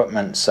right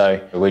equipment,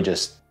 so we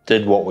just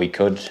did what we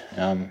could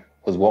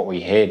with what we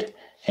had,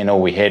 and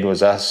all we had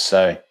was us,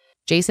 so...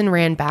 Jason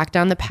ran back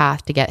down the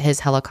path to get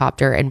his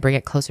helicopter and bring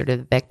it closer to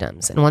the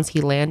victims. And once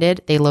he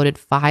landed, they loaded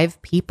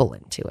 5 people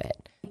into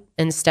it.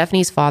 And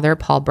Stephanie's father,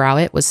 Paul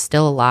Browett, was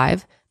still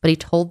alive, but he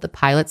told the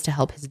pilots to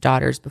help his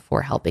daughters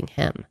before helping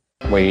him.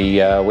 We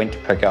went to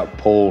pick up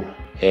Paul,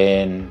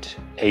 and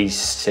he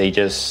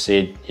just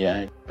said,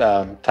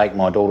 take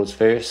my daughters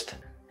first.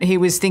 He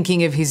was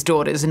thinking of his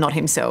daughters and not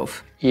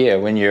himself. Yeah,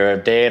 when you're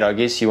a dad, I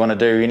guess you want to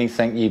do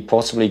anything you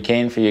possibly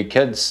can for your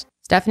kids.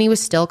 Stephanie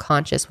was still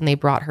conscious when they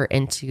brought her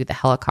into the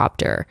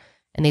helicopter,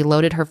 and they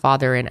loaded her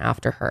father in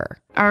after her.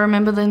 I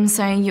remember them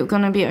saying, "You're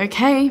going to be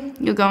okay,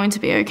 you're going to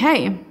be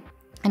okay."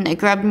 And they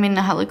grabbed me in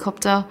the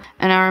helicopter,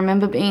 and I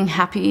remember being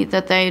happy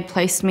that they had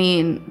placed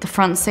me in the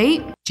front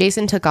seat.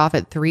 Jason took off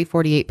at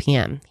 3:48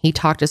 p.m. He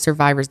talked to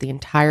survivors the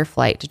entire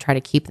flight to try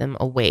to keep them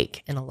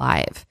awake and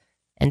alive.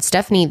 And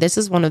Stephanie, this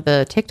is one of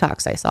the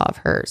TikToks I saw of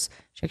hers.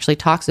 She actually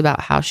talks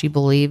about how she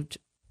believed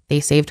they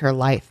saved her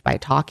life by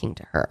talking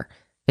to her,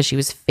 because she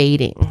was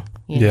fading.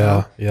 You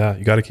know?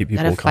 You got to keep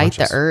people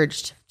conscious. Fight the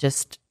urge to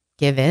just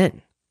give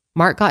in.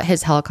 Mark got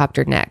his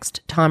helicopter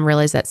next. Tom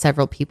realized that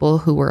several people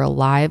who were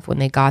alive when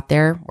they got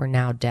there were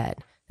now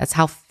dead. That's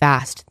how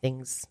fast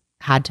things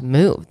had to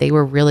move. They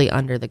were really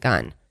under the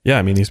gun. Yeah,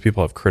 I mean, these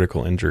people have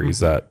critical injuries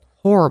that...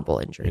 Horrible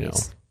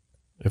injuries.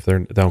 If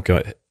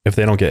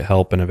they don't get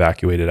help and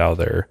evacuated out of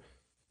there,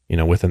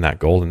 within that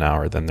golden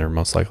hour, then they're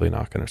most likely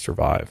not going to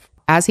survive.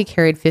 As he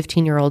carried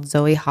 15-year-old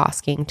Zoe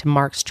Hosking to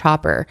Mark's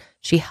chopper,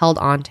 she held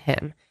on to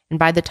him. And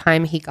by the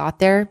time he got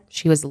there,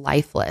 she was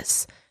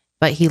lifeless.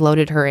 But he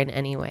loaded her in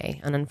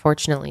anyway, and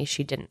unfortunately,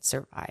 she didn't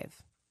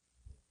survive.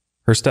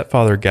 Her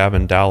stepfather,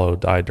 Gavin Dallow,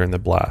 died during the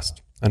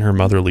blast, and her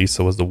mother,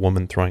 Lisa, was the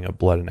woman throwing up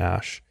blood and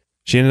ash.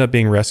 She ended up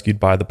being rescued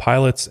by the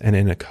pilots and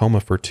in a coma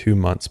for 2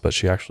 months, but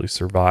she actually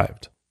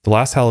survived. The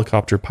last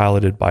helicopter,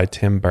 piloted by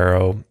Tim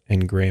Barrow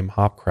and Graham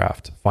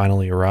Hopcraft,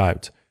 finally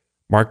arrived.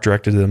 Mark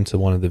directed them to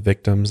one of the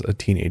victims, a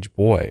teenage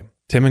boy.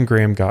 Tim and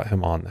Graham got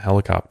him on the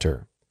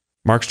helicopter.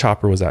 Mark's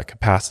chopper was at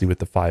capacity with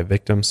the 5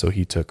 victims, so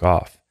he took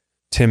off.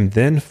 Tim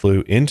then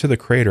flew into the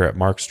crater at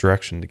Mark's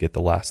direction to get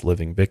the last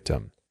living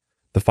victim.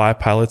 The 5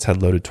 pilots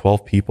had loaded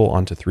 12 people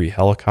onto 3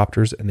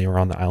 helicopters, and they were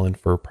on the island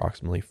for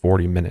approximately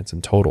 40 minutes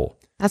in total.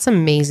 That's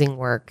amazing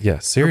work. Yeah,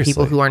 seriously.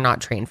 For people who are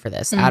not trained for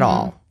this at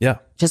all. Yeah.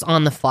 Just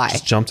on the fly.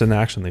 Just jumped into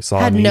action. They saw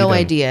Had a need no and-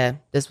 idea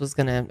this was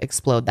going to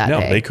explode that day.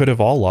 No, they could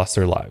have all lost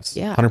their lives.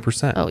 Yeah.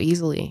 100%. Oh,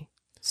 easily.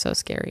 So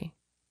scary.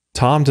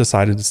 Tom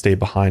decided to stay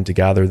behind to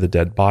gather the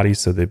dead bodies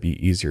so they'd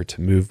be easier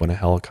to move when a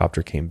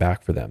helicopter came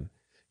back for them.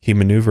 He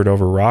maneuvered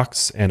over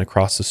rocks and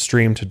across the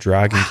stream to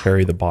drag and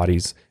carry the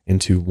bodies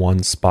into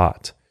one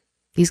spot.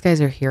 These guys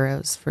are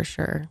heroes for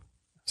sure.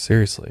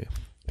 Seriously.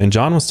 And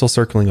John was still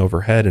circling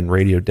overhead and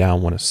radioed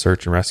down when a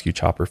search and rescue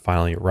chopper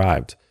finally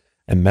arrived,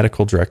 and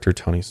medical director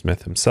Tony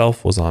Smith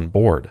himself was on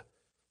board.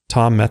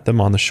 Tom met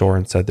them on the shore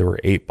and said there were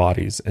 8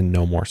 bodies and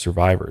no more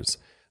survivors.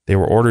 They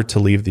were ordered to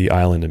leave the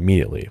island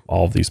immediately.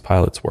 All of these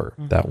pilots were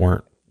that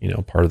weren't,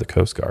 part of the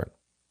Coast Guard.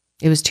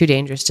 It was too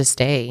dangerous to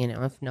stay,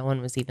 if no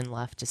one was even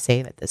left to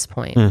save at this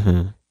point.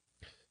 Mm-hmm.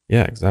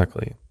 Yeah,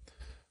 exactly.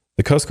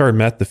 The Coast Guard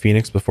met the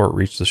Phoenix before it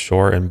reached the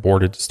shore and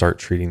boarded to start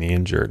treating the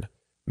injured.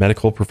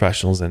 Medical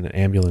professionals and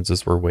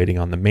ambulances were waiting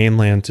on the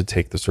mainland to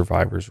take the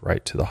survivors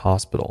right to the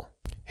hospital.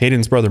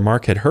 Hayden's brother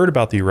Mark had heard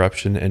about the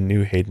eruption and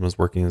knew Hayden was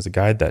working as a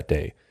guide that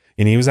day,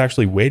 and he was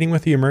actually waiting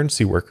with the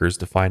emergency workers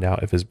to find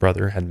out if his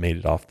brother had made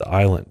it off the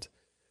island.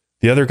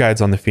 The other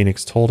guides on the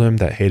Phoenix told him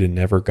that Hayden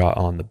never got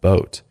on the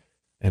boat,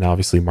 and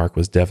obviously Mark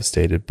was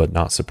devastated but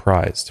not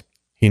surprised.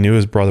 He knew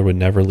his brother would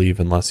never leave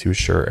unless he was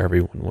sure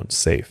everyone was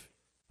safe.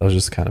 That was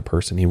just the kind of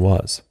person he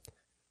was.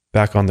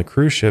 Back on the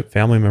cruise ship,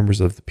 family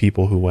members of the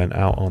people who went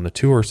out on the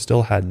tour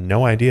still had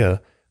no idea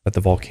that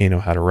the volcano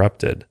had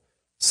erupted.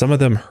 Some of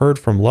them heard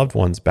from loved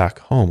ones back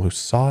home who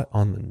saw it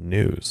on the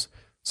news.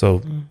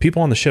 So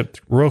people on the ship,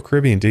 Royal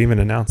Caribbean, didn't even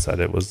announce that.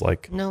 It was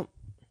like, Nope.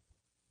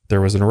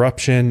 There was an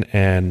eruption,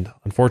 and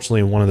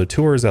unfortunately one of the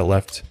tours that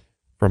left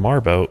from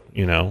our boat,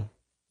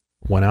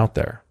 went out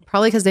there.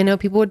 Probably because they know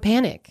people would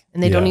panic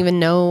and they don't even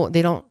know,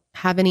 they don't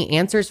have any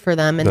answers for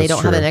them, and they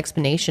don't have an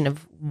explanation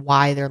of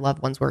why their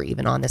loved ones were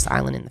even on this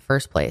island in the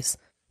first place.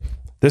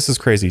 This is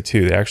crazy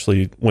too. They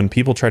actually, when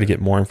people try to get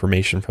more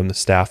information from the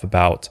staff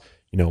about,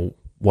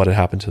 what had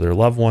happened to their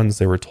loved ones,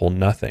 they were told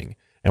nothing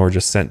and were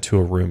just sent to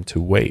a room to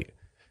wait.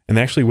 And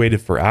they actually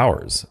waited for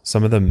hours,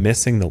 some of them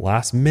missing the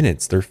last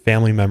minutes their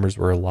family members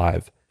were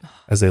alive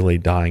as they lay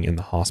dying in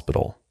the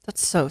hospital.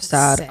 That's so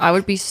sad. Sick. I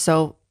would be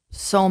so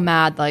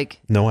mad.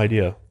 No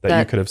idea that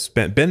you could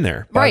have been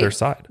there by their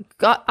side.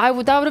 God, that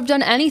would have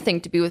done anything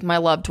to be with my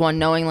loved one,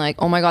 knowing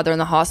oh my God, they're in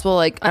the hospital.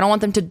 I don't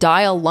want them to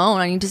die alone.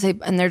 I need to say,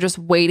 and they're just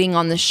waiting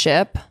on the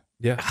ship.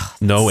 Yeah.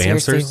 No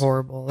Seriously answers.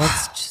 horrible.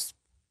 That's just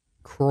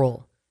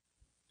cruel.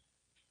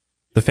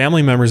 The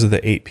family members of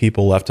the 8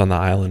 people left on the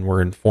island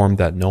were informed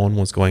that no one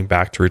was going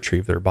back to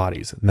retrieve their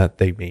bodies and that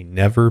they may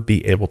never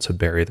be able to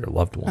bury their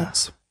loved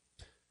ones.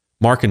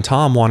 Mark and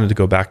Tom wanted to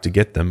go back to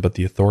get them, but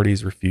the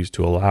authorities refused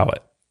to allow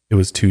it. It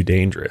was too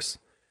dangerous.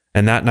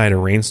 And that night, a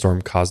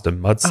rainstorm caused a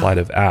mudslide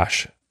of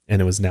ash, and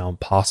it was now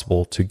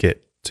impossible to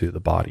get to the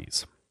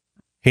bodies.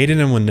 Hayden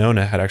and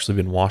Winona had actually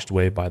been washed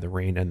away by the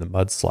rain and the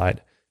mudslide,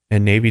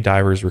 and Navy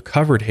divers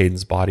recovered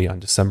Hayden's body on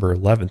December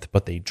 11th,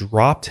 but they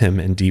dropped him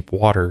in deep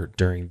water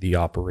during the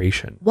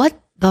operation. What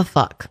the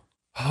fuck?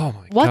 Oh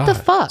my God. What the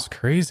fuck? It's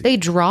crazy. They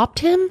dropped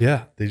him?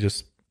 Yeah, they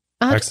just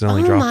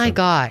accidentally dropped him. Oh my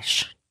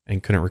gosh.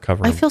 And couldn't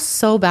recover him. I feel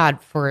so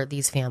bad for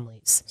these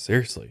families.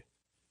 Seriously.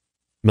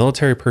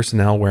 Military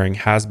personnel wearing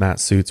hazmat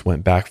suits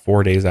went back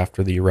 4 days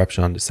after the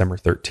eruption on December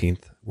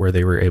 13th, where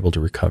they were able to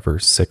recover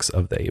 6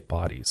 of the 8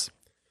 bodies.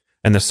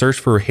 And the search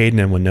for Hayden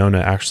and Winona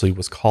actually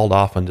was called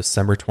off on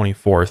December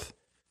 24th,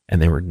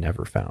 and they were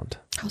never found.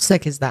 How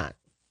sick is that?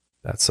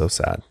 That's so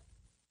sad.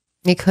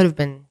 It could have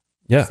been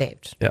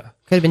saved. Yeah.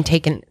 Could have been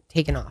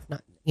taken off,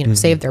 not,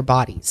 saved their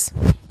bodies.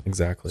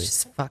 Exactly. It's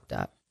just fucked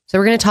up. So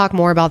we're going to talk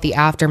more about the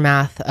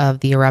aftermath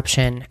of the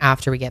eruption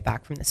after we get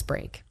back from this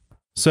break.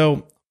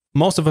 So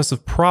most of us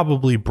have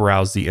probably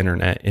browsed the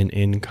internet in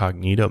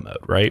incognito mode,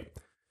 right?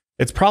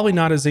 It's probably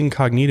not as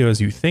incognito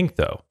as you think,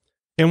 though.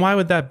 And why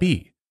would that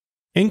be?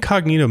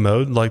 Incognito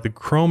mode, like the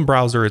Chrome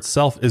browser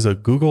itself, is a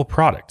Google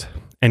product,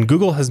 and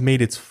Google has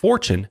made its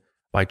fortune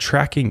by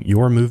tracking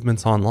your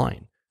movements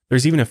online.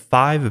 There's even a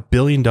 $5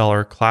 billion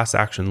class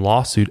action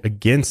lawsuit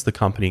against the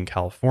company in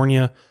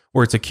California,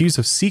 where it's accused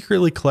of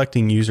secretly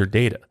collecting user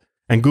data.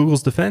 And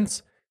Google's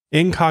defense?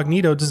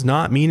 Incognito does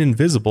not mean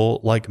invisible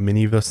like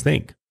many of us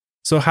think.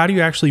 So how do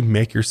you actually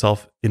make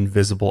yourself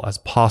invisible as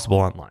possible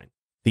online?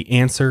 The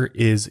answer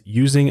is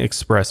using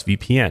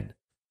ExpressVPN.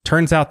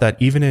 Turns out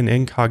that even in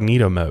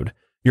incognito mode,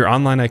 your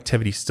online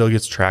activity still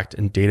gets tracked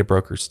and data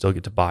brokers still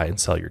get to buy and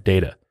sell your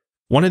data.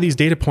 One of these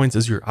data points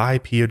is your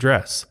IP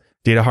address.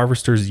 Data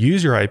harvesters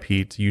use your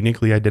IP to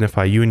uniquely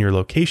identify you and your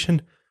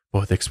location, but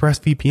with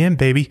ExpressVPN,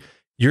 baby,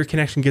 your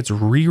connection gets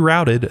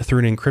rerouted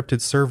through an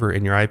encrypted server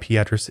and your IP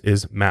address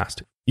is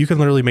masked. You can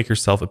literally make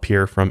yourself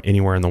appear from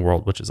anywhere in the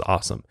world, which is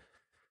awesome.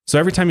 So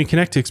every time you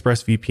connect to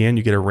ExpressVPN,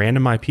 you get a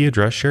random IP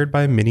address shared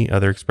by many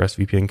other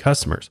ExpressVPN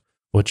customers.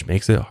 which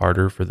makes it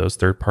harder for those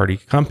third-party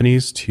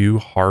companies to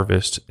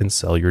harvest and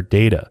sell your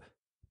data.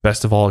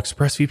 Best of all,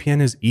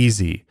 ExpressVPN is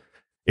easy.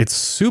 It's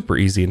super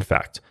easy, in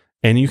fact,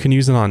 and you can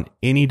use it on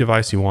any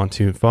device you want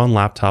to, phone,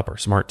 laptop, or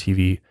smart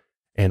TV.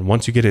 And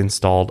once you get it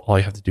installed, all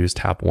you have to do is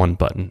tap one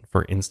button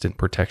for instant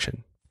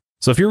protection.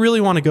 So if you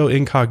really want to go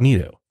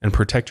incognito and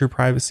protect your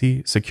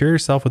privacy, secure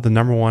yourself with the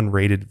 #1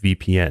 rated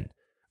VPN.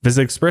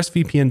 Visit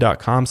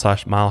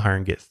expressvpn.com/milehigher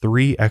and get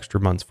 3 extra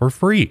months for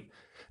free.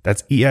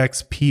 That's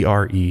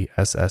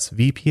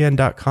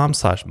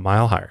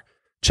expressvpn.com/milehigher.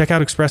 Check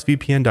out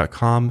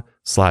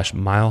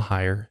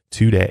expressvpn.com/milehigher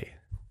today.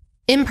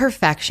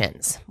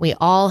 Imperfections. We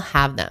all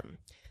have them.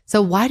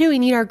 So why do we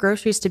need our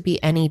groceries to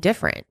be any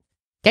different?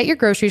 Get your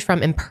groceries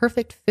from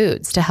Imperfect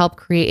Foods to help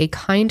create a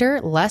kinder,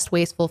 less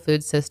wasteful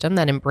food system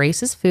that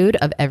embraces food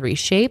of every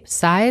shape,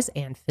 size,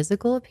 and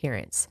physical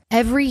appearance.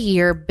 Every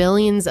year,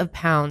 billions of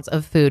pounds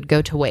of food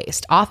go to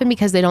waste, often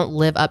because they don't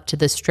live up to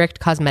the strict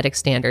cosmetic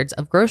standards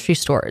of grocery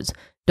stores.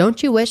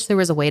 Don't you wish there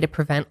was a way to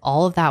prevent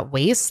all of that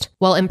waste?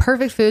 Well,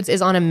 Imperfect Foods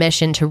is on a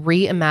mission to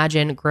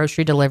reimagine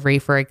grocery delivery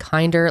for a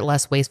kinder,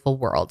 less wasteful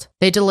world.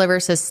 They deliver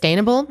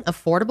sustainable,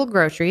 affordable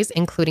groceries,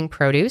 including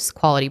produce,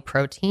 quality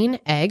protein,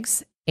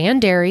 eggs,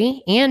 and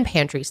dairy, and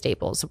pantry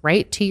staples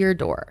right to your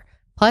door.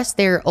 Plus,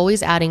 they're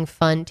always adding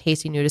fun,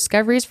 tasty new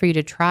discoveries for you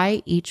to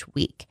try each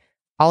week.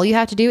 All you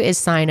have to do is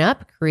sign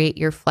up, create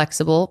your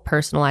flexible,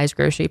 personalized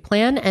grocery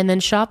plan, and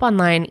then shop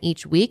online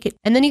each week.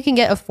 And then you can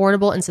get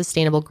affordable and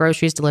sustainable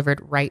groceries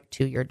delivered right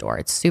to your door.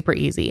 It's super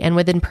easy. And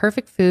with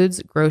Imperfect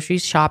Foods, grocery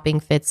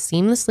shopping fits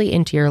seamlessly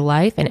into your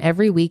life, and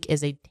every week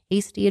is a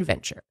tasty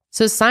adventure.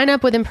 So sign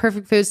up with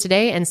Imperfect Foods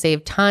today and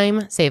save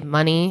time, save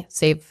money,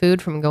 save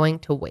food from going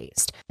to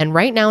waste. And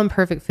right now,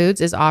 Imperfect Foods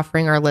is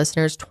offering our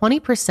listeners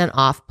 20%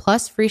 off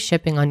plus free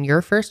shipping on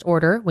your first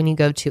order when you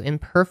go to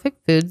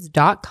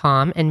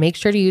imperfectfoods.com and make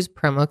sure to use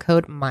promo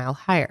code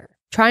MileHigher.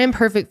 Try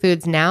Imperfect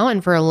Foods now,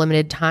 and for a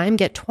limited time,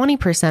 get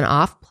 20%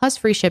 off plus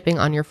free shipping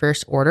on your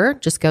first order.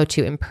 Just go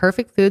to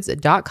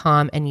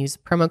imperfectfoods.com and use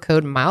promo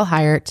code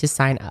MileHigher to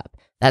sign up.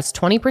 That's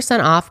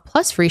 20% off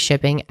plus free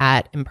shipping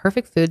at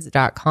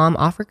imperfectfoods.com.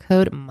 Offer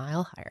code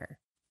MileHigher.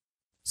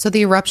 So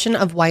the eruption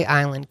of White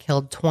Island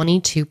killed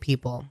 22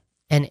 people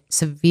and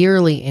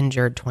severely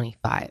injured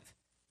 25.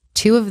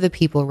 2 of the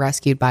people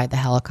rescued by the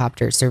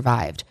helicopter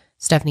survived,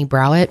 Stephanie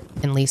Browett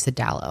and Lisa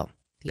Dallow.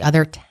 The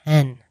other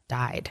 10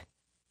 died.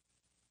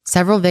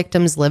 Several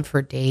victims lived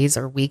for days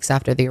or weeks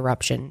after the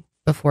eruption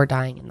before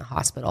dying in the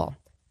hospital.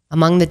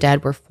 Among the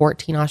dead were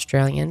 14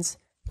 Australians,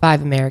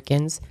 5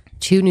 Americans,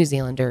 2 New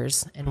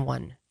Zealanders, and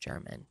 1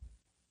 German.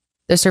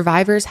 The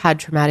survivors had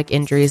traumatic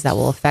injuries that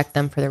will affect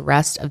them for the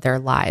rest of their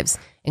lives,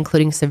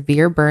 including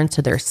severe burns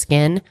to their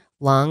skin,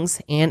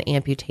 lungs, and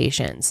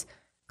amputations.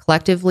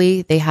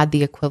 Collectively, they had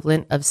the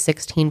equivalent of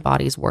 16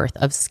 bodies worth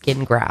of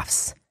skin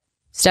grafts.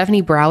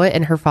 Stephanie Browett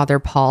and her father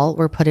Paul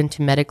were put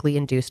into medically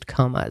induced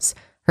comas.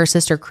 Her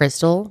sister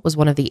Crystal was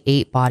one of the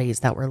 8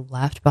 bodies that were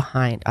left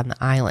behind on the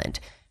island.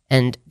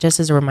 And just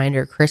as a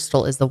reminder,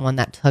 Crystal is the one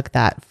that took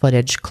that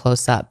footage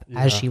close up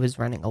as she was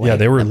running away. Yeah,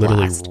 they were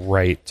literally blast.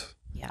 Right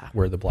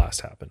where the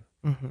blast happened.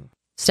 Mm-hmm.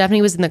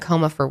 Stephanie was in the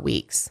coma for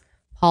weeks.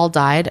 Paul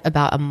died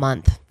about a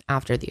month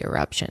after the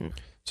eruption.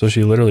 So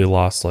she literally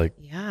lost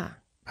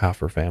half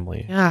her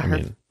family. Yeah,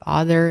 her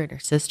father and her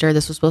sister.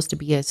 This was supposed to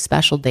be a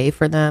special day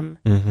for them.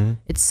 Mm-hmm.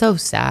 It's so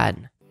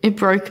sad. It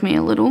broke me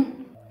a little.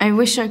 I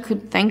wish I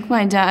could thank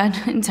my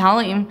dad and tell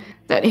him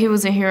that he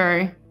was a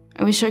hero.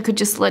 I wish I could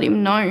just let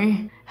him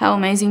know how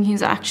amazing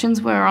his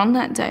actions were on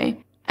that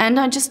day. And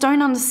I just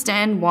don't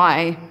understand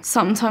why.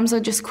 Sometimes I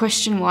just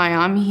question why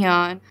I'm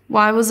here.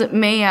 Why was it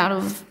me out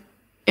of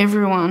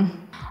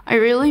everyone? I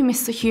really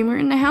miss the humour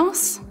in the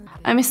house.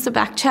 I miss the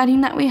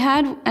back-chatting that we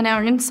had and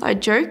our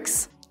inside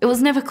jokes. It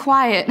was never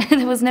quiet.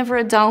 There was never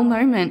a dull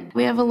moment.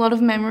 We have a lot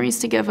of memories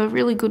together,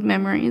 really good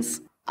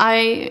memories.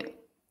 I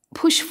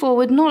push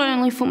forward not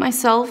only for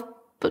myself,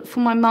 but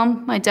for my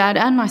mum, my dad,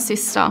 and my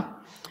sister,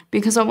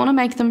 because I want to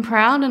make them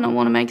proud and I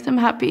want to make them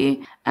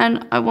happy,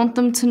 and I want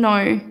them to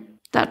know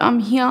that I'm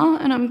here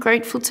and I'm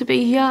grateful to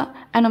be here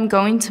and I'm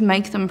going to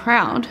make them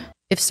proud.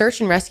 If search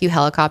and rescue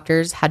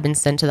helicopters had been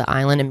sent to the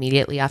island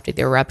immediately after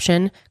the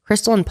eruption,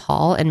 Crystal and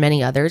Paul and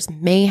many others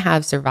may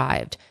have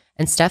survived,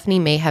 and Stephanie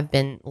may have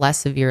been less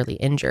severely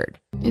injured.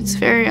 It's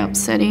very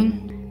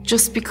upsetting,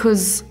 just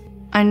because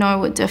I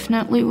know it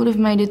definitely would have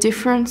made a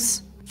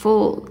difference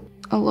for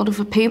a lot of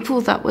the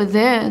people that were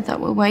there, that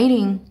were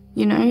waiting.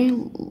 You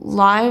know,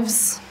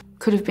 lives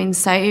could have been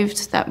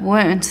saved that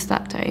weren't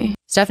that day.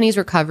 Stephanie's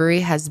recovery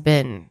has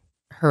been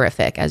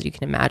horrific, as you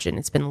can imagine.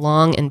 It's been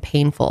long and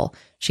painful.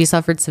 She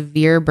suffered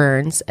severe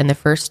burns, and the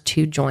first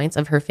 2 joints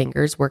of her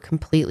fingers were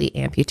completely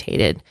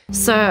amputated.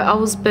 So I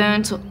was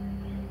burnt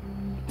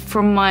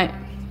from my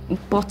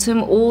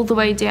bottom all the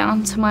way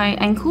down to my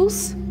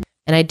ankles.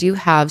 And I do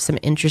have some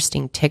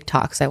interesting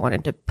TikToks I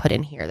wanted to put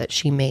in here that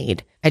she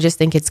made. I just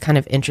think it's kind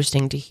of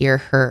interesting to hear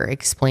her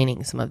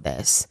explaining some of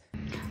this.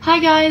 Hi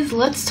guys,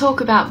 let's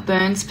talk about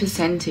burns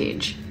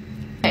percentage.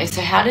 Okay,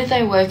 so how did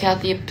they work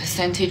out the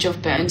percentage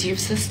of burns you've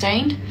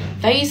sustained?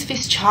 They use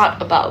this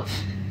chart above.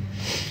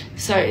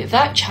 So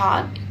that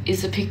chart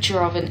is a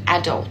picture of an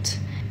adult.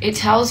 It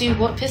tells you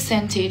what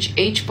percentage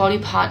each body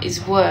part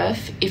is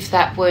worth if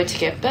that were to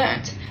get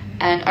burnt.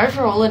 And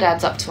overall it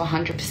adds up to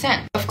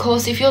 100%. Of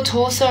course, if your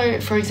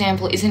torso, for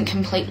example, isn't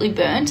completely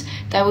burnt,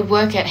 they would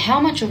work out how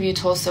much of your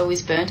torso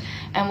is burnt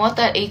and what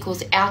that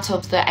equals out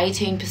of the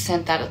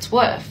 18% that it's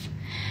worth.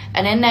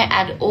 And then they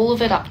add all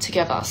of it up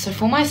together. So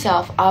for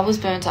myself, I was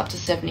burnt up to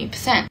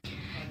 70%.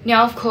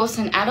 Now, of course,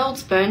 an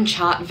adult's burn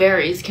chart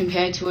varies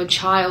compared to a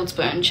child's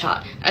burn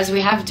chart, as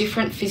we have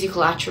different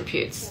physical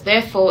attributes.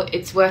 Therefore,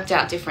 it's worked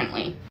out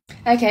differently.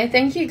 Okay,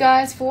 thank you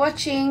guys for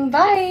watching.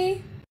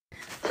 Bye!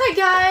 Hi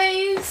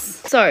guys!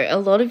 So, a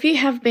lot of you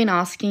have been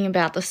asking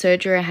about the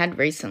surgery I had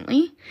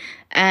recently,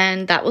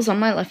 and that was on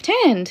my left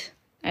hand,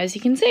 as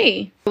you can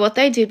see. What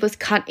they did was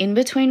cut in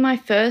between my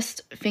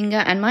first finger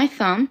and my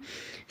thumb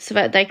so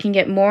that they can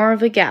get more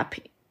of a gap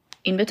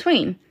in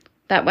between.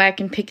 That way I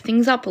can pick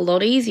things up a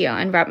lot easier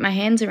and wrap my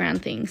hands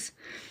around things.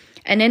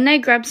 And then they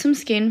grabbed some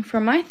skin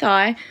from my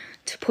thigh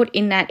to put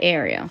in that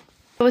area.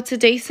 So it's a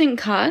decent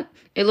cut.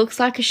 It looks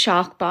like a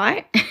shark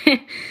bite.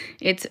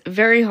 It's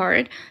very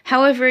horrid.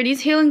 However, it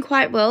is healing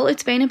quite well.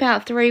 It's been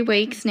about 3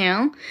 weeks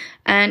now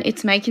and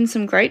it's making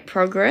some great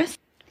progress.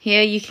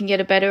 Here you can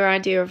get a better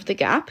idea of the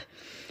gap.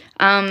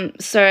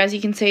 So as you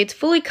can see, it's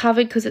fully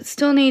covered because it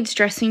still needs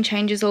dressing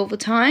changes all the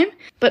time.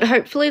 But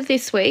hopefully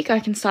this week I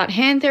can start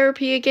hand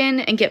therapy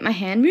again and get my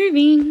hand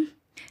moving.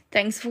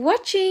 Thanks for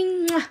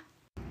watching.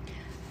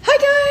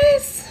 Hi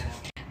guys!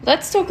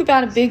 Let's talk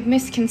about a big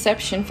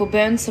misconception for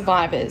burn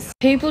survivors.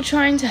 People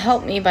trying to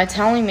help me by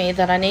telling me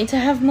that I need to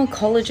have more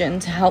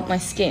collagen to help my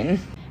skin.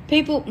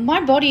 People,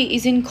 my body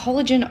is in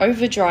collagen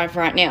overdrive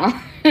right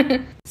now.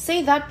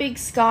 See that big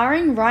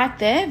scarring right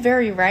there,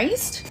 very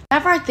raised?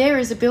 That right there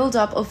is a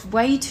buildup of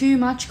way too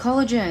much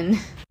collagen.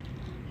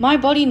 My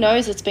body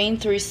knows it's been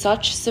through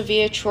such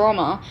severe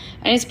trauma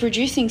and is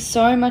producing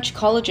so much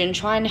collagen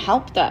trying to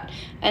help that.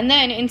 And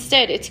then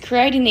instead it's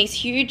creating these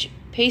huge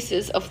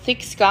pieces of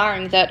thick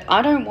scarring that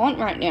I don't want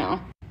right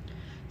now.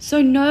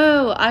 So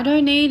no, I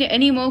don't need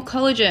any more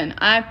collagen,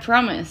 I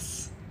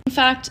promise. In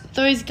fact,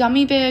 those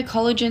gummy bear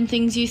collagen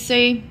things you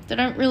see, they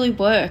don't really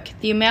work.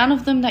 The amount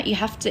of them that you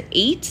have to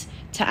eat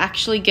to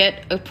actually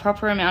get a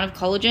proper amount of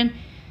collagen,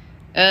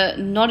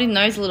 not in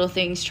those little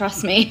things,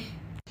 trust me.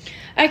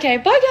 Okay,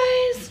 bye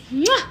guys.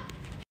 Mwah!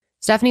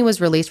 Stephanie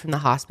was released from the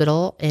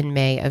hospital in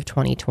May of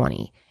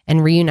 2020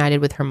 and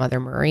reunited with her mother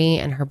Marie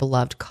and her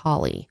beloved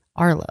collie,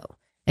 Arlo.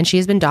 And she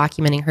has been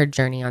documenting her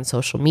journey on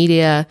social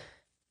media.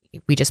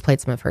 We just played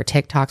some of her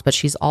TikToks, but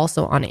she's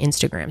also on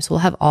Instagram. So we'll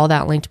have all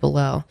that linked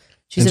below.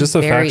 She's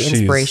a very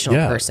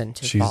inspirational person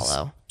to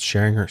follow.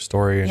 Sharing her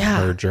story and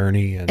her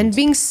journey. And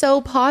being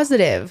so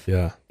positive.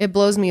 Yeah. It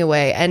blows me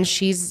away. And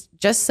she's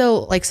just so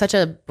like such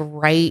a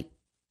bright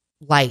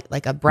light,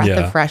 like a breath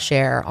of fresh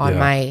air on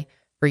my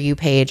For You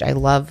page. I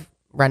love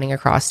running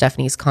across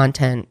Stephanie's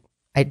content.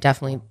 I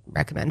definitely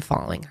recommend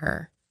following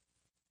her.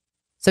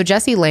 So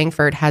Jesse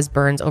Langford has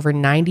burns over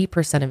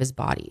 90% of his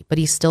body, but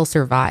he still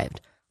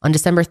survived. On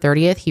December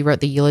 30th, he wrote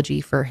the eulogy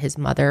for his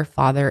mother,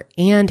 father,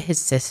 and his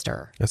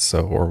sister. That's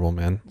so horrible,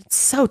 man. It's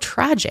so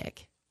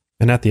tragic.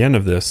 And at the end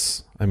of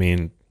this, I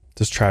mean,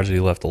 this tragedy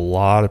left a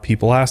lot of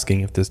people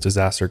asking if this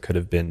disaster could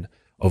have been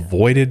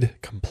avoided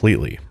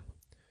completely.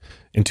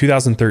 In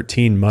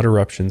 2013, mud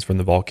eruptions from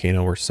the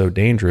volcano were so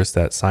dangerous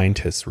that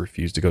scientists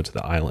refused to go to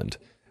the island.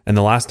 And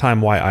the last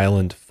time White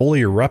Island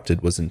fully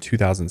erupted was in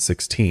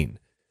 2016.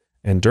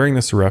 And during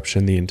this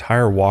eruption, the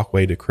entire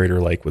walkway to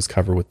Crater Lake was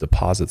covered with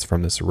deposits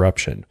from this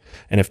eruption.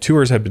 And if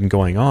tours had been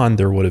going on,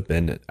 there would have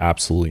been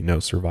absolutely no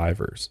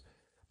survivors.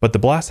 But the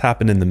blast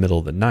happened in the middle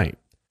of the night,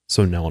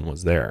 so no one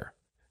was there.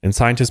 And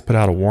scientists put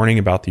out a warning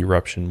about the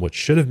eruption, which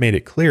should have made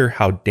it clear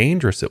how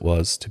dangerous it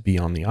was to be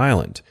on the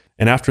island.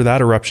 And after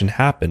that eruption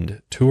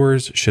happened,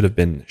 tours should have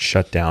been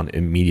shut down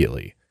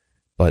immediately.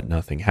 But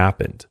nothing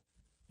happened.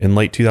 In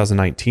late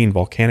 2019,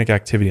 volcanic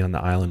activity on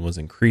the island was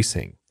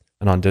increasing.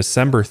 And on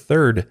December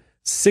 3rd,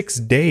 6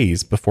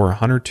 days before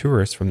 100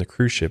 tourists from the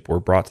cruise ship were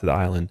brought to the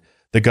island,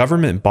 the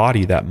government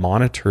body that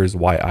monitors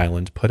White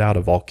Island put out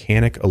a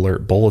volcanic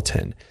alert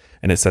bulletin,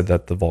 and it said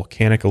that the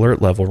volcanic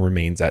alert level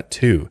remains at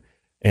 2,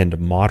 and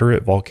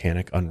moderate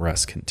volcanic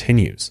unrest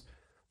continues.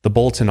 The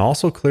bulletin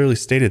also clearly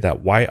stated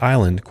that White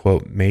Island,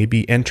 quote, may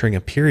be entering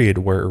a period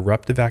where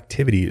eruptive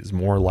activity is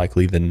more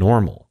likely than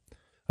normal.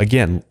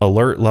 Again,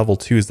 alert level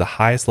 2 is the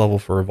highest level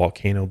for a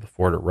volcano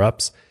before it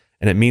erupts,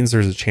 and it means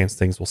there's a chance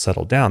things will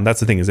settle down. That's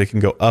the thing, is it can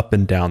go up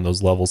and down,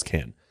 those levels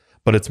can.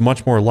 But it's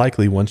much more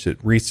likely once it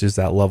reaches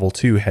that level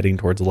 2 heading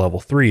towards level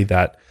 3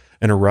 that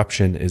an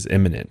eruption is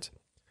imminent.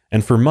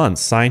 And for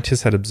months,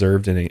 scientists had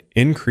observed an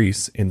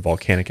increase in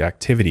volcanic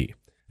activity.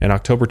 In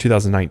October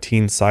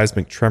 2019,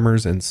 seismic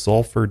tremors and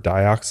sulfur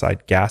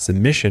dioxide gas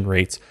emission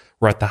rates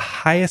were at the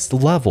highest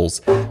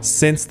levels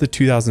since the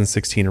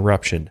 2016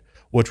 eruption,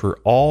 which were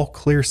all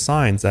clear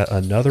signs that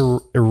another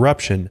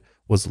eruption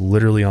was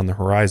literally on the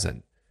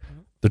horizon.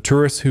 The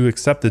tourists who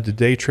accepted the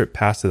day trip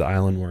past the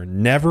island were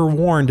never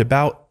warned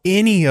about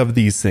any of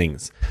these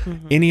things,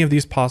 any of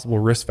these possible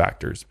risk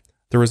factors.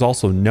 There was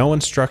also no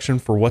instruction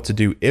for what to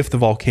do if the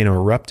volcano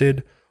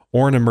erupted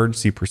or an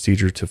emergency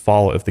procedure to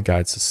follow if the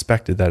guide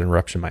suspected that an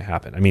eruption might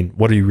happen. I mean,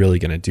 what are you really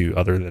going to do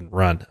other than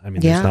run? I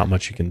mean, there's not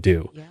much you can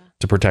do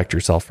to protect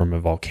yourself from a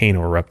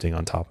volcano erupting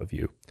on top of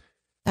you.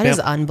 That is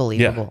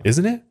unbelievable. Yeah,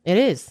 isn't it? It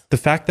is. The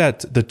fact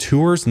that the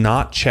tour's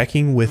not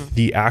checking with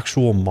the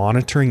actual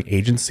monitoring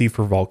agency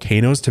for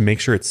volcanoes to make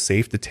sure it's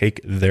safe to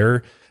take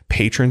their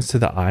patrons to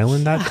the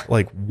island, that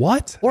like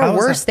what? Or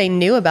worse, they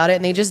knew about it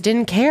and they just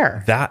didn't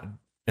care.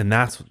 And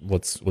that's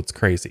what's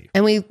crazy.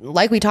 And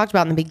like we talked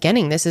about in the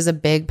beginning, this is a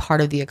big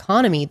part of the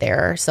economy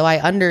there. So I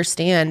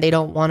understand they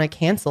don't want to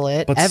cancel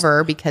it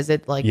ever because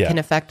it can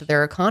affect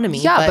their economy.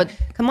 Yeah, but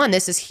come on,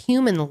 this is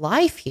human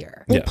life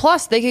here. Well,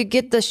 plus they could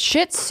get the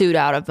shit suit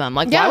out of them.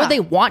 Like, why would they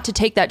want to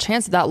take that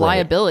chance of that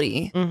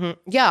liability?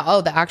 Yeah.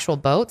 Oh, the actual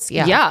boats.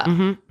 Yeah.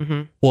 Yeah.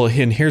 Well,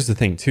 and here's the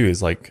thing too,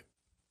 is like,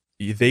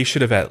 they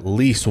should have at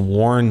least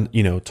warned,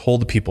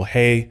 told the people,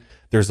 hey,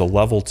 there's a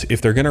level if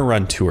they're going to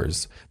run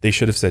tours, they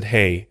should have said,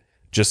 hey,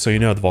 just so you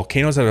know, the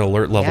volcano's at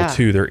alert level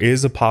 2. There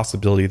is a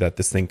possibility that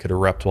this thing could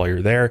erupt while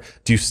you're there.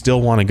 Do you still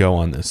want to go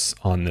on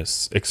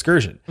this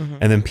excursion?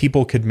 And then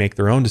people could make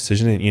their own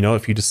decision. And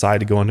if you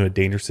decide to go into a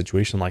dangerous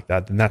situation like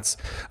that, then that's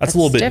a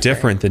little bit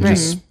different than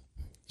just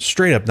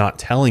straight up not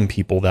telling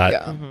people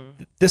that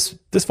this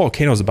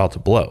volcano is about to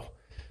blow.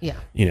 Yeah.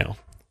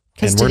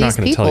 Because to these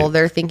people,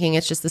 they're thinking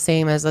it's just the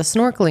same as a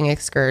snorkeling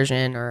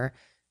excursion or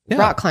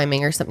rock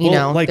climbing or something.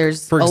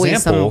 There's for always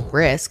example, some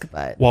risk.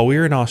 But while we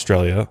were in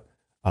Australia,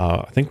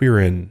 I think we were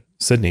in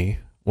Sydney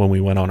when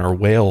we went on our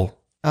whale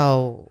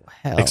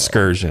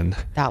excursion.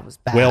 That was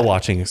bad. Whale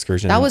watching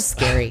excursion. That was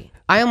scary.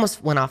 I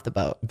almost went off the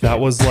boat. That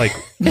was like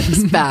it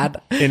was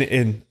bad.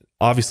 And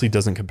obviously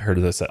doesn't compare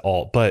to this at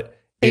all. But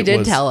they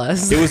did tell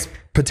us. It was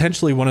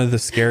potentially one of the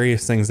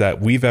scariest things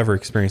that we've ever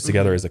experienced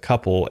together as a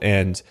couple.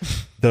 And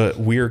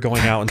we are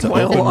going out into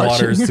open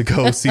waters to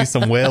go see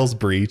some whales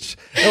breach.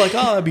 They're like,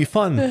 oh, that'd be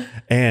fun.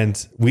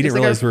 And we didn't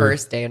realize our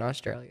first day in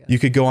Australia. You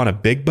could go on a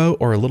big boat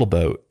or a little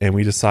boat. And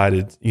we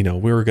decided, we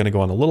were going to go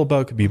on a little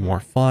boat, could be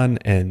more fun.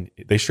 And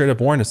they straight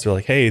up warned us. They're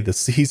like, hey, the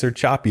seas are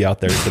choppy out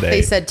there today.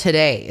 They said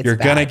today. You're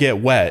going to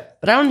get wet.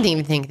 But I don't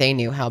even think they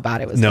knew how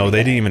bad it was. No, they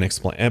didn't even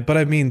explain. But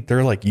I mean,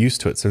 they're like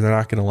used to it. So they're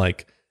not going to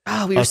like,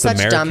 oh, we were such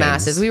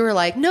dumbasses. We were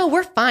like, no,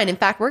 we're fine. In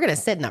fact, we're going to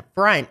sit in the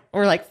front.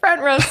 We're like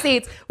front row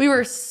seats. We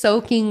were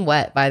soaking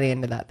wet by the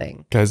end of that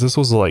thing. Guys, this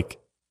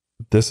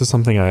is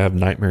something I have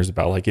nightmares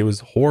about. Like, it was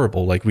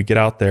horrible. Like, we get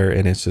out there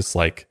and it's just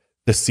like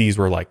the seas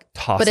were like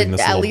tossing this little boat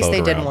around. But at least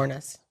they did warn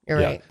us. You're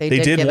right. They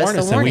did warn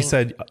us and we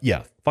said,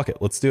 yeah, fuck it.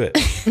 Let's do it.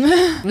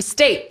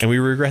 Mistake. And we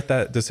regret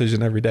that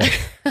decision every day.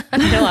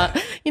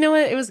 You know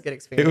what? It was a good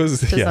experience. It was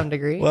to some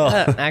degree. Well,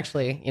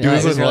 actually, it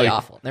was really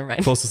awful. Never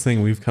mind. Closest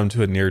thing we've come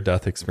to a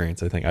near-death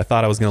experience, I think. I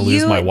thought I was going to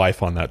lose my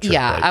wife on that trip.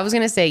 Yeah, I was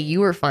going to say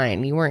you were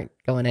fine. You weren't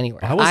going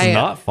anywhere. I was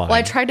not fine. Well,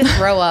 I tried to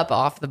throw up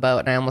off the boat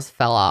and I almost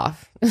fell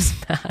off. It was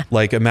bad.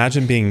 Like,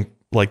 imagine being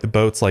like the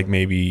boat's like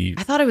maybe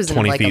I thought it was 20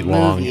 in like feet a movie.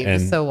 long. It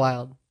was so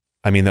wild.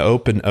 I mean, the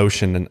open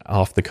ocean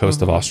off the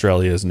coast of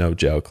Australia is no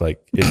joke.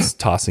 Like, it's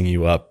tossing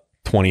you up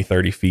 20,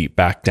 30 feet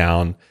back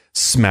down,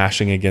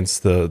 smashing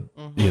against the,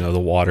 the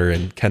water,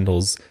 and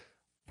Kendall's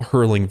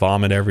hurling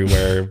vomit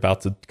everywhere, about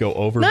to go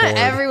overboard. Not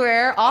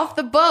everywhere, off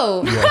the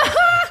boat. Yeah.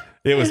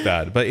 It was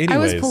bad. But anyways. I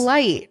was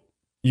polite.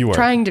 You were.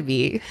 Trying to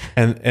be.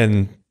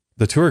 And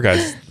the tour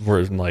guides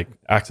were like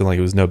acting like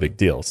it was no big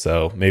deal.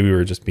 So maybe we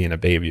were just being a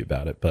baby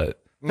about it, but.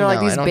 They're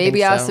like these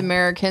baby ass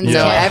Americans.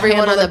 No,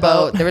 everyone on the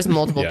boat. There was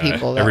multiple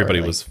people.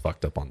 Everybody was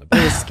fucked up on the boat.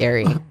 It was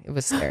scary. It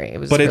was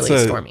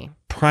really stormy.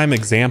 Prime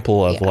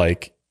example of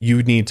like,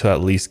 you need to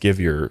at least give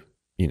your,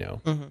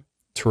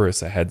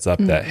 tourists a heads up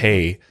that,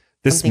 hey,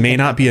 this may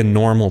not be a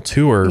normal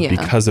tour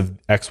because of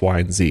X, Y,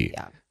 and Z.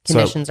 Yeah.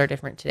 Conditions are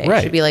different today. Right.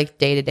 It should be like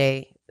day to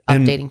day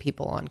updating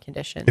people on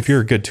conditions. If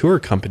you're a good tour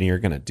company, you're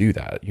going to do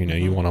that.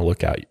 You want to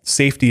look at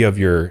safety of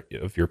your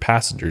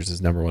passengers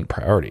is number one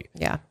priority.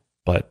 Yeah.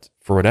 But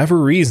for whatever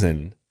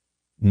reason,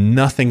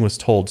 nothing was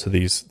told to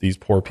these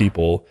poor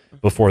people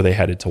before they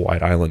headed to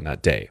White Island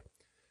that day.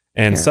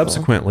 And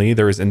subsequently,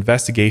 there was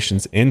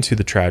investigations into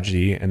the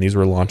tragedy, and these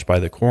were launched by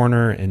the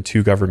coroner and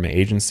 2 government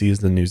agencies,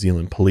 the New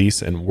Zealand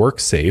Police and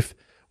WorkSafe,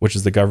 which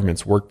is the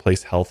government's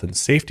workplace health and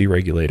safety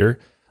regulator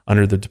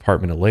under the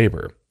Department of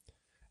Labor.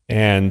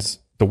 And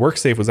the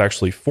WorkSafe was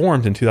actually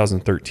formed in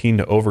 2013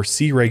 to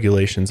oversee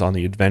regulations on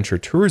the adventure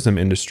tourism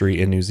industry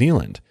in New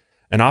Zealand.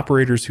 And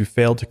operators who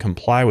failed to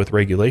comply with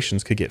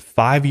regulations could get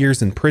 5 years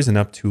in prison,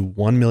 up to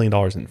 $1 million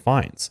in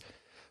fines.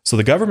 So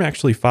the government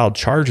actually filed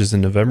charges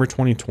in November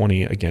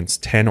 2020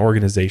 against 10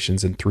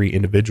 organizations and 3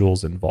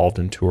 individuals involved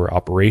in tour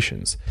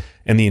operations.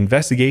 And the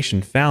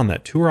investigation found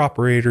that tour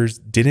operators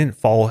didn't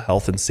follow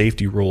health and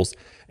safety rules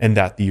and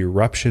that the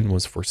eruption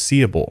was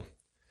foreseeable.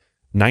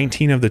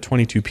 19 of the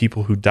 22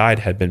 people who died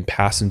had been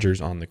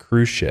passengers on the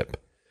cruise ship.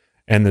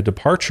 And the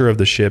departure of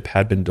the ship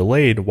had been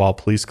delayed while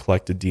police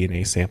collected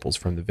DNA samples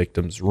from the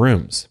victims'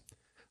 rooms.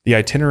 The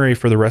itinerary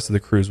for the rest of the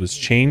cruise was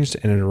changed,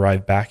 and it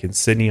arrived back in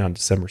Sydney on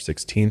December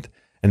 16th,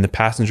 and the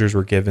passengers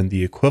were given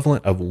the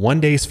equivalent of 1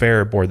 day's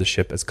fare aboard the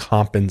ship as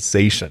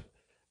compensation.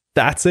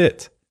 That's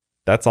it.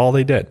 That's all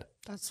they did.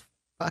 That's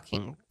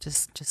fucking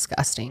just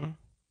disgusting.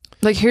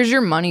 Like, here's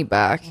your money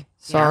back.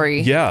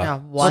 Sorry. Yeah.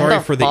 what Sorry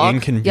the for the fuck?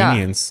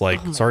 inconvenience. Like,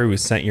 sorry we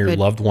sent your Good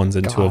loved ones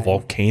into a God.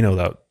 volcano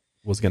that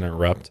was going to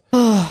erupt.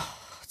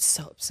 It's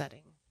so upsetting.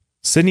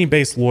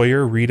 Sydney-based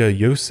lawyer Rita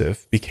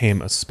Yosef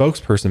became a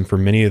spokesperson for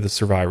many of the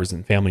survivors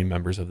and family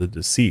members of the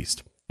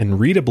deceased. And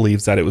Rita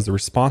believes that it was the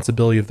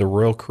responsibility of the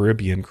Royal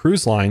Caribbean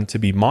Cruise Line to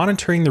be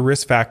monitoring the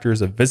risk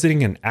factors of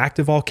visiting an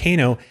active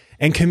volcano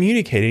and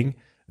communicating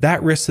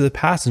that risk to the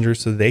passengers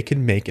so they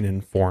can make an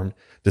informed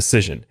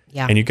decision.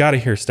 Yeah. And you got to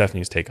hear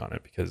Stephanie's take on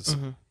it because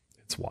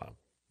it's wild.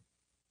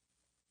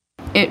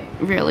 It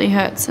really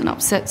hurts and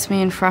upsets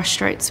me and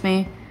frustrates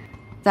me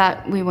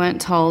that we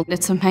weren't told.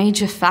 It's a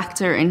major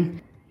factor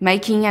in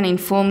making an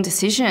informed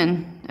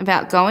decision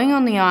about going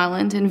on the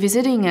island and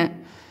visiting it.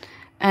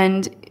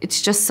 And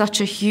it's just such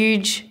a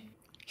huge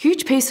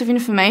piece of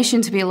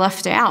information to be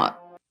left out.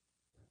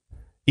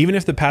 Even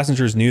if the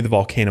passengers knew the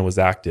volcano was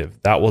active,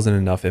 that wasn't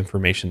enough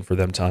information for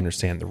them to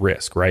understand the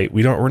risk, right?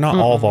 We're not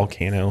all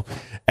volcano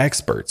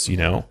experts, you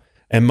know?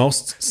 And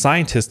most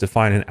scientists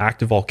define an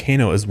active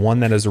volcano as one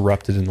that has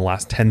erupted in the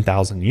last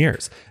 10,000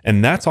 years.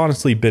 And that's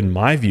honestly been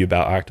my view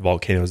about active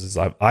volcanoes is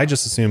I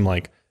just assume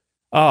like,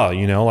 oh,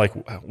 you know, like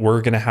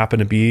we're going to happen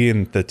to be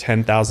in the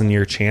 10,000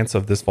 year chance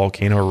of this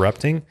volcano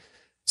erupting.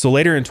 So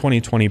later in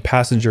 2020,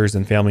 passengers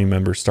and family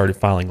members started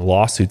filing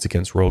lawsuits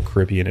against Royal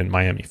Caribbean in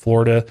Miami,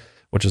 Florida,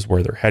 which is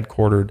where they're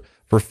headquartered,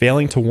 for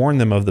failing to warn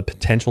them of the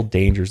potential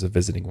dangers of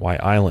visiting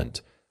White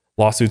Island.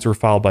 Lawsuits were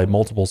filed by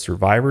multiple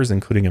survivors,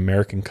 including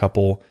American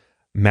couple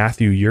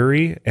Matthew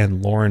Urey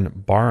and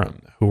Lauren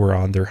Barham, who were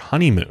on their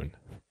honeymoon.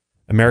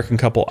 American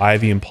couple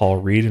Ivy and Paul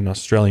Reed, and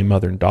Australian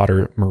mother and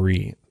daughter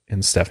Marie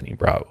and Stephanie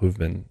Brout, who've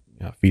been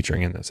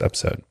featuring in this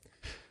episode.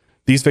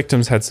 These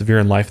victims had severe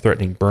and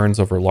life-threatening burns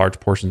over large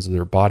portions of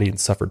their body and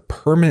suffered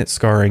permanent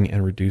scarring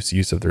and reduced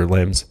use of their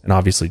limbs. And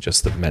obviously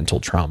just the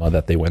mental trauma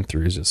that they went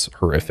through is just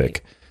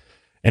horrific.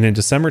 And in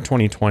December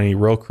 2020,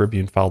 Royal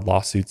Caribbean filed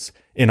lawsuits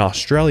in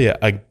Australia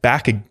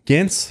back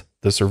against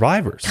the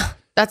survivors.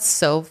 That's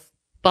so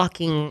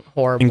fucking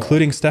horrible.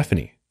 Including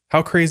Stephanie.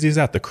 How crazy is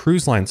that? The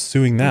cruise line's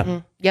suing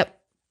them. Yep.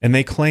 And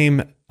they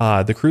claim,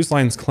 the cruise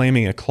line's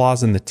claiming a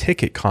clause in the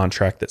ticket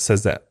contract that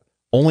says that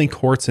only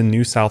courts in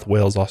New South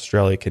Wales,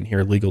 Australia can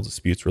hear legal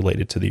disputes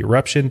related to the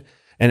eruption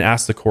and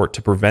ask the court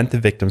to prevent the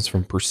victims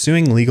from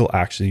pursuing legal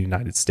action in the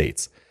United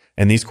States.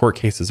 And these court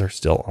cases are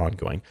still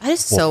ongoing. That is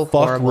so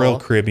fuck horrible. Royal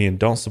Caribbean.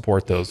 Don't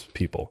support those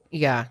people.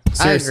 Yeah.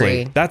 Seriously. I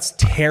agree. That's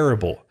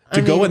terrible.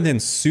 To go and then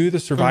sue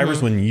the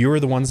survivors when you're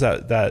the ones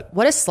that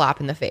What a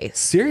slap in the face.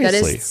 Seriously.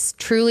 That is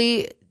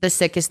truly the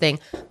sickest thing.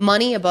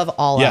 Money above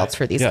all else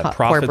for these profits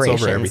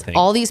corporations. over everything.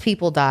 All these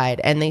people died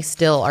and they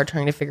still are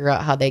trying to figure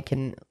out how they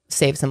can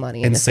save some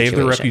money and in save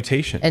situation. their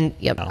reputation. And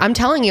I'm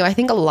telling you, I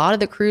think a lot of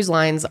the cruise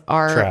lines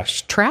are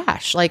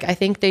Trash. Like I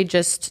think they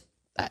just,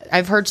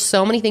 I've heard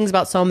so many things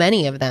about so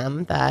many of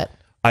them that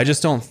I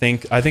just don't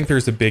think, I think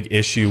there's a big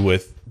issue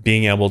with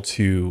being able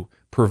to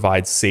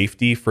provide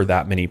safety for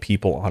that many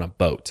people on a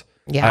boat.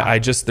 Yeah. I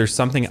just, there's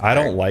something, I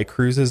don't like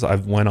cruises.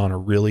 I've went on a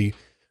really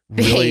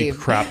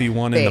crappy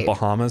one in the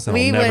Bahamas and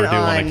I'll never do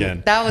one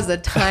again. That was a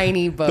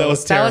tiny boat. That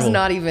was terrible.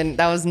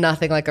 That was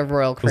nothing like a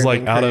Royal It was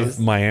Caribbean like out cruise.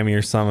 of Miami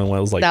or something. It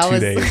was like That 2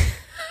 was- days.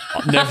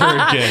 Never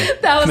again.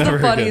 That was Never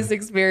the funniest again.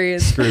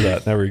 experience. Screw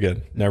that. Never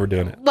again. Never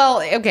doing it. Well,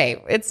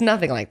 okay, it's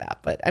nothing like that,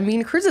 but I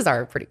mean, cruises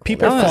are pretty cool.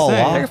 People They're fall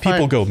fun. They're off. People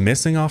fun. go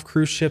missing off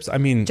cruise ships. I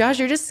mean, Josh,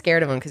 you're just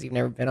scared of them because you've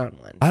never been on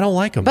one. I don't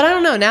like them. But I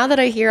don't know. Now that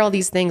I hear all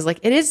these things, like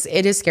it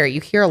is scary.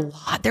 You hear a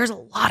lot. There's a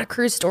lot of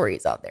cruise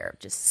stories out there of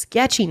just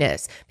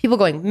sketchiness. People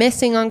going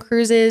missing on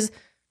cruises.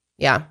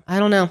 Yeah, I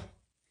don't know.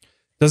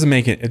 Doesn't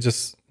make it.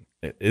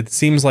 It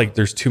seems like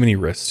there's too many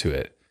risks to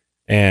it.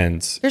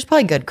 And There's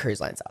probably good cruise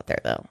lines out there,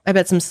 though. I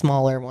bet some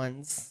smaller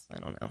ones. I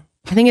don't know.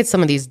 I think it's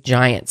some of these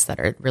giants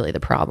that are really the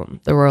problem.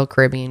 The Royal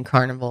Caribbean,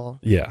 Carnival.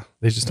 yeah,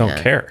 they just don't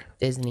care.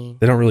 Disney.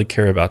 They don't really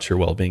care about your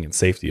well-being and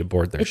safety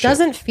aboard their It ship.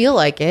 doesn't feel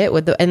like it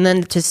with and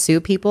then to sue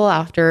people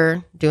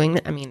after doing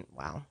that. I mean,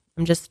 wow.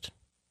 I'm just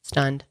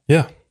stunned.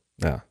 Yeah.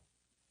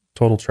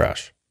 Total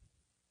trash.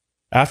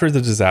 After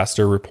the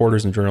disaster,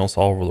 reporters and journalists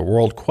all over the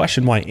world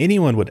questioned why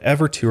anyone would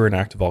ever tour an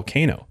active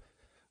volcano.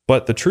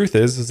 But the truth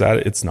is that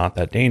it's not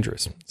that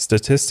dangerous.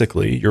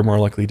 Statistically, you're more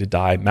likely to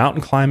die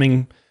mountain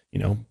climbing,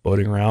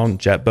 boating around,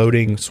 jet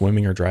boating,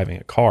 swimming, or driving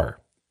a car.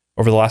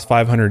 Over the last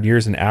 500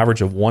 years, an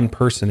average of one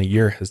person a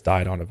year has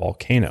died on a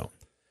volcano.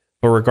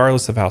 But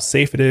regardless of how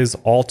safe it is,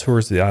 all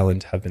tours of the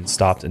island have been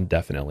stopped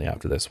indefinitely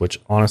after this, which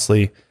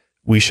honestly,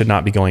 we should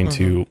not be going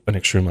to an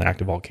extremely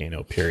active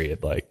volcano,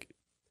 period. Like,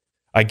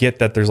 I get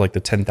that there's like the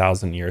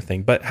 10,000 year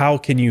thing, but how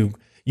can you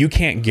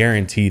can't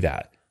guarantee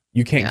that.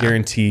 You can't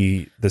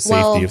guarantee the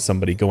safety of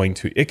somebody going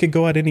to, it could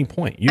go at any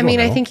point.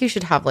 I think you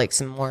should have like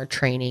some more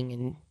training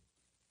and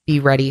be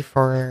ready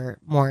for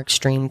more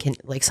extreme,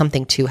 like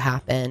something to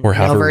happen, Or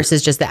have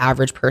versus just the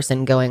average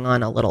person going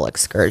on a little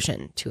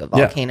excursion to a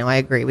volcano. I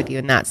agree with you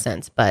in that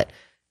sense, but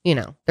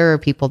there are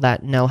people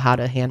that know how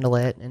to handle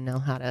it and know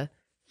how to.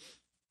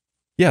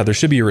 Yeah, there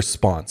should be a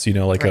response,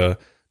 like a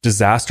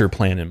disaster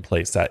plan in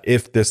place that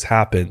if this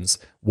happens,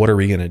 what are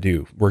we going to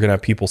do? We're going to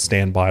have people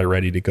stand by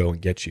ready to go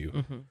and get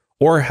you.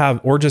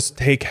 Or just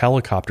take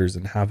helicopters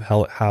and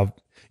have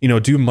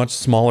do much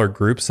smaller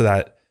groups so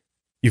that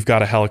you've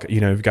got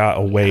you've got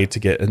a way to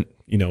get,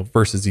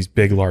 versus these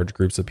big, large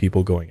groups of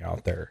people going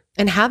out there.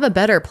 And have a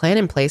better plan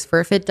in place for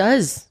if it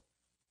does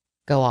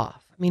go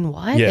off. I mean,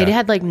 what? Yeah. It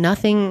had like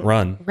nothing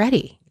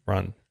ready.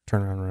 Run,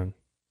 turn around, run.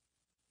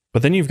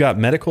 But then you've got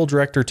medical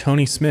director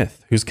Tony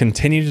Smith, who's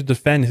continued to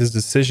defend his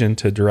decision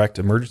to direct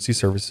emergency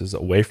services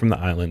away from the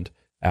island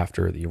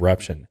after the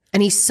eruption.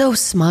 And he's so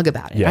smug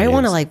about it. Yeah, I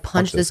want to is. like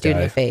punch Fuck this dude in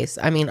guy. the face.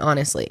 I mean,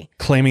 honestly.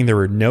 Claiming there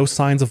were no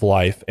signs of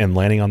life and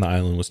landing on the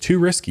island was too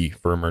risky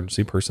for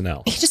emergency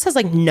personnel. He just has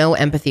like no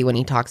empathy when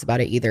he talks about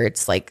it either.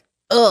 It's like,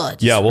 ugh.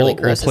 Yeah, really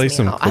we'll play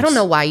some I don't clips-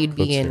 know why you'd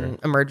be clips in here.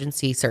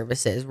 emergency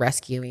services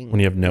rescuing. When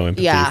you have no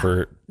empathy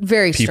for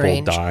very people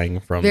strange.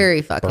 dying from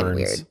Very fucking burns.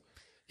 weird.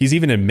 He's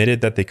even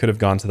admitted that they could have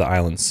gone to the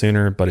island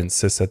sooner, but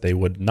insists that they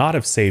would not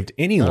have saved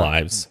any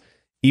lives,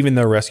 even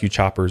though rescue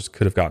choppers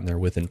could have gotten there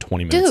within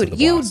 20 minutes of Dude,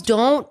 the you blast.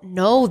 don't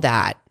know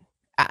that.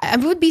 I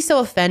would be so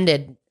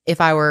offended if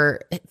I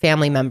were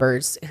family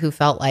members who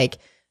felt like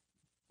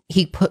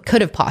he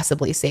could have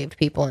possibly saved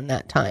people in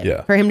that time.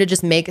 Yeah. For him to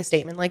just make a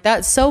statement like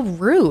that, so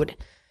rude.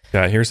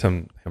 Yeah, here's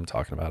him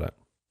talking about it.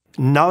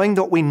 Knowing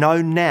that we know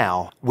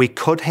now, we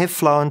could have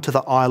flown to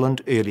the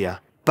island earlier.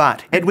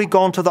 But had we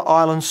gone to the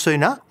island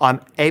sooner,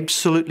 I'm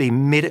absolutely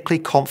medically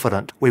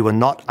confident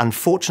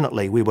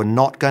unfortunately, we were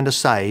not going to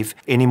save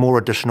any more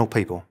additional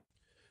people.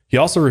 He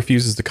also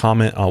refuses to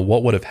comment on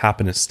what would have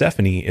happened to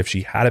Stephanie if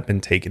she hadn't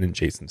been taken in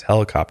Jason's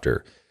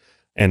helicopter.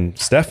 And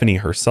Stephanie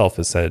herself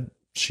has said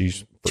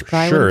she's for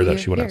probably sure wouldn't that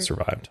be she would have here.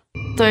 survived.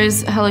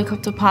 Those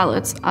helicopter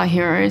pilots are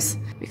heroes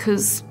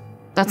because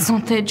that's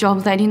not their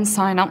job. They didn't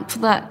sign up for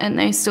that and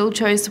they still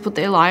chose to put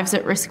their lives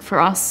at risk for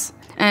us.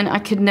 And I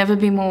could never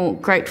be more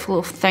grateful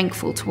or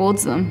thankful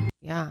towards them.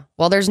 Yeah.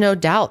 Well, there's no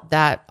doubt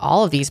that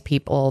all of these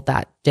people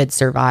that did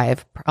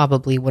survive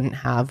probably wouldn't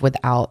have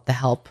without the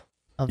help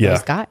of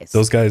those guys.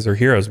 Those guys are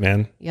heroes,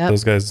 man. Yep.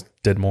 Those guys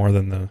did more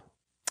than the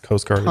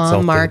Coast Guard itself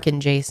Tom, Mark, did.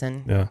 and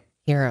Jason. Yeah.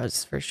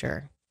 Heroes for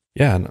sure.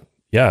 Yeah.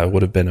 It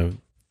would have been a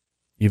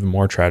even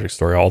more tragic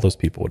story. All those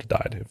people would have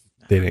died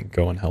if they didn't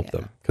go and help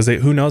them. Because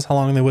who knows how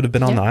long they would have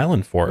been on the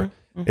island for.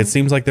 It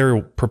seems like they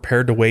were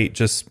prepared to wait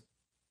just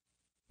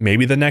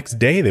maybe the next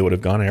day they would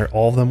have gone there.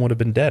 All of them would have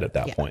been dead at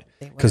that point.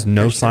 Because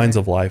no signs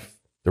of life.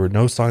 There were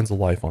no signs of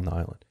life on the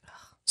island.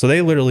 So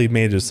they literally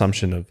made an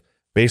assumption of,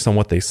 based on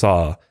what they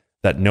saw,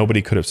 that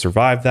nobody could have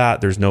survived that.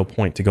 There's no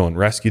point to go and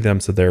rescue them.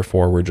 So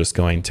therefore, we're just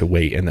going to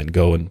wait and then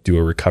go and do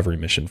a recovery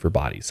mission for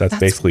bodies. That's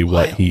basically wild.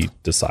 what he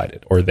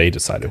decided, or they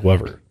decided,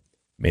 whoever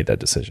made that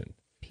decision.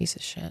 Piece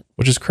of shit.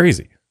 Which is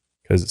crazy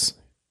because,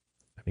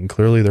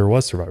 clearly there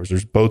was survivors.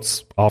 There's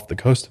boats off the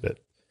coast of it.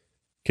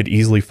 Could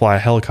easily fly a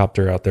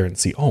helicopter out there and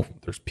see, oh,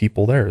 there's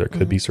people there. There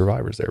could be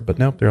survivors there. But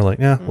nope, they're like,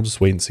 we'll just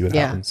wait and see what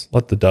happens.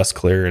 Let the dust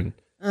clear and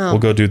we'll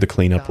go do the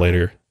cleanup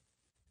later.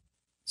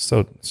 So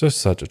it's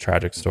just such a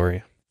tragic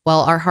story.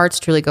 Well, our hearts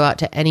truly go out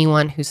to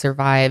anyone who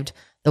survived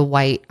the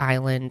White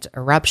Island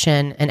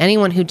eruption and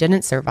anyone who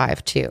didn't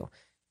survive too.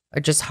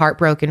 We're just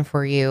heartbroken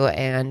for you.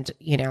 And,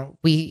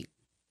 we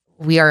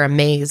are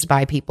amazed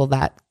by people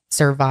that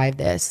survived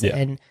this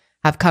and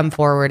have come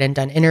forward and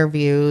done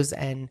interviews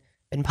and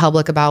been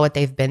public about what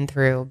they've been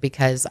through,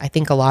 because I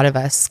think a lot of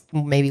us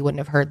maybe wouldn't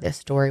have heard this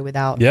story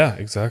without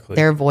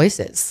their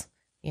voices,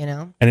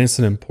 And it's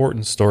an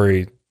important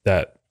story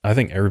that I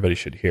think everybody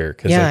should hear,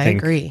 because I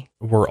think agree.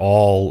 We're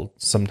all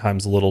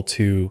sometimes a little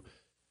too,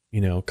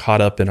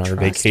 caught up in our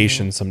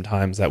vacation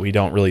sometimes that we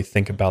don't really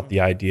think about the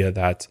idea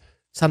that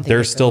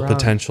there's still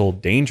potential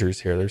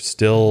dangers here. There's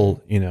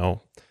still,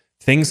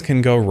 things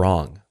can go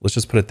wrong. Let's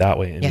just put it that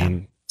way. I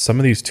mean, some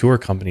of these tour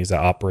companies that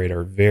operate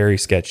are very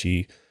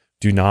sketchy,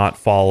 do not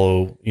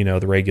follow,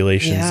 the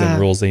regulations and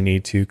rules they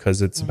need to,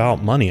 because it's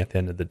about money at the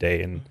end of the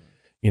day. And,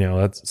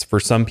 that's for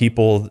some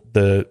people,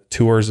 the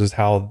tours is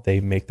how they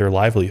make their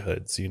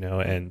livelihoods,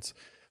 and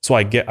so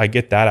I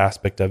get that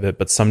aspect of it,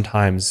 but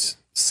sometimes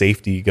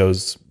safety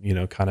goes,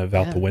 kind of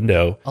out the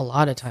window a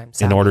lot of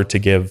times in order to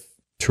give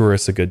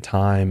tourists a good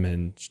time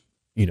and,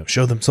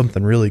 show them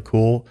something really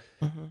cool.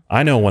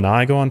 I know when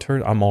I go on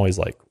tour, I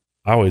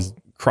always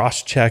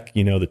cross-check,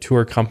 the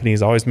tour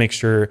companies. Always make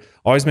sure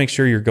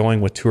you're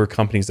going with tour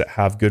companies that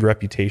have good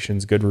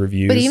reputations, good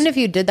reviews. But even if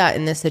you did that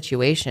in this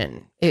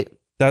situation, in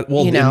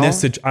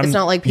this it's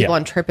not like people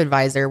on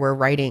TripAdvisor were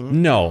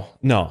writing. No.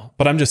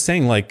 But I'm just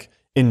saying,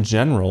 in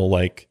general,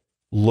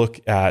 look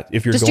at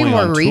if you're just going do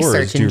more on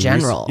research tours, in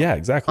general. Yeah,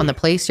 exactly. On the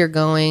place you're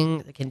going,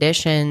 the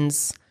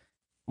conditions,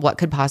 what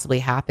could possibly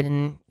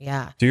happen.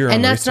 Yeah. Do your own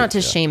and that's not to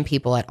research, yeah. shame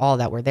people at all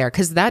that were there,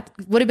 because that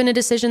would have been a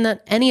decision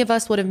that any of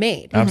us would have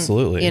made.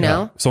 Absolutely. You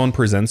know? Someone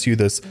presents you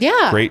this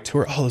great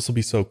tour. Oh, this will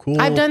be so cool.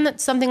 I've done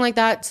something like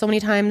that so many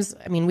times.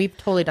 I mean, we've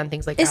totally done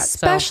things like that.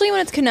 Especially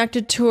when it's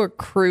connected to a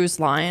cruise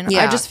line.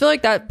 Yeah. I just feel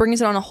like that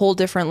brings it on a whole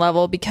different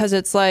level, because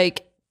it's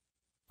like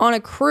on a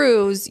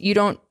cruise, you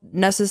don't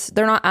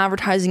they're not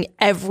advertising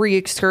every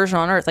excursion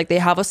on Earth. Like they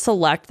have a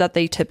select that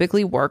they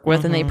typically work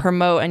with and they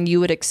promote, and you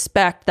would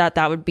expect that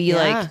would be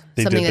like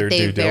something that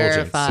they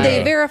verify.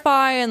 They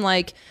verify and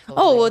like,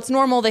 oh, well, it's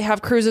normal. They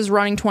have cruises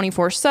running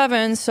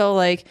 24/7. So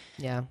like,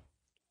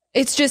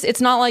 it's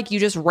not like you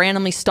just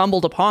randomly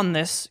stumbled upon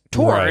this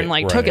tour and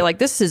like took it. Like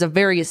this is a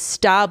very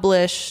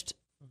established,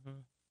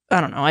 I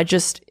don't know.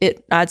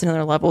 It adds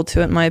another level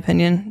to it, in my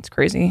opinion. It's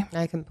crazy.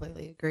 I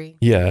completely agree.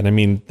 Yeah. And I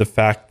mean, the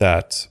fact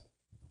that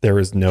there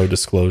was no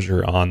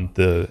disclosure on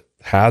the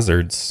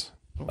hazards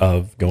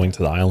of going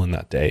to the island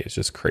that day is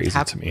just crazy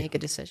to me. Make a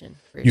decision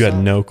for you yourself.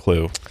 had no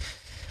clue.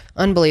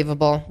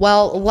 Unbelievable.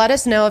 Well, let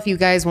us know if you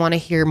guys want to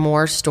hear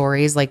more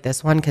stories like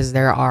this one, because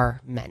there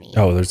are many.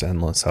 Oh, there's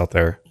endless out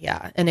there.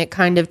 Yeah. And it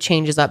kind of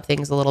changes up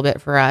things a little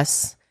bit for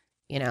us,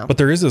 you know. But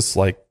there is this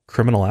like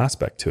criminal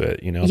aspect to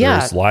it, you know.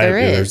 Yeah,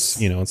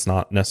 there's you know, it's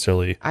not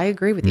necessarily I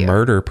agree with you.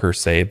 murder per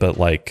se, but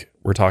like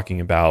we're talking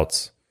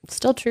about It's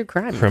still true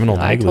crime. criminal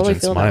I totally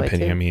negligence, feel in my that way,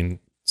 opinion. too. I mean,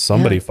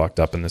 somebody fucked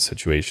up in this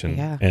situation,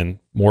 and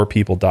more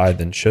people died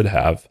than should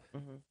have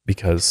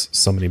because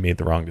somebody made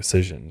the wrong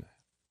decision.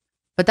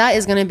 But that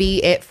is going to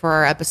be it for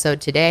our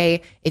episode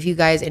today. If you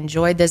guys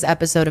enjoyed this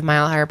episode of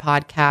Mile Higher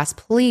Podcast,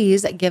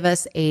 please give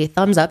us a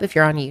thumbs up if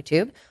you're on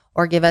YouTube,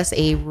 or give us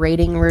a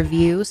rating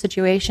review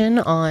situation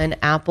on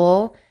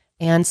Apple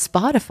and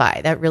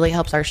Spotify. That really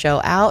helps our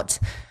show out,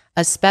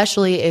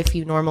 especially if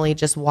you normally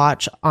just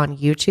watch on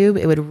YouTube.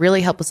 It would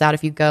really help us out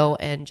if you go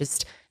and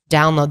just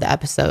download the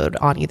episode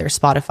on either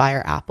Spotify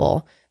or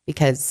Apple,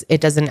 because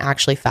it doesn't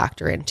actually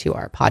factor into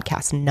our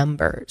podcast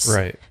numbers.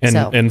 Right. And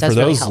So, and it for does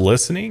really those help.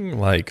 listening,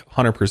 like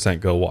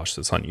 100% go watch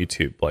this on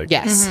YouTube. Like,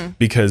 Yes.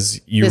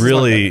 because you This is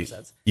one of the really,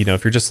 episodes. you know,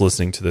 if you're just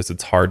listening to this,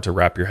 it's hard to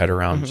wrap your head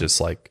around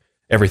just like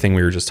everything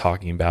we were just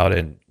talking about,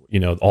 and, you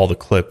know, all the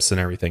clips and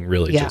everything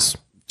really just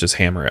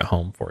hammer it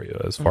home for you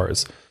as far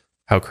as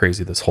how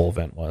crazy this whole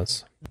event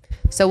was.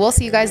 So we'll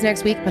see you guys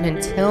next week. But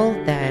until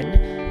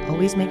then,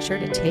 always make sure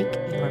to take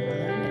your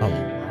mind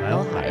a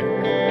mile higher.